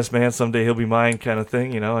was his best man, someday he'll be mine kind of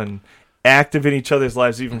thing, and active in each other's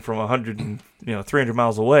lives even from 300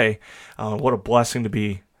 miles away. What a blessing to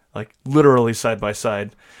be, like, literally side by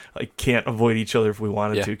side. Like, can't avoid each other if we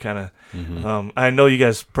wanted to, kind of. I know you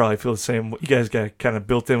guys probably feel the same. You guys got kind of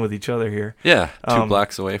built in with each other here. Yeah, 2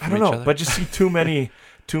 blocks away from each other. But you see too many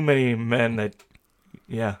men that,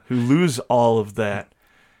 who lose all of that.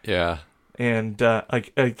 Yeah. And,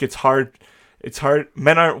 it's hard. It's hard.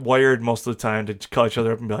 Men aren't wired most of the time to call each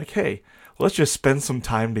other up and be like, hey, let's just spend some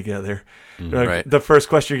time together. Right. The first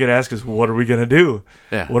question you're going to ask is, what are we going to do?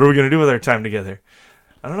 Yeah. What are we going to do with our time together?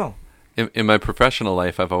 I don't know. In my professional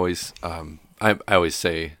life, I've always, I always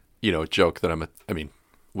say, joke that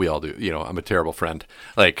we all do, I'm a terrible friend.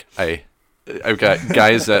 Like, I've got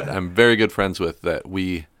guys that I'm very good friends with that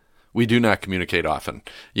we do not communicate often,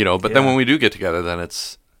 but then when we do get together, then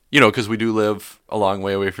it's, because we do live a long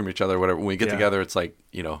way away from each other, whatever. When we get together, it's like,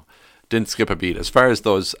 didn't skip a beat. As far as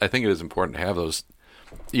those, I think it is important to have those,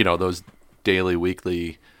 those daily,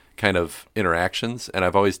 weekly kind of interactions. And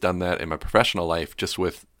I've always done that in my professional life just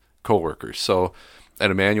with coworkers. So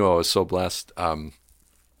at Emmanuel, I was so blessed.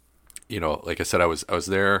 Like I said, I was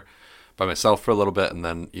there by myself for a little bit, and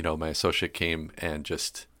then, my associate came and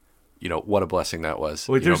just, what a blessing that was.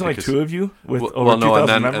 Wait, there's only 2 of you with over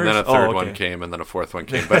 2,000 members? And then a third one came, and then a fourth one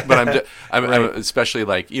came. But I'm especially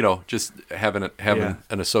like, just having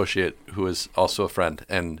an associate who is also a friend,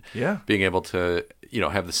 and being able to,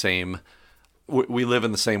 have the same. We live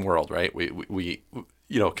in the same world, right? We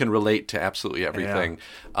can relate to absolutely everything.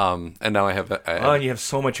 Yeah. And now I have. You have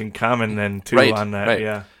so much in common then too on that. Right.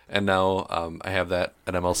 Yeah. And now I have that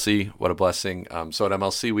at MLC. What a blessing. So at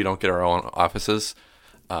MLC, we don't get our own offices.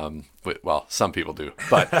 Well, some people do,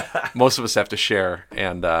 but most of us have to share.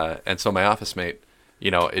 And so my office mate,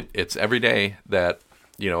 it's every day that,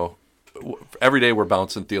 every day we're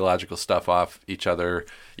bouncing theological stuff off each other,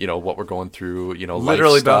 what we're going through,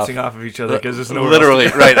 literally life bouncing stuff. off of each other because there's no literally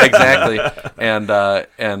right, exactly.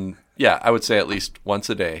 And yeah, I would say at least once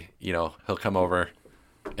a day, he'll come over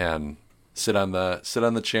and sit on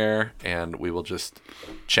the chair, and we will just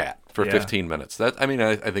chat for 15 minutes. I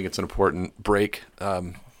think it's an important break,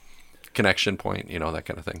 connection point, that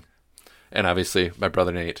kind of thing. And obviously my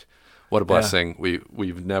brother Nate, what a blessing. Yeah.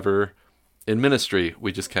 We've never, in ministry,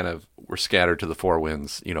 we just kind of were scattered to the 4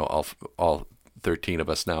 winds, all 13 of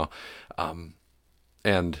us now.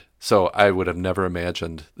 And so I would have never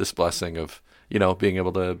imagined this blessing of, being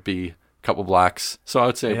able to be a couple blocks. So I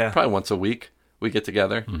would say probably once a week we get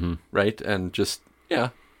together, right? And just,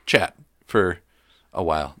 chat for a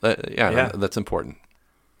while. That's important.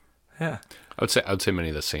 Yeah. I would say many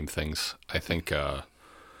of the same things. I think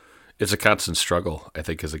it's a constant struggle. I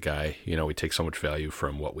think as a guy, we take so much value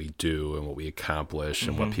from what we do and what we accomplish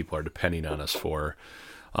and what people are depending on us for.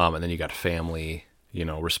 And then you got family,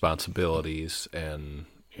 responsibilities and,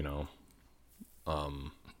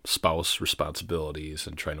 spouse responsibilities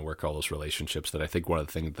and trying to work all those relationships. That I think one of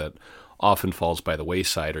the things that often falls by the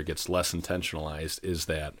wayside or gets less intentionalized is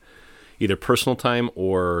that either personal time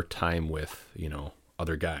or time with,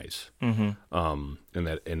 other guys. And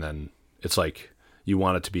then it's like you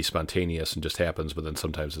want it to be spontaneous and just happens, but then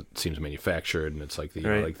sometimes it seems manufactured, and it's like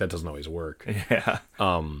like that doesn't always work. Yeah.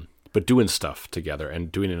 But doing stuff together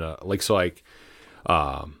and doing it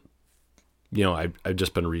I've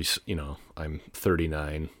just been I'm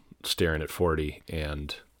 39, staring at 40,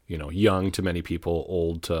 and young to many people,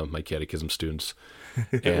 old to my catechism students.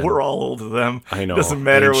 And we're all old to them. I know. Doesn't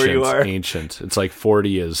matter where you are. Ancient. It's like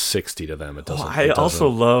 40 is 60 to them. It doesn't. I also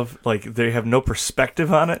love they have no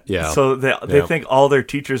perspective on it. Yeah. So they think all their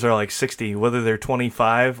teachers are like 60, whether they're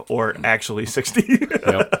 25 or actually 60.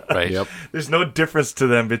 Yep. Right. Yep. There's no difference to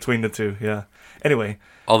them between the two. Yeah. Anyway.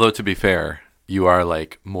 Although to be fair, you are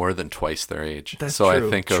like more than twice their age. That's so true. I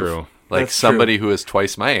think True. of like That's somebody who is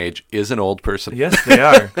twice my age is an old person. Yes, they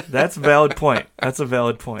are. That's a valid point. That's a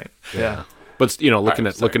valid point. Yeah. But looking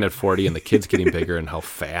Right, looking at 40 and the kids getting bigger and how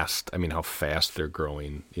fast they're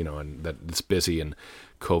growing, and that it's busy, and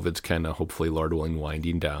COVID's kind of hopefully, Lord willing,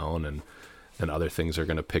 winding down, and other things are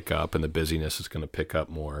going to pick up, and the busyness is going to pick up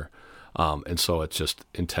more, and so it's just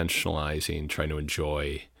intentionalizing, trying to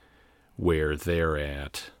enjoy where they're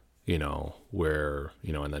at, where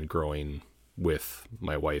and then growing with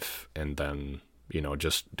my wife, and then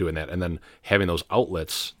just doing that, and then having those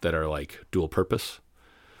outlets that are like dual purpose.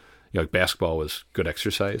 Like basketball was good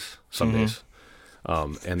exercise some days,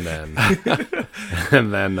 and then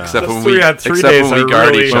Except when three we on three except days when we are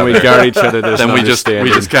guard really- each when other. we guard each other, there's Then no we just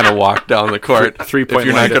understanding. kind of walk down the court. Three-point If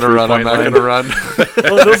you're line not to going to run, I'm three-point not line. going to run.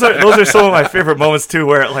 Well, those are some of my favorite moments too,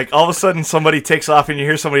 where like all of a sudden somebody takes off and you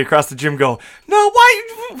hear somebody across the gym go, "No,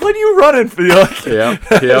 what are you running for?" You're like,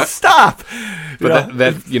 Yeah. stop. But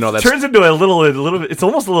that's turns into a little. It's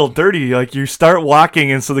almost a little dirty. Like you start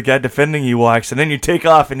walking, and so the guy defending you walks, and then you take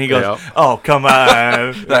off, and he goes, Yeah. "Oh, come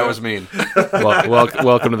on." That was mean.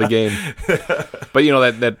 welcome to the game. But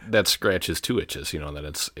that scratches two itches.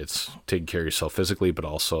 That it's taking care of yourself physically, but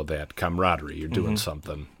also that camaraderie. You're doing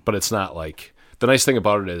something, but it's not like the nice thing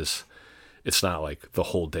about it is it's not like the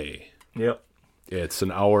whole day. Yep. It's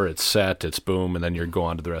an hour, it's set, it's boom, and then you're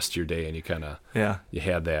going to the rest of your day, and you kind of you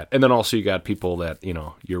had that, and then also you got people that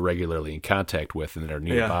you're regularly in contact with, and that are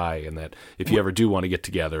nearby, and that if you ever do want to get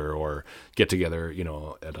together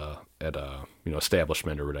at a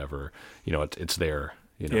establishment or whatever, it's there.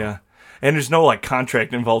 Yeah. And there's no like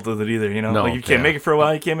contract involved with it either. No, like you can't make it for a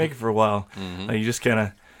while. You can't make it for a while. Like, you just kind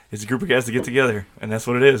of it's a group of guys to get together, and that's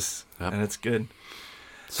what it is, and it's good.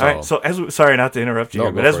 So, All right, so sorry not to interrupt you No,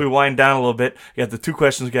 here, but go as for we it. wind down a little bit, we got the two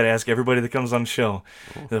questions we got to ask everybody that comes on the show.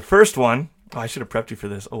 The first one, I should have prepped you for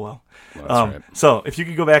this. Oh, well. That's right. So if you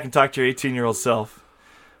could go back and talk to your 18-year-old self,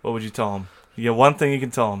 what would you tell him? You get one thing you can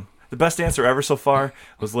tell him. The best answer ever so far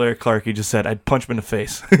was Larry Clark. He just said, I'd punch him in the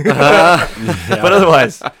face. But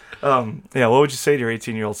otherwise, what would you say to your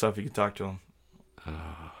 18-year-old self if you could talk to him?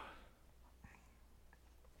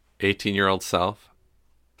 18-year-old self?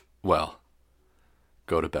 Well,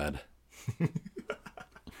 go to bed.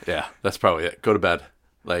 Yeah, that's probably it. Go to bed.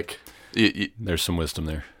 Like, there's some wisdom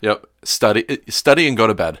there. yep. Study and go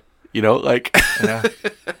to bed. Yeah.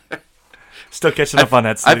 Still catching up on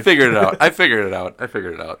that, Steve. I figured it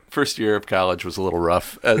out. First year of college was a little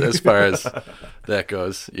rough as far as that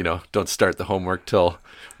goes. Don't start the homework till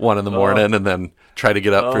 1 a.m. and then try to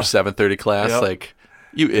get up for 7:30 class. Yep. Like,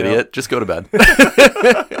 you idiot, just go to bed.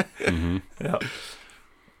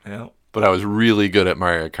 Yeah. But I was really good at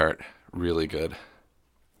Mario Kart. Really good.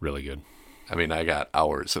 Really good. I mean, I got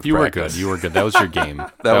hours of You were practice. good. You were good. That was your game.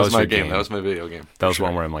 That was my your game. That was my video game. That was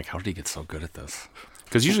one where I'm like, how did he get so good at this?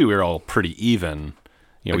 Because usually we were all pretty even.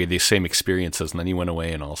 We had these same experiences, and then you went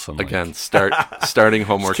away, and all of a sudden, Again, starting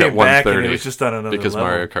homework Just at came back and 1:30 it was just on another because level.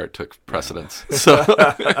 Mario Kart took precedence. So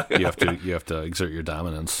you have to exert your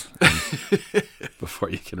dominance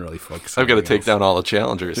before you can really focus. I've got to on take anything down all the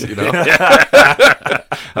challengers. I'm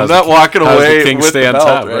not walking how's the away king with stay the on belt,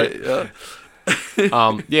 top, right?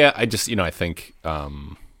 Yeah. I just I think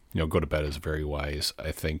go to bed is very wise.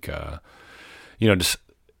 I think just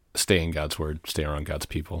stay in God's word, stay around God's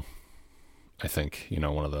people. I think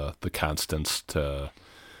one of the constants that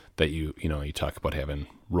you talk about having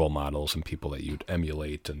role models and people that you'd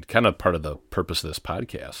emulate, and kind of part of the purpose of this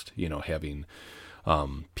podcast, having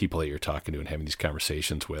people that you're talking to and having these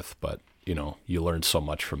conversations with. But, you learn so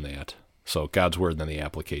much from that. So God's word and then the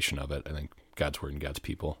application of it. I think God's word and God's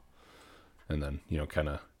people. And then, kind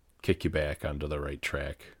of kick you back onto the right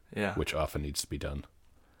track, which often needs to be done.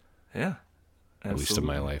 Yeah. Absolutely. At least in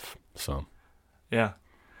my life. So. Yeah.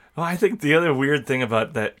 Well, I think the other weird thing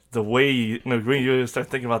about that, the way when you start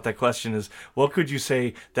thinking about that question is, what could you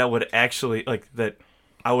say that would actually, that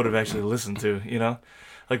I would have actually listened to,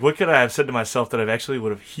 Like, what could I have said to myself that I've actually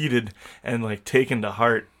would have heeded and, taken to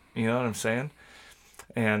heart, you know what I'm saying?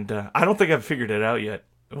 And I don't think I've figured it out yet,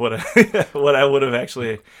 what I would have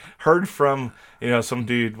actually heard from, some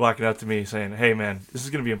dude walking up to me saying, hey, man, this is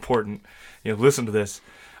going to be important, listen to this.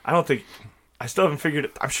 I still haven't figured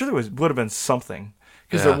it. I'm sure there would have been something.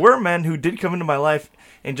 Because there were men who did come into my life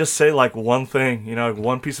and just say, one thing,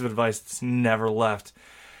 one piece of advice that's never left.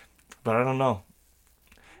 But I don't know.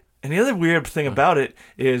 And the other weird thing about it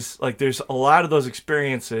is, there's a lot of those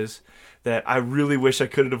experiences that I really wish I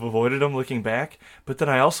could have avoided them looking back. But then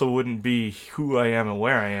I also wouldn't be who I am and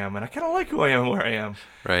where I am. And I kind of like who I am and where I am.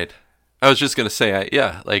 Right. I was just going to say,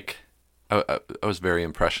 I was very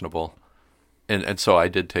impressionable. And so I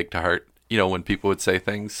did take to heart, when people would say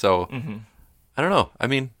things. So... Mm-hmm. I don't know. I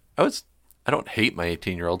mean, I don't hate my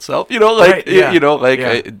 18-year-old self, right, yeah.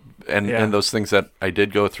 And those things that I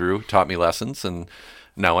did go through taught me lessons, and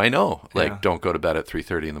now I know, don't go to bed at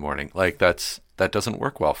 3:30 in the morning. That doesn't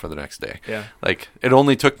work well for the next day. Yeah. It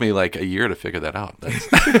only took me a year to figure that out.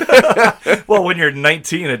 Well, when you're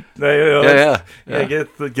 19, get it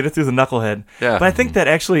through the knucklehead. Yeah. But I think that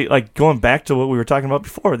actually, going back to what we were talking about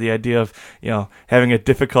before, the idea of having a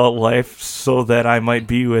difficult life so that I might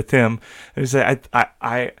be with him, is that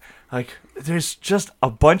I there's just a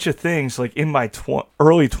bunch of things in my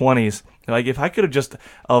early 20s. If I could have just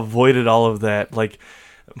avoided all of that,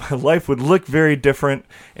 my life would look very different,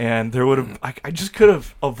 and there would have I just could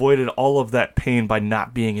have avoided all of that pain by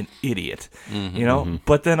not being an idiot,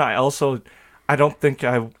 But then I don't think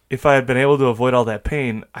if I had been able to avoid all that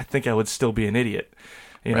pain, I think I would still be an idiot,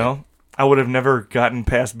 know. I would have never gotten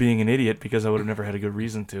past being an idiot because I would have never had a good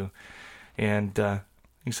reason to, and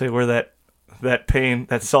you say where that pain,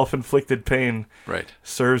 that self-inflicted pain,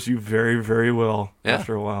 serves you very, very well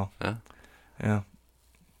after a while. Yeah.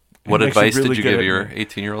 What advice did you give your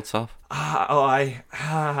 18-year-old self?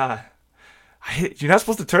 You're not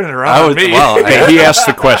supposed to turn it around on me. He asks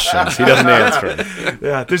the questions. He doesn't answer.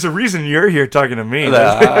 Yeah, there's a reason you're here talking to me.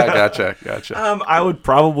 Gotcha. I would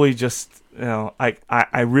probably just,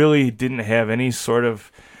 I really didn't have any sort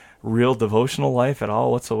of real devotional life at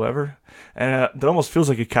all whatsoever. And it almost feels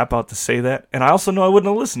like a cop-out to say that. And I also know I wouldn't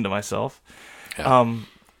have listened to myself. Yeah.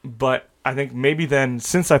 But I think maybe then,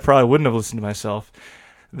 since I probably wouldn't have listened to myself,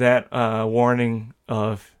 that warning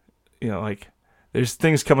of, there's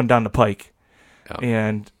things coming down the pike. Yeah.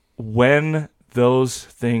 And when those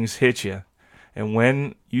things hit you, and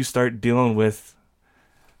when you start dealing with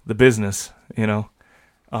the business, the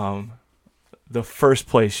first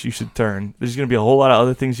place you should turn, there's going to be a whole lot of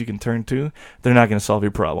other things you can turn to. They're not going to solve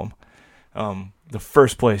your problem. The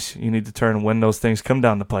first place you need to turn when those things come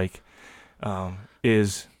down the pike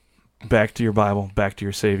is back to your Bible, back to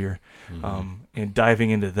your Savior. And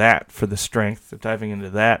diving into that for the strength, diving into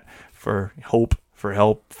that for hope, for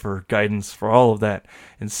help, for guidance, for all of that,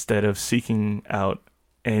 instead of seeking out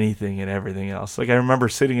anything and everything else. I remember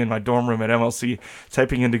sitting in my dorm room at MLC,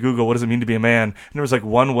 typing into Google, what does it mean to be a man? And there was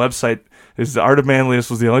one website, the Art of Manliness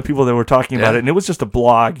was the only people that were talking about it, and it was just a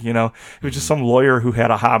blog, it was just some lawyer who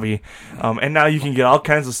had a hobby. And now you can get all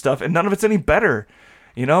kinds of stuff, and none of it's any better.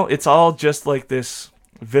 It's all just this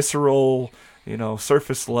visceral,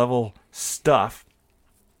 surface level stuff.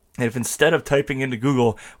 And if instead of typing into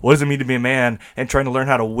Google, what does it mean to be a man, and trying to learn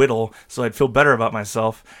how to whittle so I'd feel better about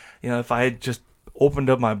myself, if I had just opened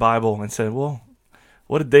up my Bible and said, well,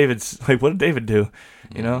 what did David do?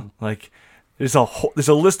 There's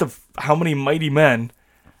a list of how many mighty men,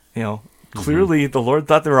 clearly the Lord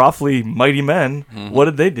thought they were awfully mighty men. What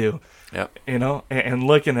did they do? Yep. And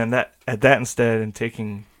looking at that instead, and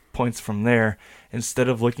taking points from there, instead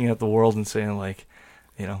of looking at the world and saying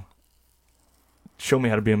show me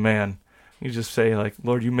how to be a man. You just say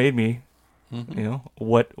Lord, you made me.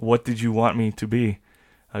 What did you want me to be?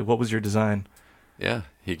 What was your design? Yeah,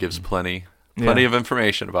 he gives plenty of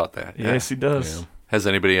information about that. Yes, he does. Yeah. Has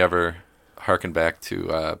anybody ever harkened back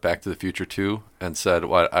to Back to the Future 2 and said,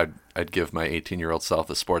 "Well, I'd give my 18-year-old self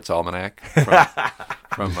a sports almanac"?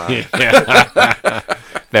 From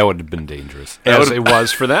that would have been dangerous, as it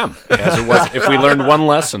was for them. As it was, if we learned one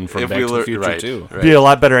lesson from Back to the Future 2, be a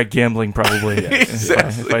lot better at gambling, probably.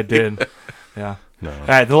 If I did. Yeah. No. All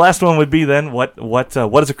right, the last one would be then, what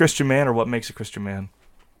is a Christian man, or what makes a Christian man?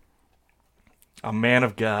 A man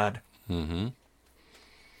of God. Mm-hmm.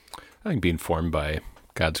 I think being formed by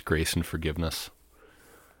God's grace and forgiveness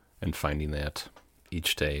and finding that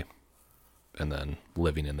each day and then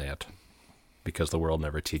living in that, because the world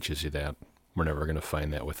never teaches you that. We're never going to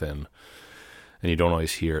find that within. And you don't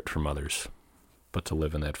always hear it from others, but to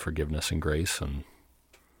live in that forgiveness and grace and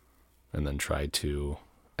then try to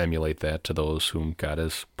emulate that to those whom God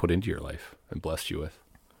has put into your life and blessed you with.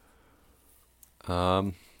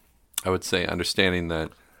 I would say understanding that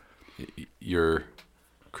your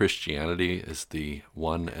Christianity is the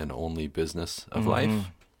one and only business of life.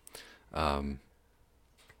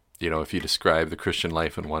 If you describe the Christian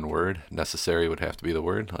life in one word, necessary would have to be the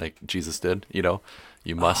word, like Jesus did. You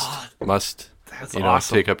must That's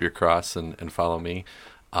awesome. take up your cross and follow me.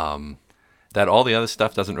 That all the other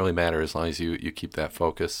stuff doesn't really matter as long as you keep that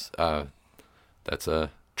focus. That's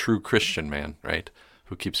a true Christian man, right?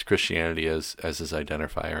 Who keeps Christianity as his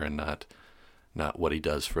identifier and not what he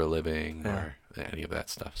does for a living or any of that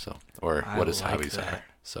stuff. So, or what his hobbies are.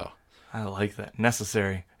 So, I like that.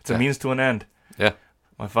 Necessary. It's a means to an end. Yeah.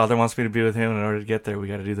 My Father wants me to be with him. In order to get there, we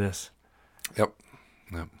got to do this. Yep.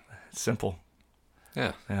 It's simple.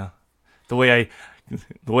 Yeah. Yeah. The way I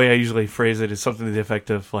usually phrase it is something to the effect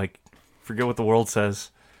of, like, forget what the world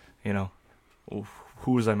says. Who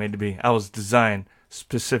was I made to be? I was designed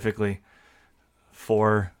specifically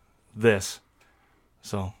for this.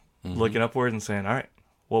 So looking upward and saying, all right,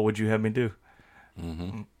 what would you have me do?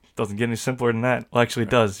 Doesn't get any simpler than that. Well, actually,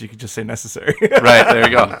 it does. You could just say necessary. Right. There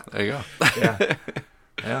you go. There you go. Yeah.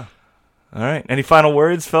 Yeah. All right. Any final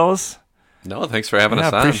words, fellas? No, thanks for having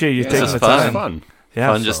us on. I appreciate you taking This the is fun. time. Fun.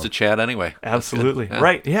 Yeah. Fun just to chat anyway. Absolutely. Yeah.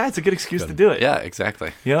 Right. Yeah, it's a good excuse to do it. Yeah,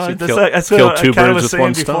 exactly. That's kill what I two kind of birds was with saying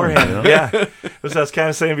one stone, beforehand. Yeah, that's what I was kind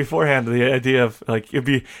of saying beforehand. The idea of, like,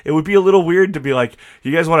 it would be a little weird to be like,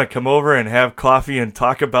 you guys want to come over and have coffee and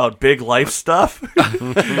talk about big life stuff?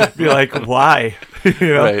 Be like, why?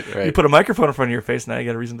 Right. You put a microphone in front of your face, now you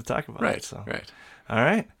got a reason to talk about it. So. Right. All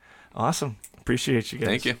right. Awesome. Appreciate you guys.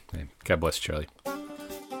 Thank you. Hey, God bless you, Charlie.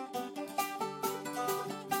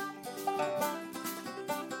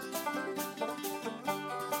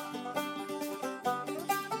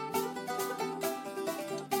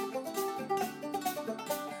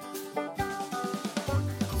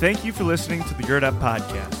 Thank you for listening to the Gird Up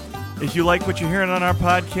Podcast. If you like what you're hearing on our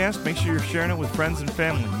podcast, make sure you're sharing it with friends and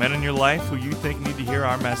family, men in your life who you think need to hear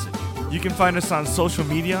our message. You can find us on social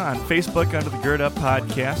media, on Facebook under the Gird Up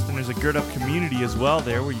Podcast, and there's a Gird Up community as well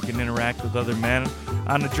there where you can interact with other men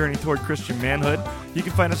on the journey toward Christian manhood. You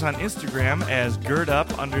can find us on Instagram as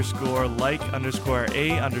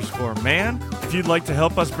girdup_like_a_man. If you'd like to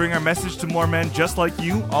help us bring our message to more men just like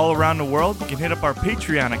you all around the world, you can hit up our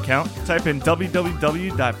Patreon account. Type in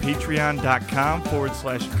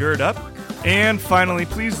www.patreon.com/girdup. And finally,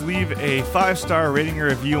 please leave a 5-star rating or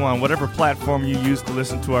review on whatever platform you use to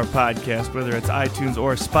listen to our podcast, whether it's iTunes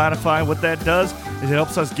or Spotify. What that does is it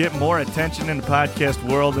helps us get more attention in the podcast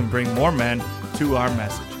world and bring more men to our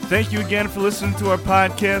message. Thank you again for listening to our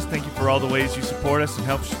podcast. Thank you for all the ways you support us and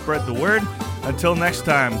help spread the word. Until next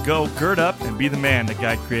time, go gird up and be the man that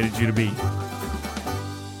God created you to be.